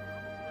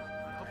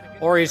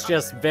 Or he's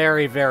just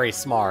very, very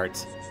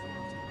smart.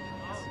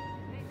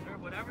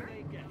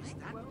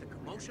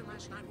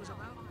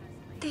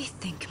 They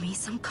think me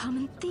some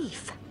common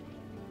thief.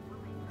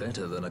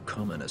 Better than a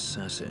common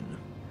assassin.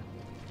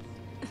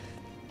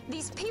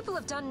 These people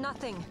have done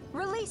nothing.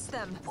 Release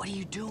them. What are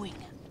you doing?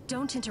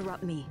 Don't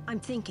interrupt me. I'm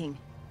thinking.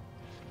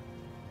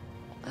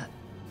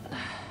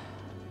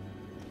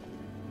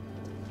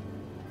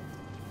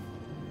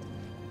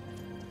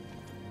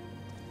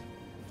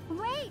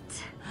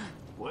 Wait!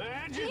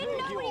 Where'd He you didn't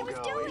think know what he you was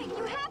were doing! going?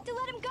 You have to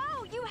let him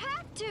go! You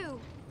have to!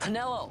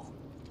 Penalo!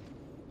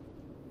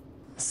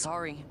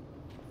 Sorry.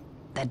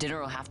 That dinner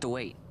will have to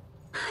wait.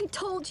 I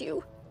told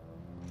you.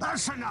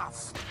 That's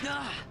enough!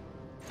 Ah!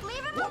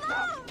 Leave him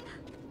alone!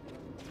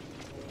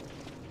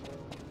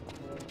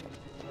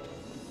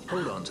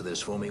 Hold on to this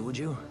for me, would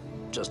you?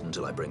 Just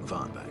until I bring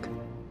Vaughn back.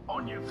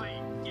 On your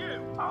feet, you,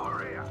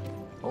 over here.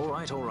 All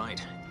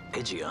right.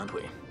 Edgy, aren't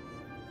we?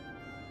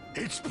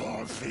 It's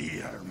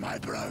Balthier, my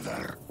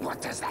brother.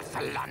 What does that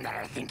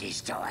philanderer think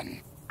he's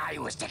doing? I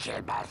was to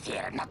kill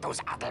Balthier, not those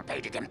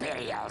addle-pated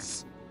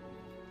Imperials.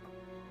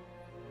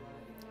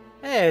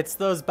 Hey, it's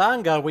those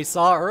Banga we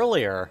saw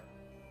earlier.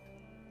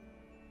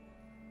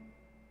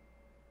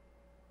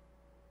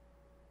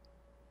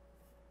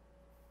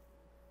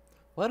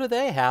 What do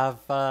they have,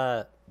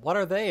 what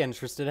are they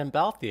interested in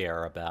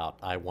Balthier about,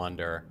 I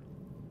wonder?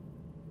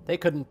 They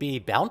couldn't be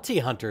bounty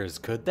hunters,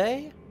 could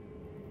they?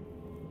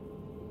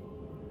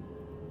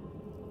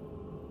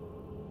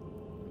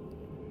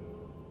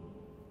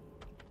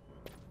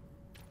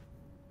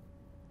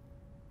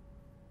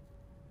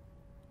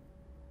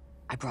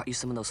 I brought you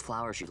some of those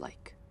flowers you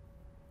like.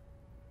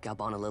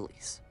 Galbana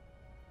lilies.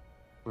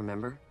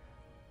 Remember?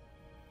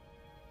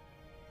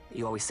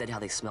 You always said how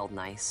they smelled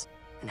nice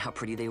and how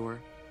pretty they were.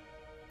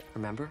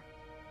 Remember?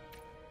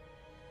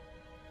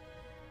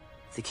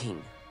 The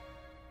king.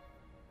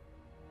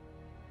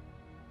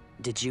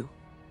 Did you?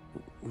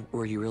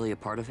 Were you really a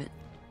part of it?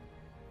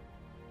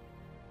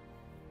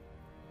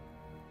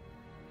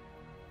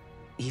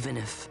 Even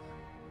if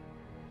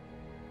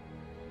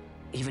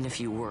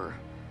you were,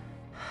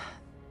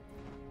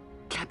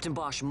 Captain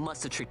Bosch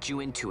must have tricked you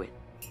into it.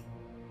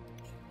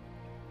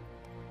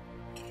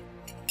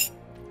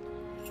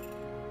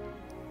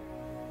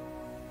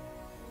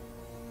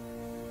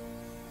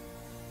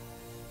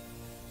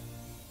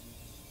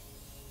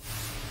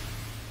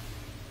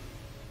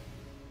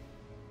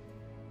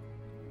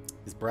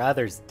 His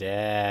brother's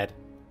dead.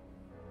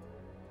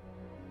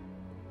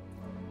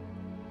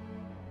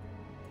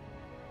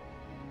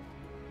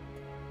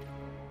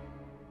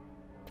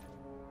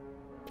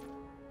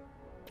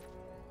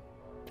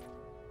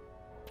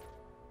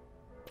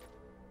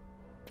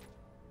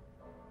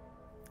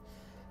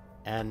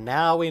 And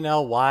now we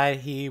know why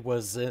he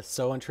was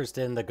so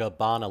interested in the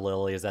Galbana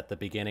lilies at the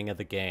beginning of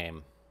the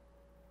game.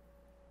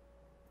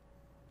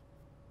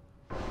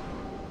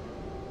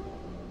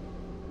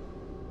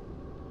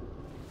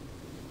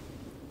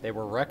 They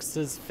were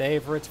Rex's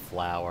favorite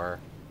flower.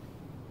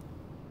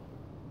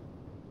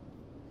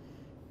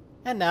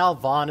 And now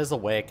Vaughn is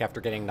awake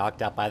after getting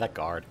knocked out by that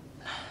guard.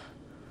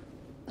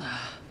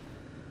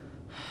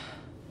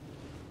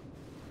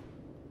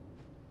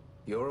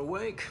 You're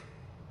awake.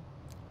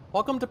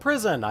 Welcome to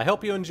prison. I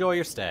hope you enjoy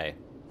your stay.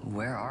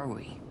 Where are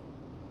we?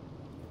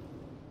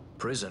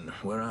 Prison,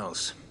 where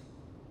else?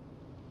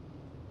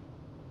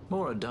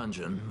 More a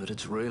dungeon, but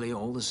it's really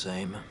all the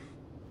same.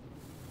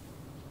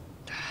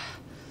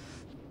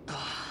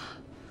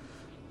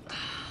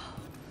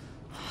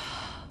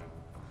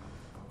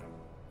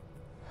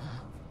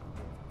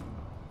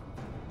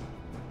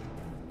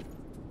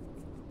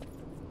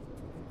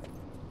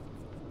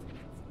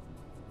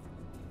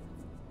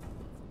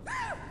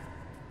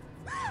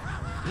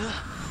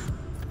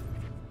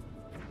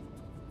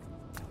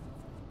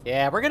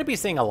 Yeah, we're gonna be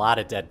seeing a lot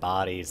of dead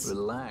bodies.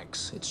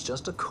 Relax, it's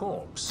just a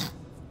corpse.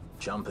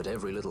 Jump at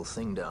every little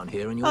thing down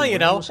here and you'll Well, you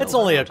know, it's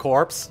only a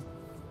corpse.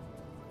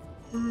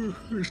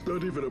 It's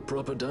not even a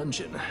proper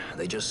dungeon.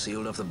 They just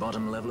sealed off the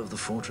bottom level of the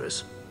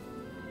fortress.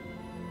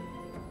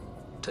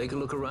 Take a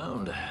look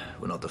around.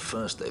 We're not the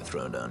first they've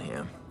thrown down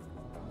here.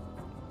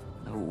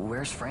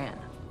 Where's Fran?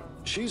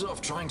 She's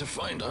off trying to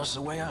find us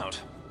a way out.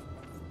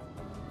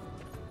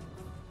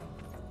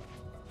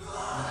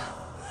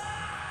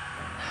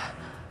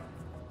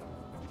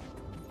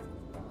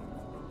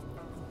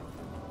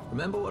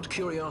 Remember what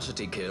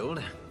curiosity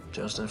killed?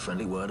 Just a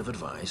friendly word of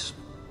advice.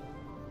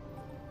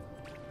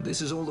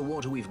 This is all the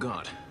water we've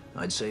got.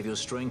 I'd save your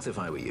strength if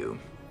I were you.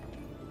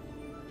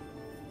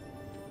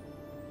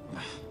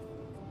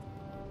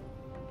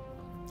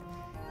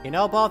 You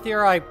know,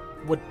 Balthier, I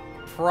would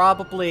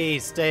probably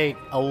stay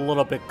a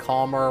little bit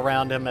calmer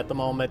around him at the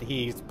moment.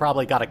 He's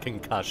probably got a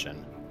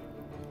concussion.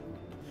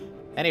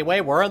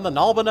 Anyway, we're in the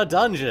Nalbina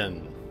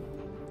dungeon.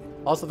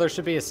 Also, there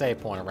should be a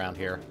save point around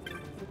here.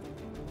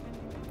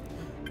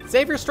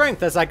 Save your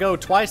strength as I go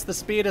twice the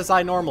speed as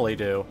I normally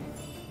do.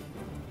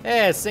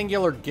 Hey, a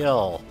singular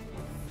gill.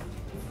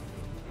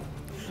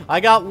 I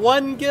got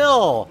 1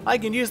 gill! I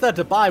can use that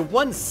to buy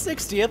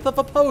 1/60th of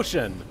a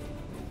potion!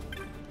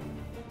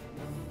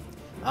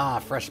 Ah,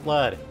 fresh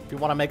blood. If you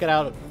want to make it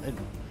out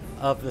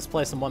of this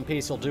place in one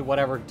piece, you'll do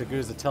whatever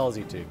Daguza tells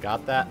you to.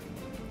 Got that?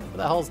 Who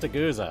the hell's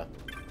Daguza?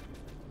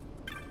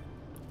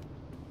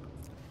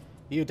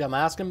 You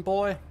Damascan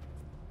boy?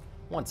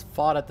 Once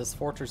fought at this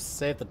fortress to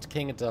save the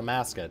king of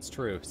Damascus. It's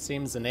true.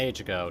 Seems an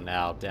age ago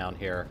now down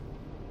here.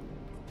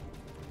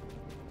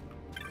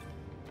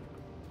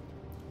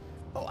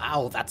 Oh,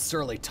 ow, that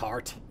surly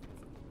tart.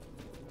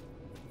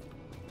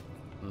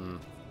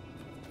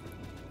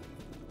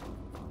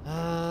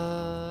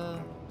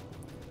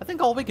 I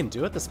think all we can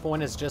do at this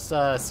point is just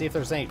see if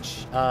there's any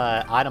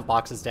item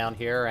boxes down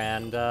here,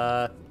 and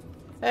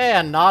hey,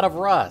 a Knot of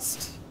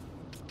Rust.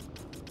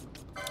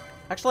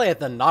 Actually,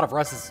 the Knot of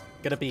Rust is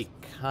gonna be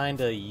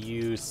kinda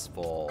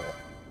useful,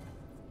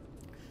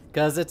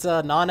 because it's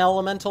a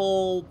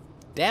non-elemental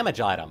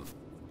damage item.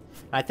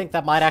 I think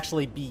that might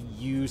actually be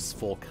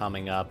useful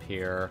coming up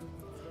here,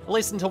 at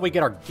least until we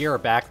get our gear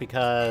back,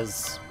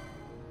 because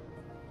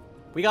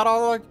we got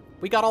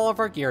all of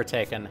our gear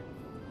taken.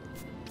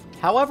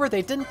 However,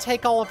 they didn't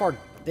take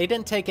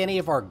any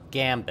of our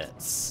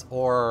gambits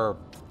or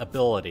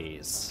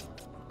abilities.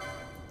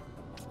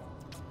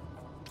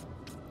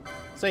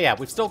 So yeah,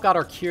 we've still got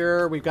our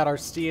cure, we've got our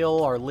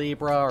steel, our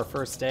Libra, our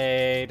first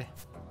aid.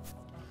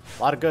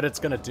 A lot of good it's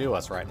gonna do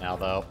us right now,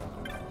 though.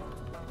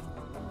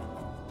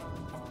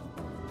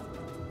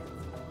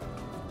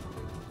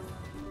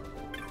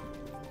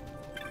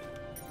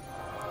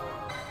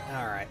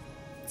 Alright.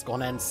 Let's go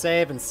ahead and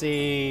save and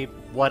see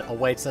what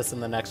awaits us in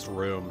the next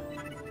room.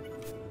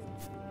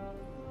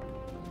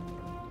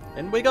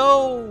 In we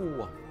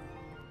go!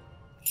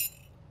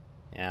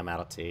 Yeah, I'm out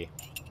of tea.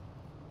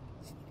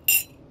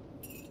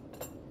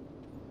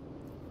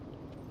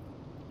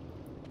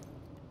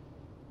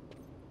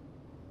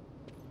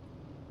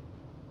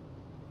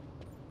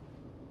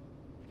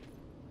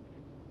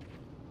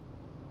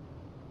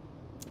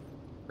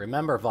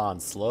 Remember,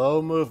 Vaughn,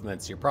 slow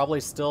movements. You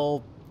probably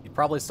still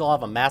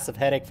have a massive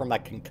headache from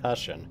that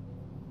concussion.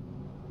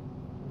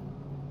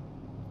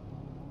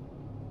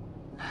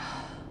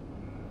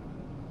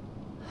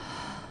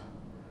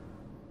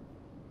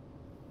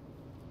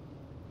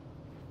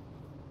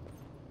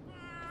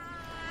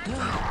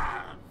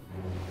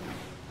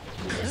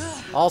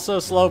 Also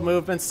slow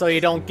movements so you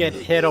don't get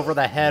hit over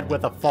the head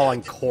with a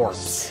falling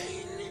corpse.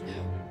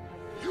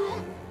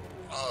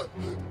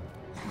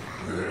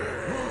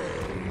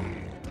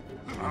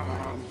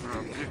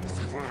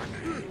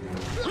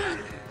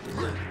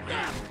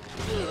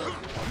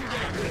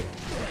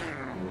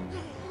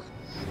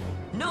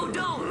 No,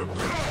 don't!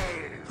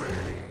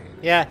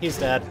 Yeah, he's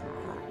dead.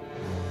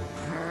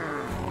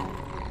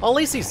 Well, at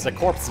least he's a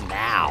corpse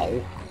now.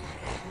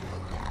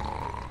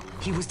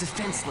 He was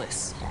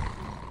defenseless.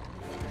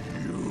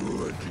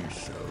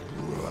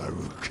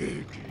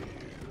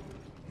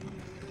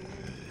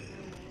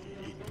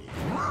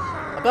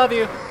 Above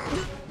you.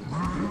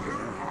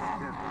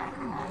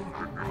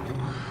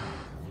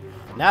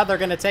 Now they're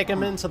gonna take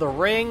him into the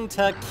ring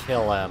to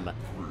kill him.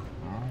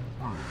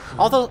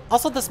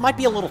 Also, this might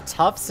be a little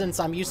tough since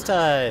I'm used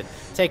to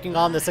taking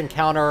on this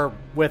encounter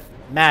with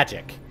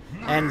magic.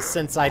 And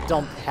since I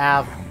don't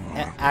have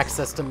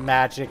access to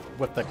magic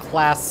with the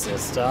class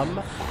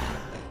system,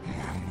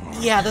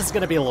 yeah, this is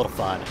gonna be a little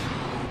fun.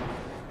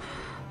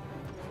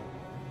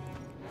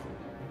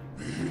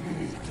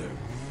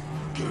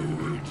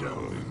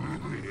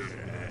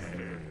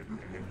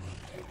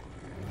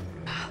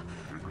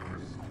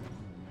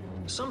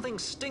 Something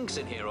stinks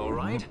in here, all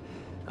right?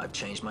 I've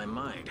changed my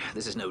mind.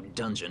 This is no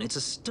dungeon, it's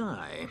a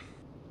sty.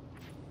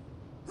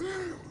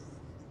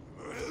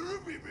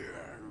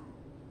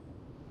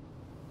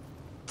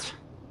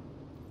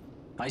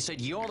 I said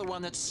you're the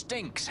one that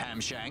stinks,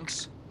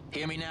 Hamshanks.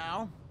 Hear me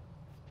now?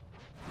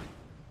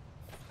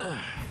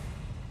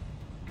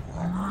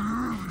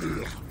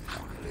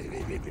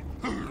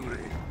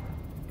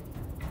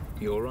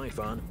 You all right,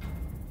 Vaughn?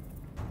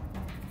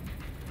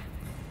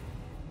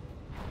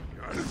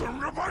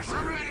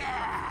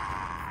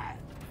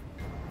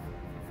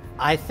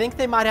 I think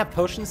they might have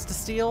potions to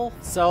steal,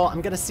 so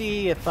I'm gonna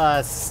see if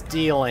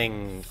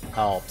stealing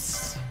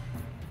helps.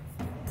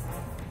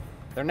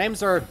 Their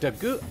names are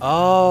Dagu...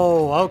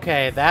 Oh,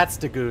 okay, that's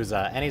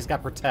Daguza, and he's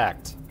got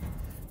Protect.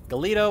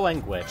 Galito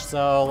and Gwitch,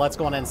 so let's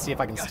go on and see if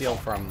I can steal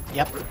from...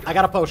 Yep, I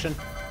got a potion.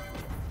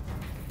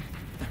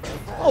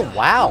 Oh,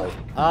 wow.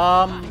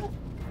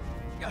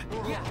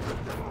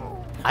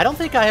 I don't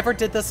think I ever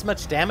did this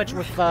much damage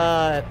with,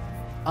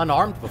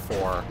 unarmed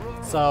before,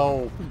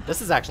 so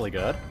this is actually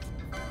good.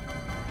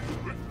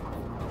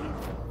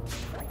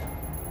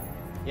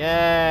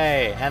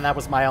 Yay! And that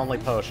was my only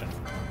potion.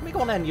 Let me go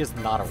on and use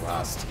Not a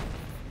Rust.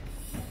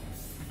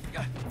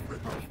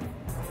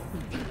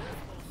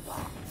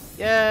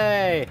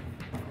 Yay!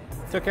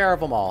 Took care of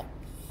them all.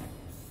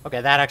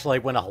 Okay, that actually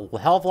went a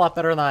hell of a lot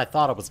better than I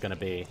thought it was going to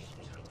be.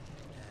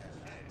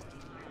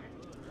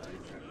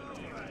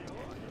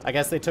 I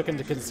guess they took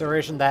into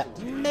consideration that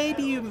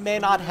maybe you may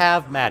not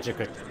have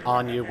magic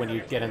on you when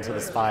you get into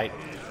this fight.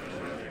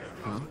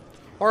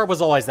 Or it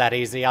was always that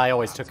easy. I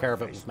always took care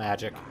of it with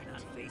magic.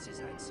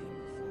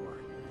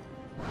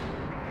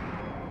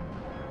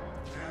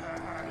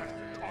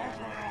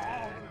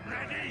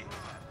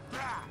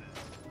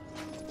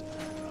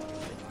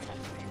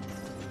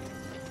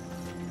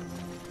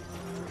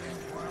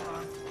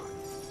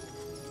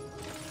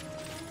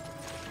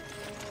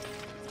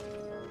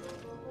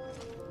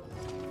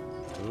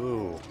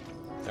 Ooh,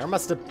 there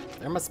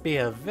must be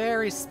a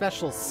very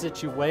special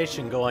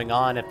situation going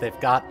on if they've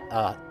got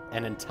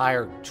an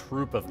entire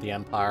troop of the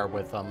Empire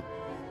with them.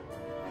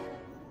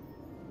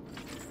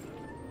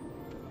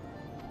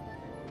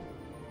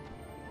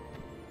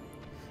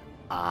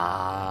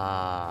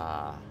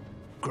 Ah,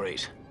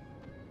 Great.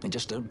 They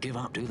just don't give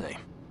up, do they?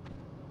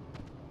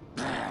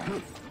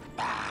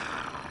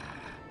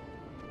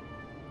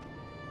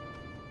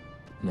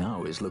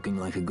 Now is looking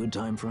like a good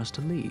time for us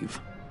to leave.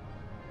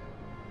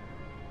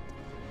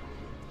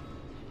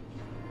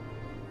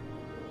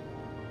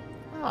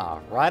 Ah,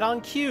 right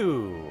on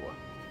cue.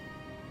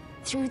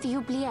 Through the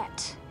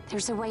oubliette,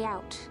 there's a way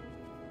out.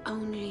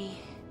 Only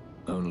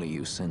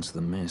You sense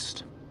the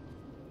mist.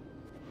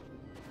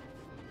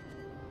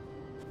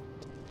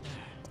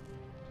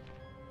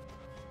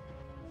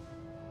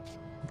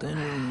 Then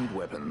we'll need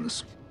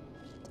weapons.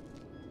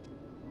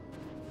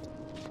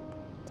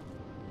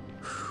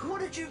 What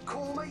did you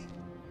call me?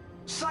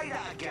 Say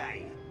that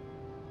again.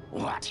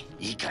 What?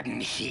 You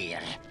couldn't hear?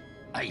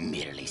 I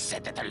merely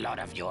said that a lot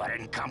of you are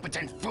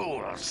incompetent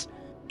fools.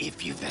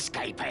 If you've the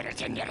Sky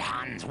Pirate in your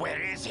hands,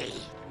 where is he?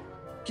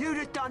 You'd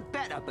have done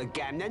better,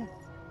 Bagamnon.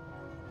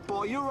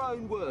 By your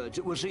own words,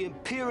 it was the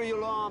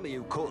Imperial Army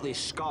who caught this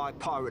Sky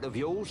Pirate of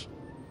yours.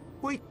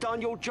 We've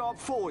done your job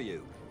for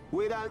you.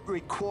 We don't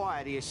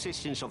require the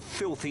assistance of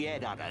filthy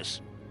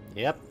headhunters.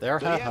 Yep, they're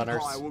The headhunters.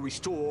 Empire will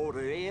restore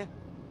order here.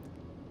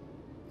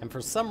 And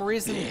for some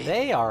reason,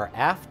 they are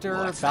after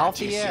What's that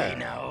you say Balthier.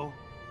 now?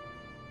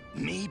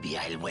 Maybe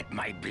I'll wet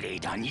my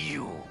blade on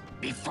you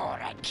before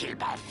I kill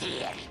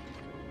Balthier.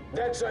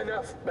 That's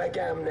enough,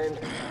 Bagamnon.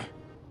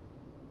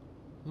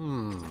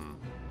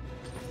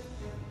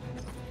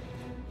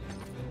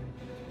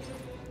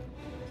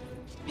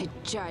 a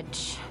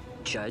judge.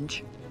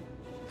 Judge?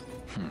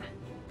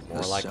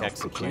 More The like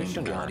self-proclaimed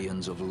executioner.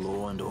 guardians of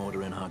law and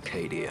order in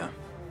Arcadia.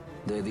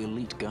 They're the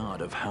elite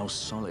guard of House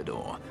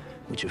Solidor,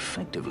 which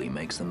effectively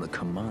makes them the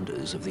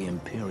commanders of the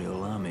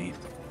Imperial Army.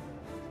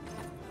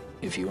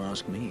 If you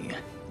ask me,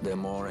 they're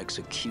more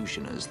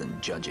executioners than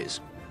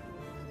judges.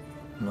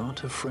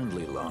 Not a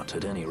friendly lot,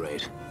 at any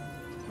rate.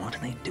 What are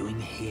they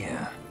doing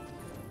here?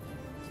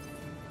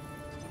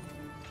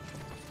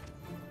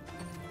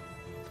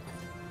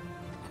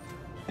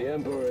 The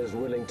Emperor is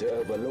willing to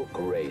overlook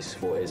race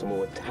for his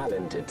more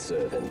talented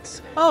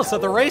servants. Oh, so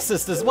the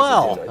racist as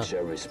well. Those who do not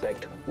show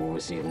respect will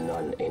receive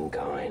none in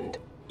kind.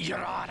 Your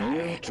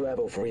Honor. You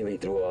travel freely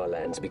through our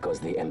lands because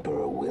the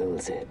Emperor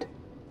wills it.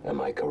 Am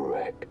I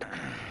correct?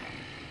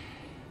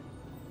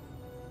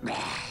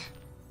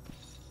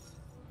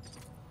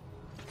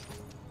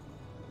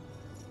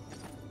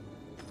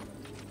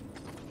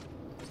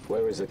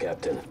 Where is the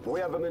captain? We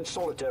have him in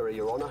solitary,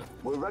 Your Honor.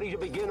 We're ready to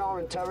begin our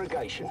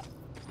interrogation.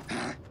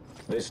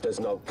 This does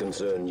not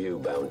concern you,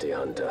 bounty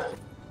hunter.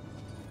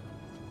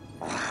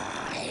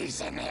 He's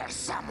in here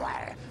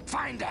somewhere.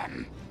 Find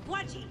him.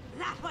 Wedgie,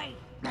 that way.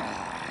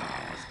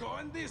 It's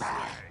going this way.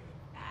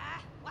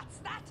 What's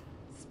that?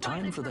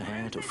 Time for the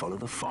hare to follow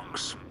the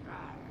fox.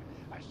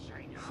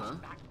 Huh?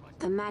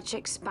 The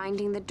magics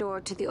binding the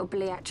door to the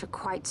oubliette are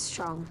quite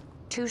strong.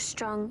 Too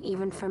strong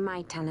even for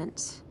my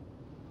talents.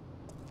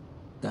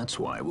 That's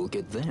why we'll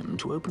get them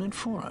to open it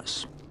for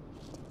us.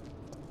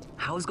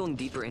 How is going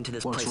deeper into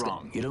this What's place?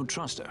 wrong? You don't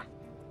trust her?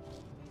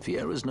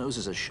 Fiera's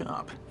noses are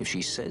sharp. If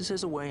she says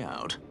there's a way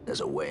out,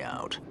 there's a way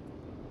out.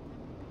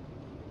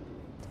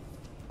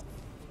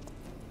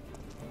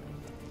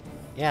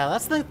 Yeah,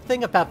 that's the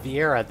thing about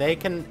Viera. They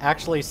can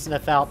actually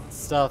sniff out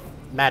stuff,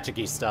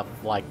 magic-y stuff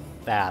like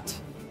that.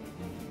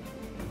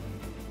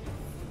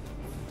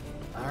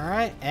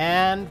 Alright,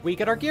 and we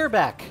get our gear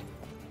back.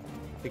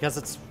 Because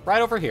it's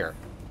right over here.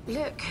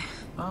 Look.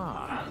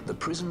 Ah, the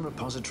prison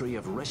repository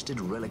of rested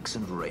relics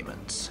and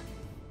raiments.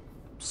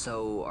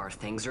 So our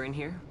things are in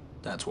here?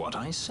 That's what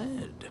I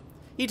said.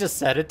 He just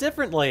said it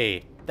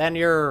differently than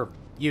you're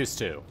used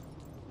to.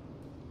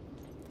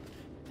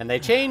 And they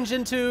change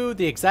into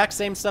the exact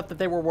same stuff that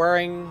they were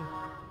wearing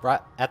right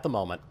at the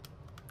moment.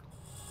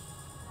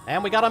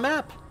 And we got a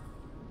map.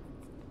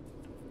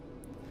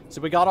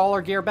 So we got all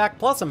our gear back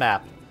plus a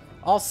map.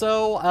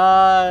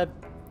 Also,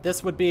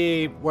 this would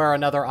be where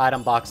another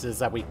item box is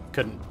that we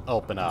couldn't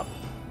open up.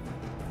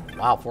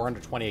 Wow,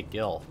 428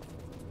 gil.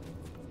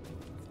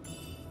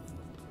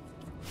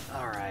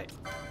 Alright.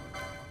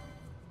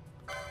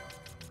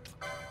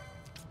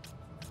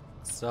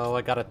 So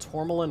I got a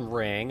Tourmaline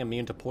ring,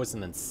 immune to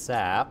poison and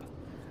sap.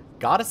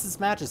 Goddess's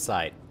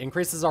Magicite.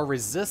 Increases our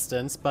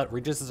resistance, but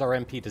reduces our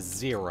MP to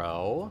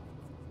 0.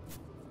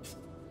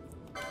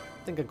 I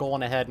think I'll go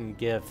on ahead and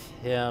give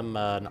him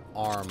an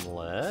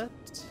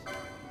armlet.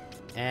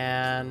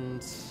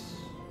 And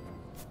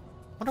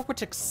I wonder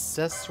which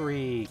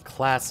accessory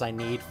class I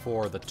need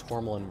for the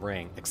Tourmaline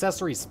ring.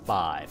 Accessories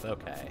 5,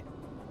 okay.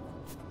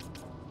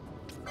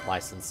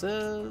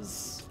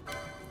 Licenses.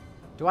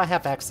 Do I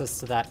have access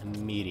to that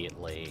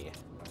immediately?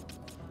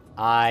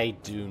 I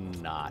do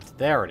not.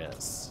 There it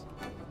is.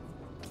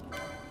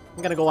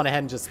 I'm gonna go on ahead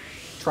and just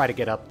try to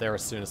get up there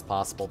as soon as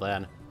possible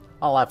then.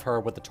 I'll have her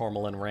with the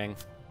Tourmaline ring.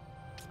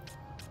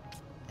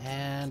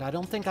 And I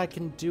don't think I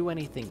can do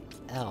anything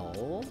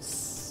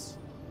else.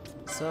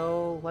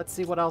 So let's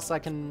see what else I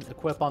can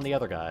equip on the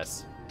other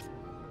guys.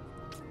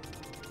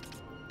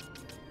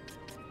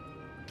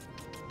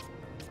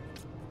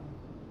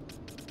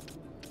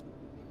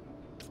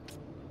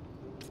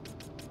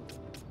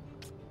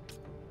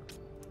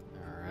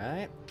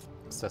 Alright.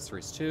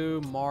 Accessories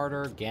 2,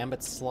 Martyr,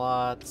 Gambit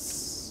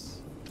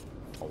slots.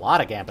 A lot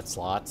of Gambit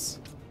slots.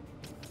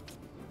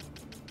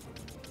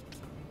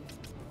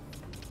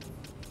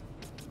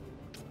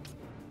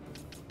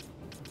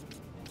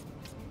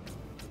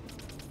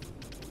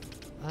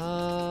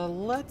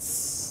 Let's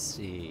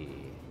see.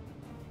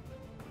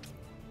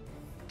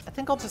 I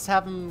think I'll just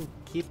have him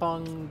keep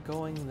on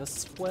going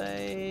this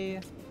way.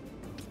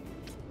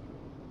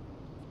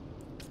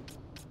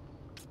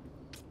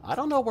 I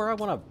don't know where I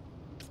want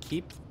to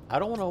keep... I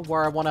don't know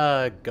where I want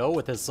to go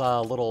with this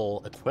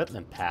little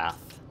equipment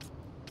path.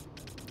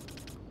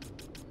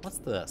 What's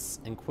this?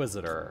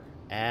 Inquisitor.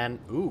 And,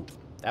 ooh,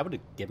 that would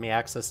give me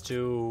access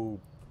to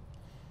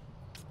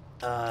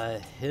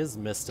his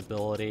mist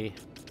ability.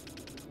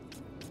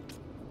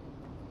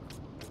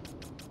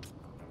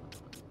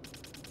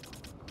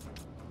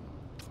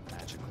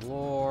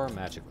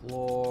 Magic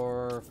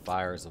lore,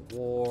 fires of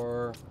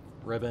war,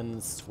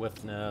 ribbons,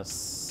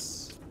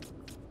 swiftness.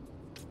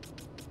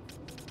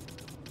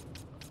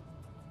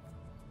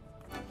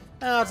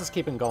 I'll just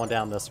keep him going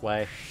down this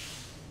way.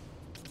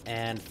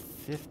 And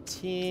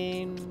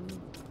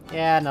 15...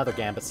 Yeah, another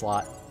Gambit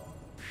slot.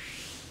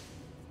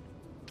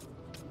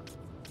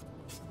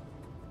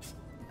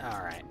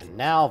 Alright, and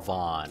now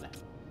Vaughn.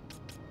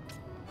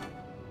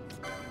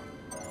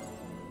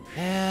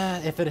 Yeah,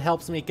 if it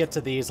helps me get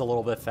to these a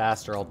little bit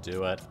faster, I'll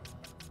do it.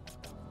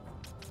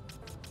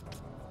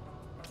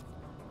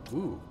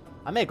 Ooh,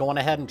 I may go on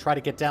ahead and try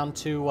to get down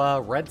to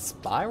Red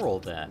Spiral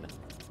then.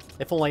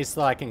 If only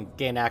so I can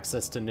gain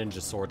access to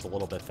ninja swords a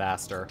little bit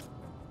faster.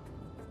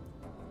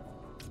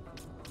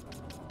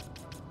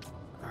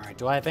 Alright,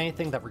 do I have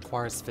anything that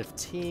requires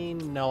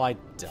 15? No, I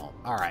don't.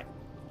 Alright.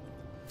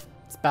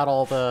 That's about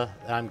all that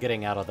I'm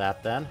getting out of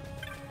that then.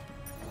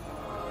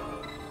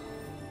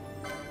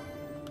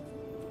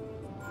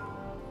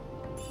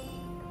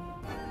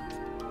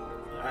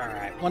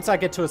 Alright, once I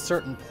get to a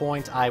certain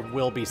point, I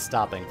will be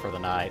stopping for the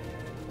night.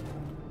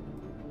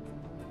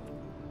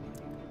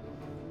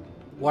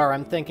 Where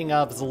I'm thinking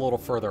of is a little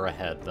further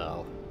ahead,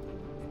 though.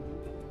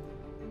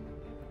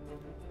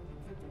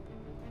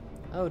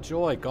 Oh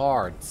joy,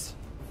 guards.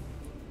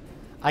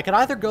 I could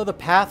either go the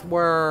path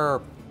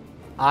where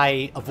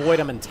I avoid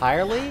them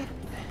entirely,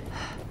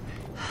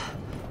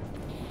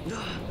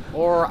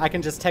 or I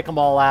can just take them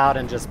all out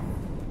and just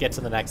get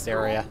to the next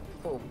area.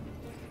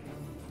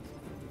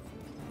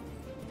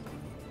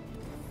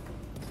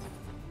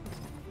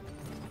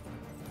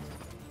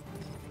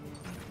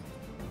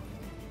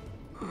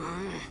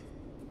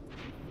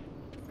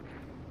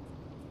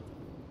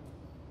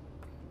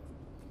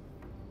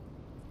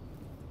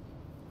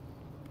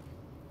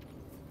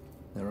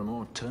 There are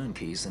more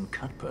turnkeys than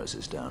cut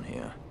purses down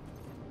here.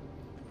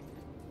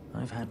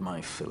 I've had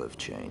my fill of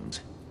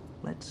chains.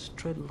 Let's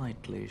tread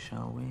lightly,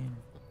 shall we?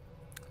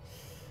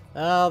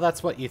 Oh,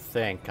 that's what you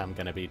think I'm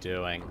gonna be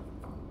doing.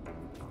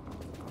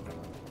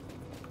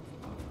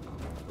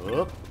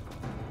 Oop.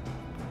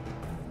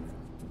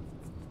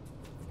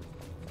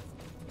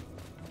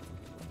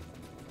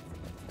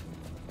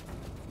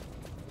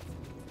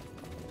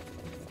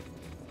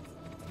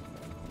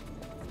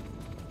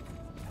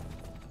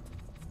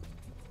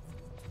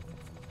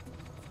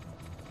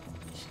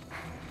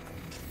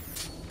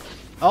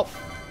 Oh,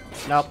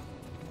 nope.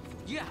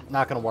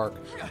 Not gonna work.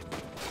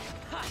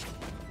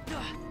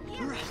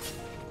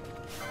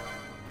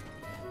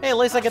 Hey, at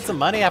least I get some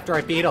money after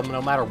I beat him,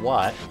 no matter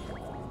what.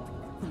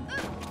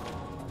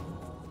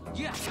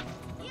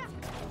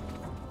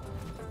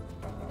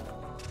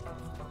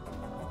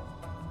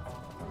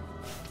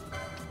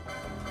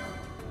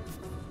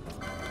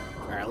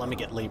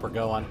 right leap we're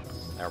going.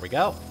 There we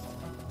go.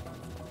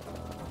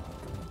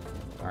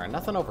 Alright,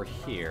 nothing over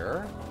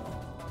here.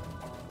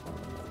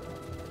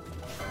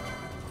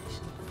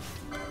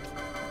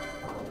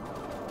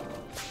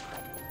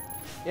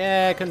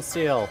 Yeah,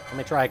 conceal. Let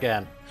me try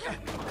again.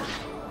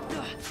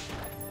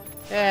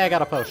 Yeah, I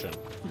got a potion.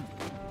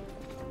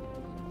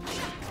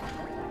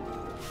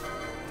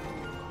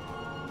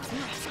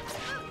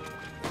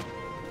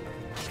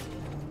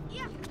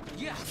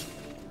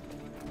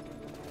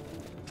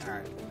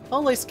 Alright.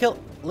 Well,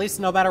 at least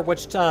no matter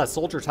which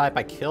soldier type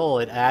I kill,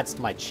 it adds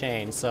to my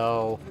chain,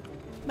 so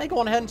I may go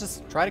on ahead and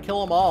just try to kill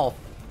them all.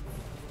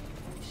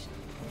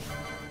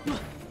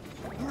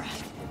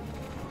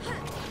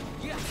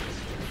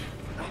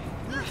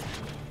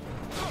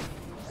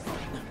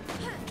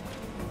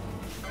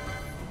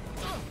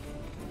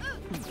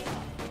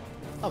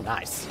 Oh,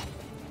 nice.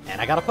 And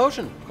I got a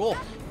potion. Cool.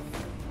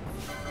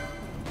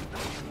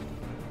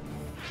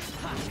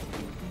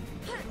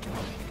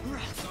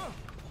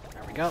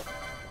 There we go.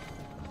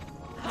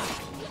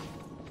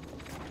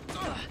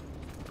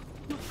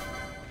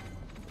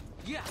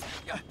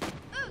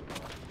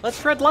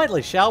 Let's tread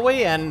lightly, shall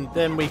we? And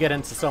then we get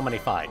into so many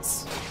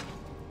fights.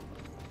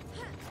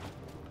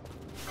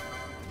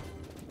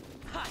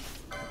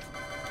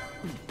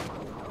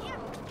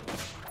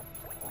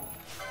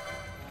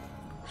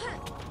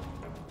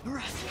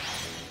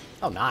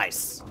 Oh,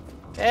 nice.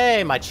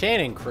 Hey, my chain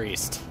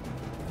increased.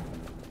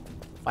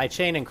 My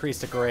chain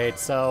increased a grade,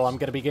 so I'm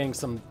gonna be getting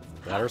some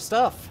better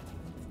stuff.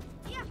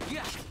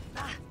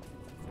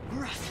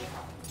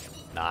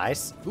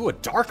 Nice. Ooh, a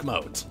dark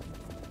moat.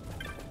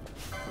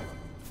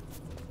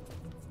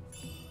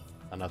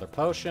 Another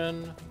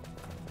potion.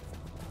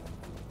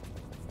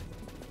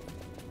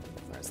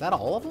 Is that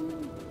all of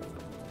them?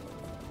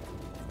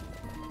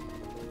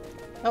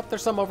 Nope,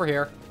 there's some over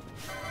here.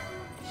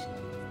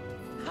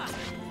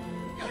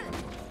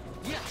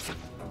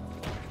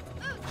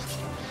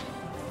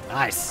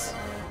 Nice.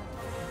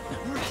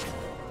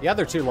 The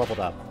other two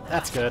leveled up.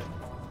 That's good.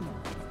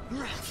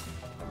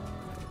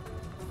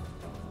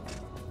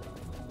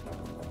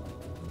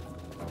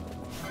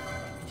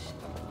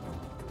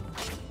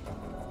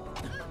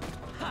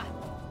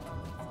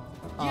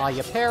 Aw,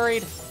 you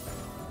parried.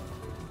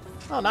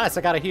 Oh, nice.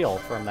 I got a heal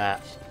from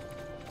that.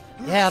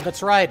 Yeah,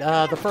 that's right.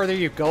 The further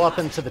you go up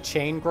into the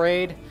chain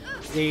grade,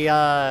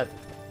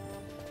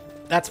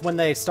 that's when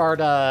they start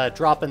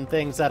dropping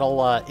things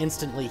that'll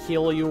instantly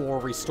heal you or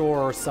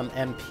restore some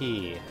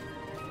MP.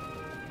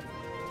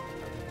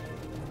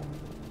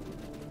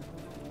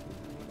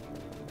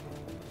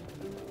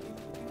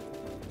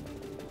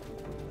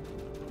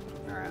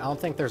 Alright, I don't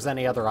think there's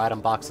any other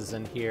item boxes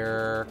in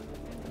here.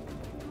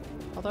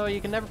 Although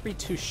you can never be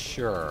too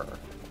sure.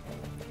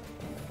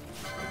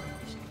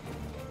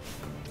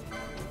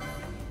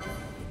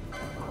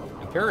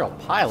 Imperial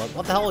Pilot?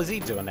 What the hell is he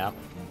doing now?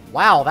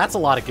 Wow, that's a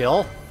lot of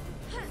gil.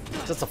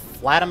 Just a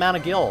flat amount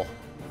of gil.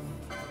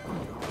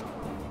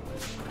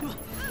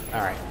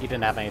 Alright, he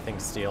didn't have anything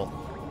to steal.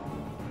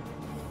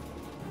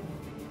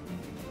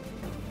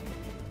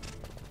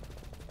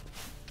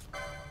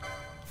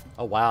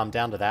 Oh wow, I'm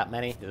down to that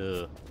many?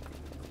 Ugh.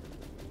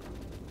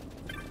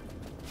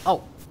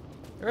 Oh,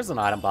 there's an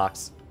item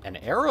box. An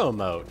arrow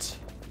moat.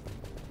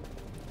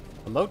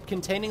 A moat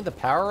containing the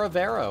power of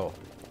arrow.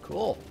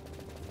 Cool.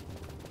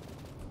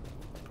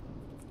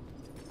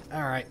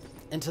 Alright,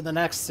 into the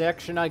next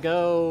section I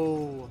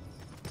go.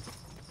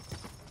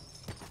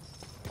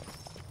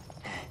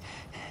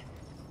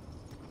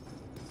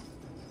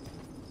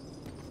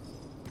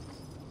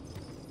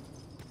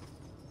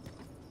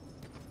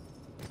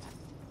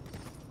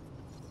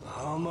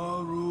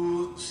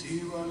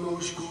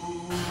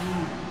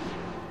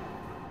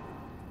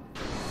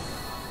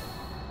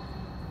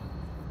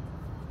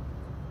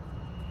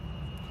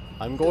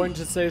 I'm going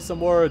to say some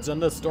words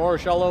and this door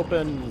shall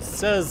open,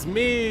 says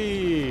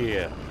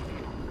me!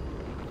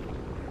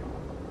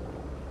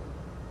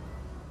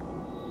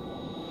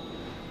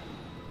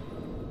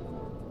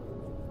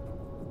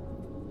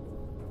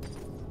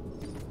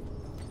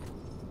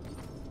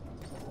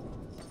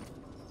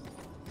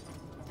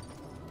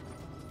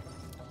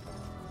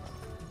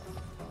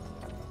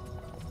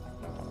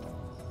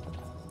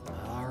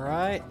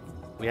 Alright,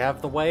 we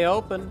have the way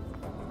open.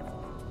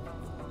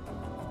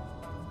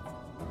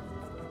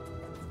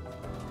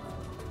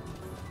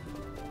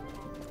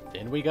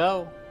 In we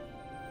go.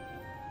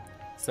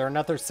 Is there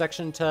another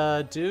section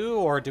to do,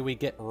 or do we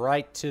get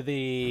right to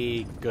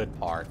the good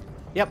part?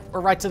 Yep,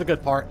 we're right to the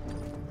good part.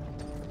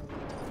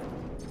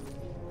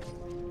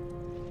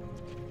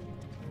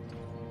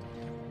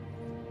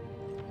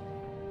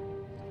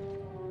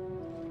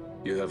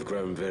 You have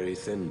grown very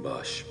thin,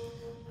 Bosch.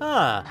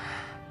 Huh.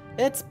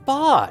 It's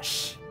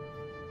Bosch.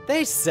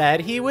 They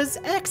said he was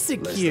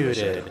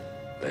executed.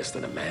 Less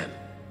than a man.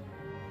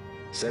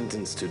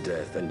 Sentenced to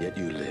death, and yet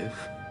you live?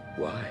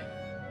 Why?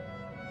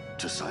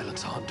 To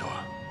silence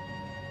Hondor.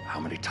 How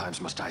many times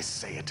must I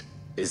say it?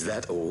 Is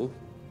that all?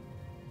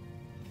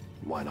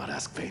 Why not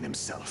ask Vane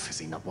himself? Is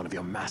he not one of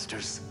your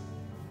masters?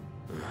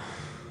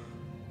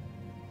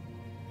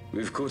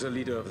 We've caught a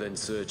leader of the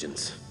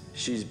insurgents.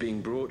 She's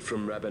being brought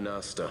from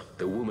Rabanasta,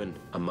 the woman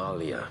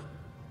Amalia.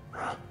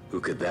 Who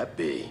could that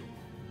be?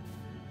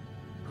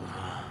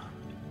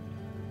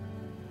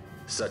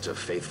 Such a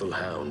faithful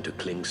hound to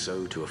cling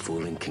so to a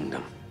fallen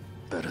kingdom.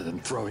 Better than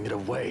throwing it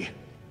away.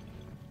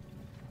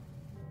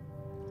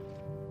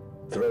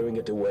 Throwing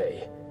it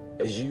away,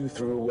 as you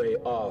threw away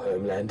our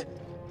homeland.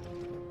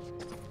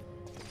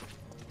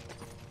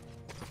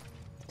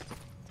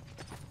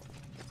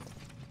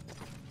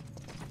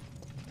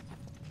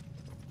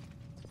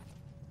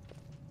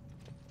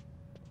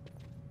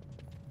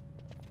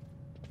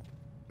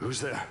 Who's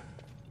there?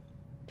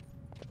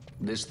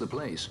 This the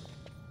place?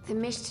 The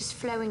mist is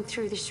flowing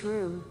through this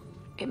room.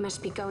 It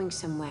must be going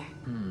somewhere.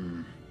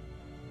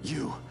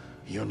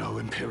 You're no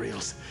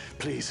Imperials.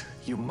 Please,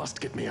 you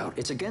must get me out.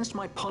 It's against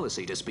my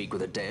policy to speak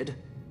with the dead,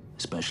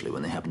 especially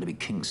when they happen to be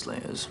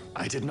Kingslayers.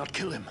 I did not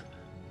kill him.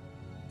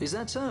 Is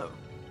that so?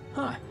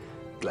 Huh.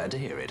 Glad to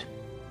hear it.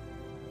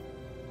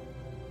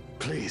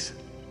 Please,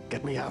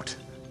 get me out.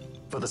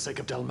 For the sake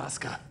of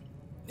Dalmasca.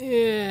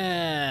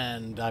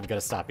 And I'm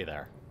gonna stop you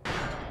there.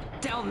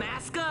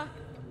 Dalmasca?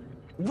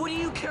 What do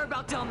you care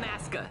about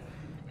Dalmasca?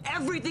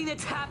 Everything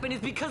that's happened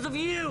is because of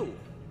you!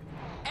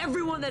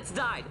 Everyone that's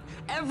died,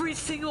 every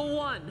single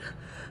one.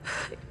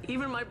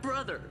 Even my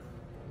brother.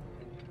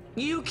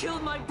 You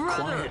killed my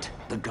brother! Quiet!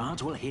 The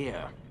guards will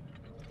hear.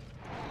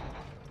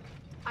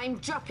 I'm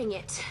dropping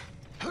it.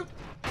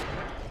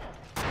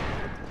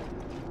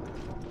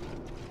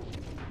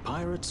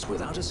 Pirates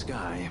without a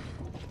sky.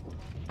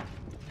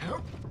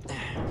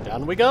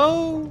 Down we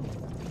go!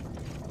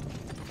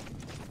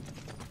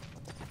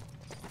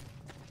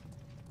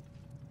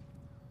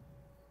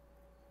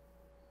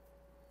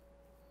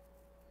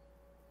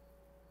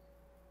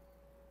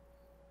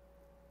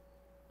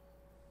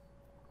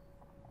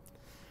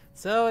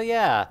 So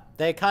yeah,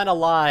 they kind of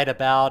lied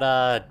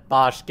about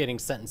Bosch getting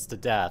sentenced to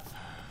death.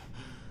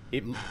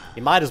 He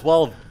might as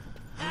well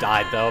have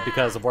died though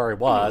because of where he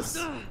was.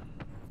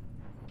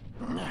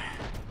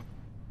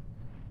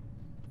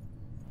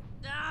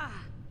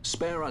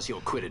 Spare us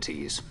your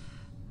quiddities.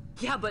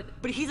 Yeah, but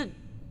he's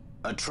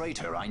A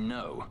traitor, I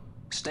know.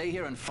 Stay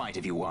here and fight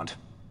if you want.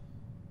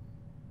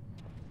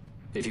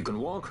 If you can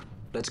walk,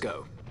 let's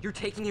go. You're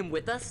taking him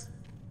with us?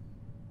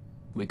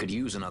 We could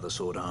use another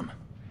sword arm.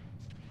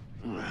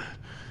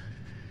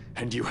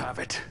 And you have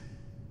it.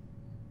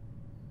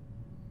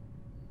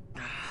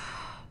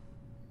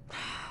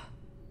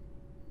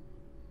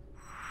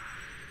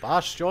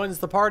 Bosch joins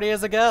the party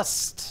as a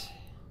guest.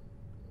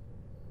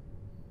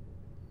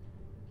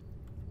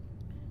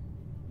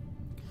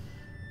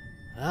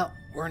 Well,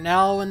 we're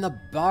now in the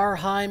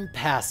Barheim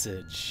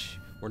Passage.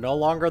 We're no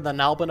longer the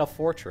Nalbina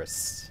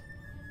Fortress.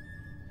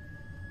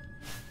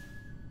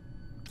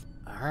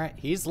 Alright,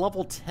 he's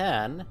level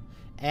 10.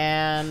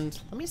 And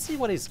let me see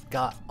what he's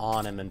got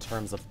on him in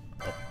terms of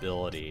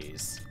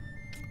abilities.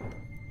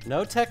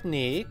 No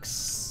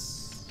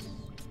techniques.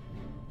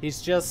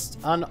 He's just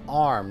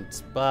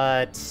unarmed,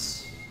 but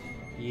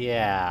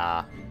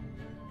yeah.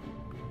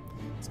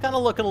 He's kind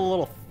of looking a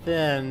little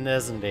thin,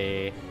 isn't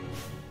he?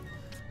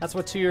 That's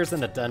what 2 years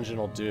in a dungeon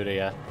will do to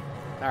you.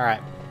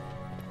 Alright.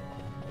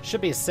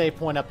 Should be a save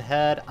point up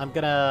ahead. I'm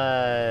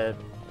gonna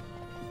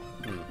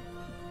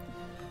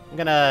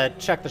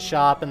check the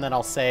shop and then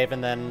I'll save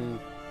and then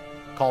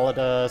call it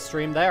a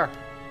stream there.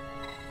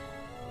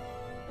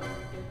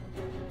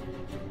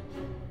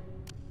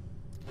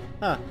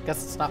 Huh,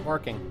 guess it's not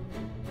working.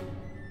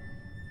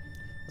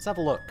 Let's have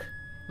a look.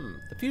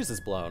 The fuse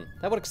is blown.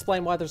 That would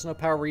explain why there's no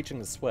power reaching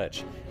the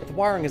switch. If the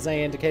wiring is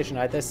any indication,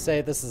 I'd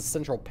say this is a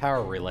central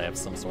power relay of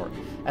some sort.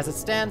 As it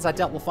stands, I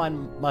doubt we'll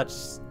find much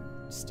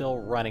still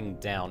running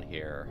down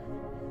here.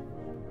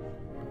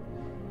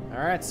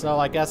 Alright, so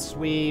I guess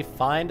we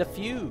find a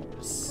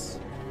fuse.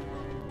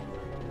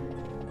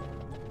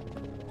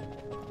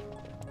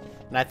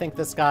 And I think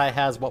this guy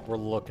has what we're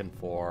looking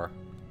for.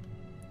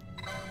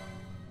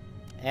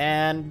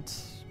 And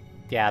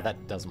yeah,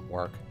 that doesn't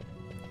work.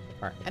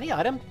 Alright, any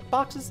item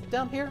boxes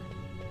down here?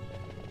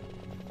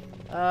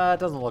 It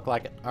doesn't look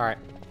like it. Alright,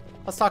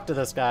 let's talk to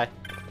this guy.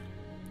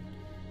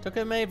 Took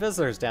in many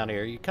visitors down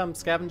here. You come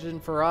scavenging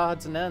for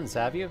odds and ends,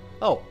 have you?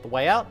 Oh, the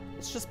way out?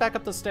 It's just back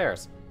up the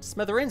stairs.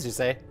 Smithereens, you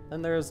say?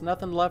 Then there's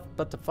nothing left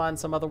but to find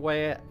some other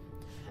way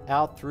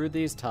out through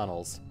these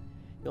tunnels.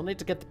 You'll need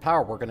to get the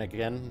power working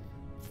again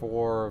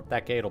for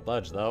that gate will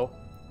budge, though.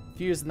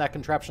 Fuse in that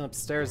contraption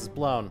upstairs is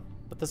blown,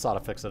 but this ought to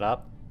fix it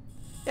up.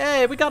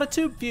 Yay, we got a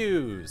tube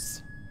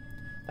fuse!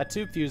 That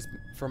tube fuse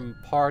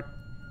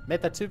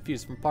made that tube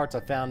fuse from parts I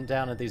found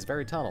down in these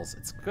very tunnels.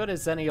 It's good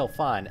as any you'll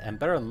find, and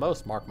better than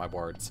most, mark my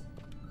words.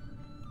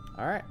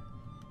 Alright.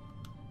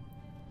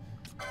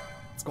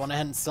 Let's go on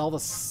ahead and sell the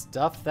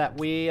stuff that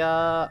we, ooh.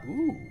 I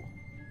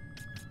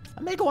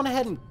may go on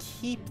ahead and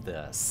keep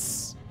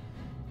this.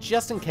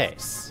 Just in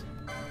case.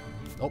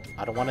 Oh,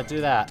 I don't want to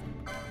do that.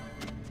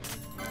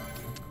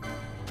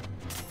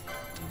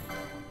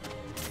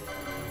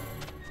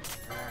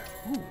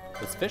 Ooh,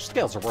 those fish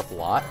scales are worth a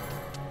lot.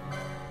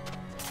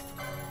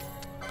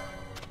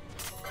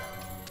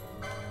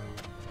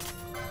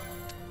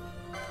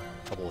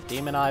 of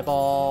demon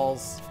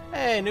eyeballs.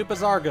 Hey, new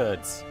bazaar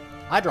goods.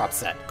 Eye drop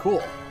set.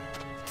 Cool.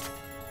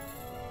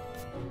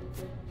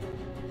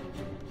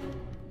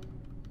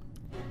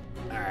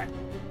 Alright.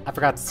 I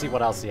forgot to see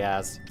what else he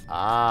has.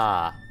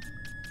 Ah.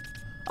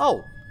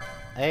 Oh.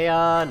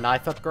 A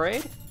knife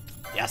upgrade?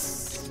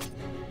 Yes.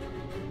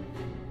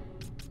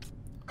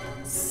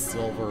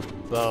 Silver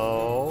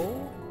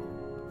bow.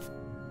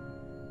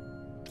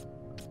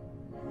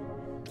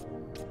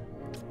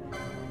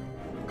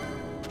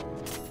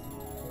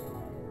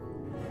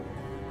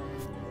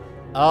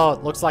 Oh,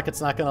 it looks like it's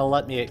not gonna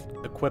let me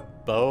equip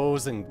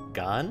bows and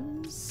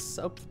guns?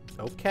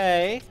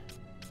 Okay.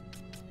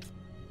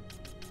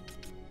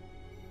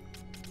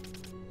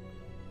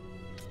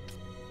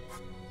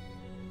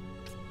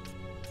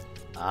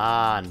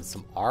 Ah, and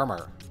some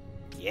armor.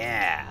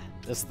 Yeah,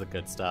 this is the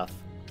good stuff.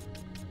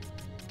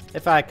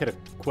 If I could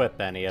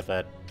equip any of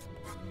it.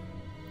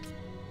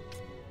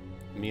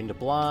 Immune to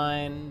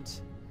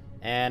blind,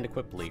 and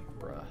equip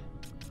Libra.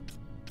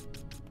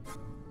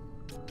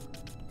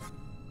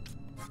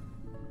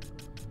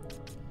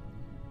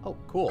 Oh,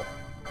 cool.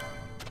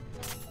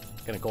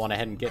 Gonna go on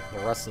ahead and get the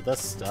rest of this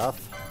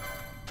stuff.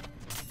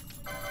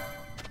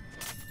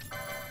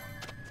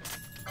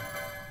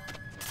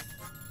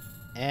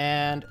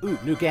 And, ooh,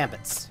 new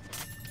gambits.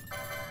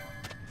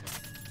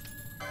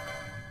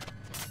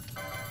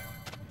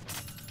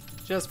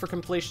 Just for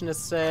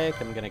completionist's sake,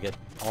 I'm gonna get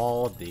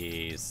all of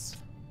these.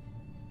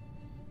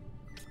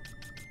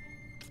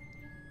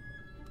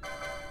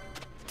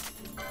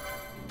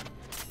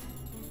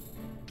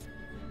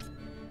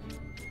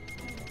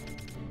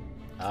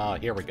 Oh,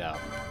 here we go.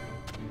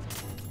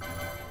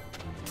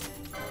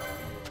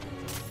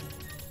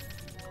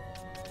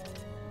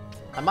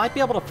 I might be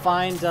able to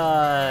find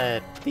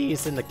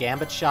these in the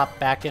Gambit shop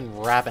back in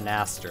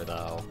Rabanastre,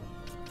 though.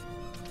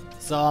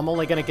 So I'm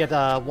only gonna get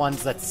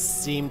ones that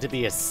seem to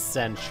be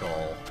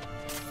essential.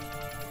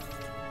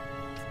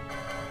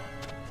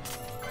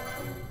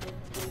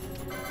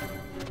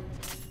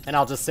 And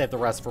I'll just save the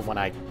rest for when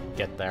I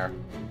get there.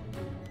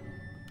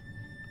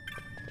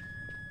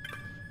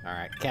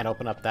 Alright, can't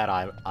open up that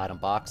item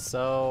box,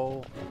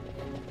 so...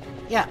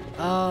 yeah,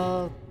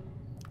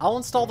 I'll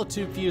install the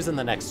tube fuse in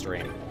the next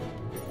stream.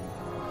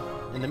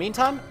 In the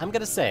meantime, I'm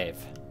gonna save.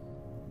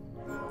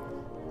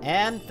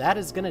 And that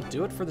is gonna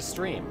do it for the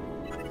stream.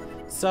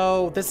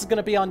 So, this is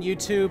gonna be on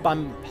YouTube.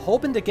 I'm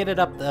hoping to get it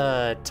up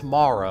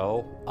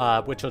tomorrow,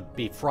 which would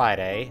be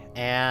Friday,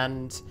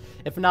 and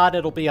if not,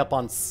 it'll be up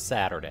on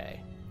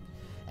Saturday.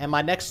 And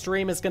my next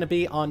stream is going to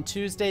be on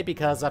Tuesday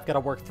because I've got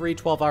to work 3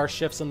 12-hour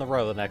shifts in a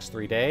row the next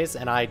 3 days,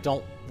 and I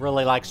don't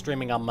really like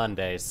streaming on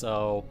Monday,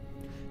 so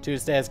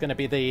Tuesday is going to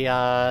be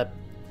the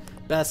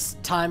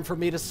best time for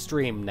me to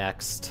stream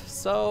next.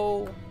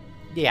 So,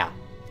 yeah.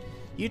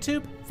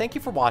 YouTube, thank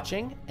you for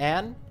watching,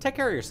 and take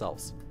care of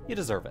yourselves. You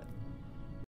deserve it.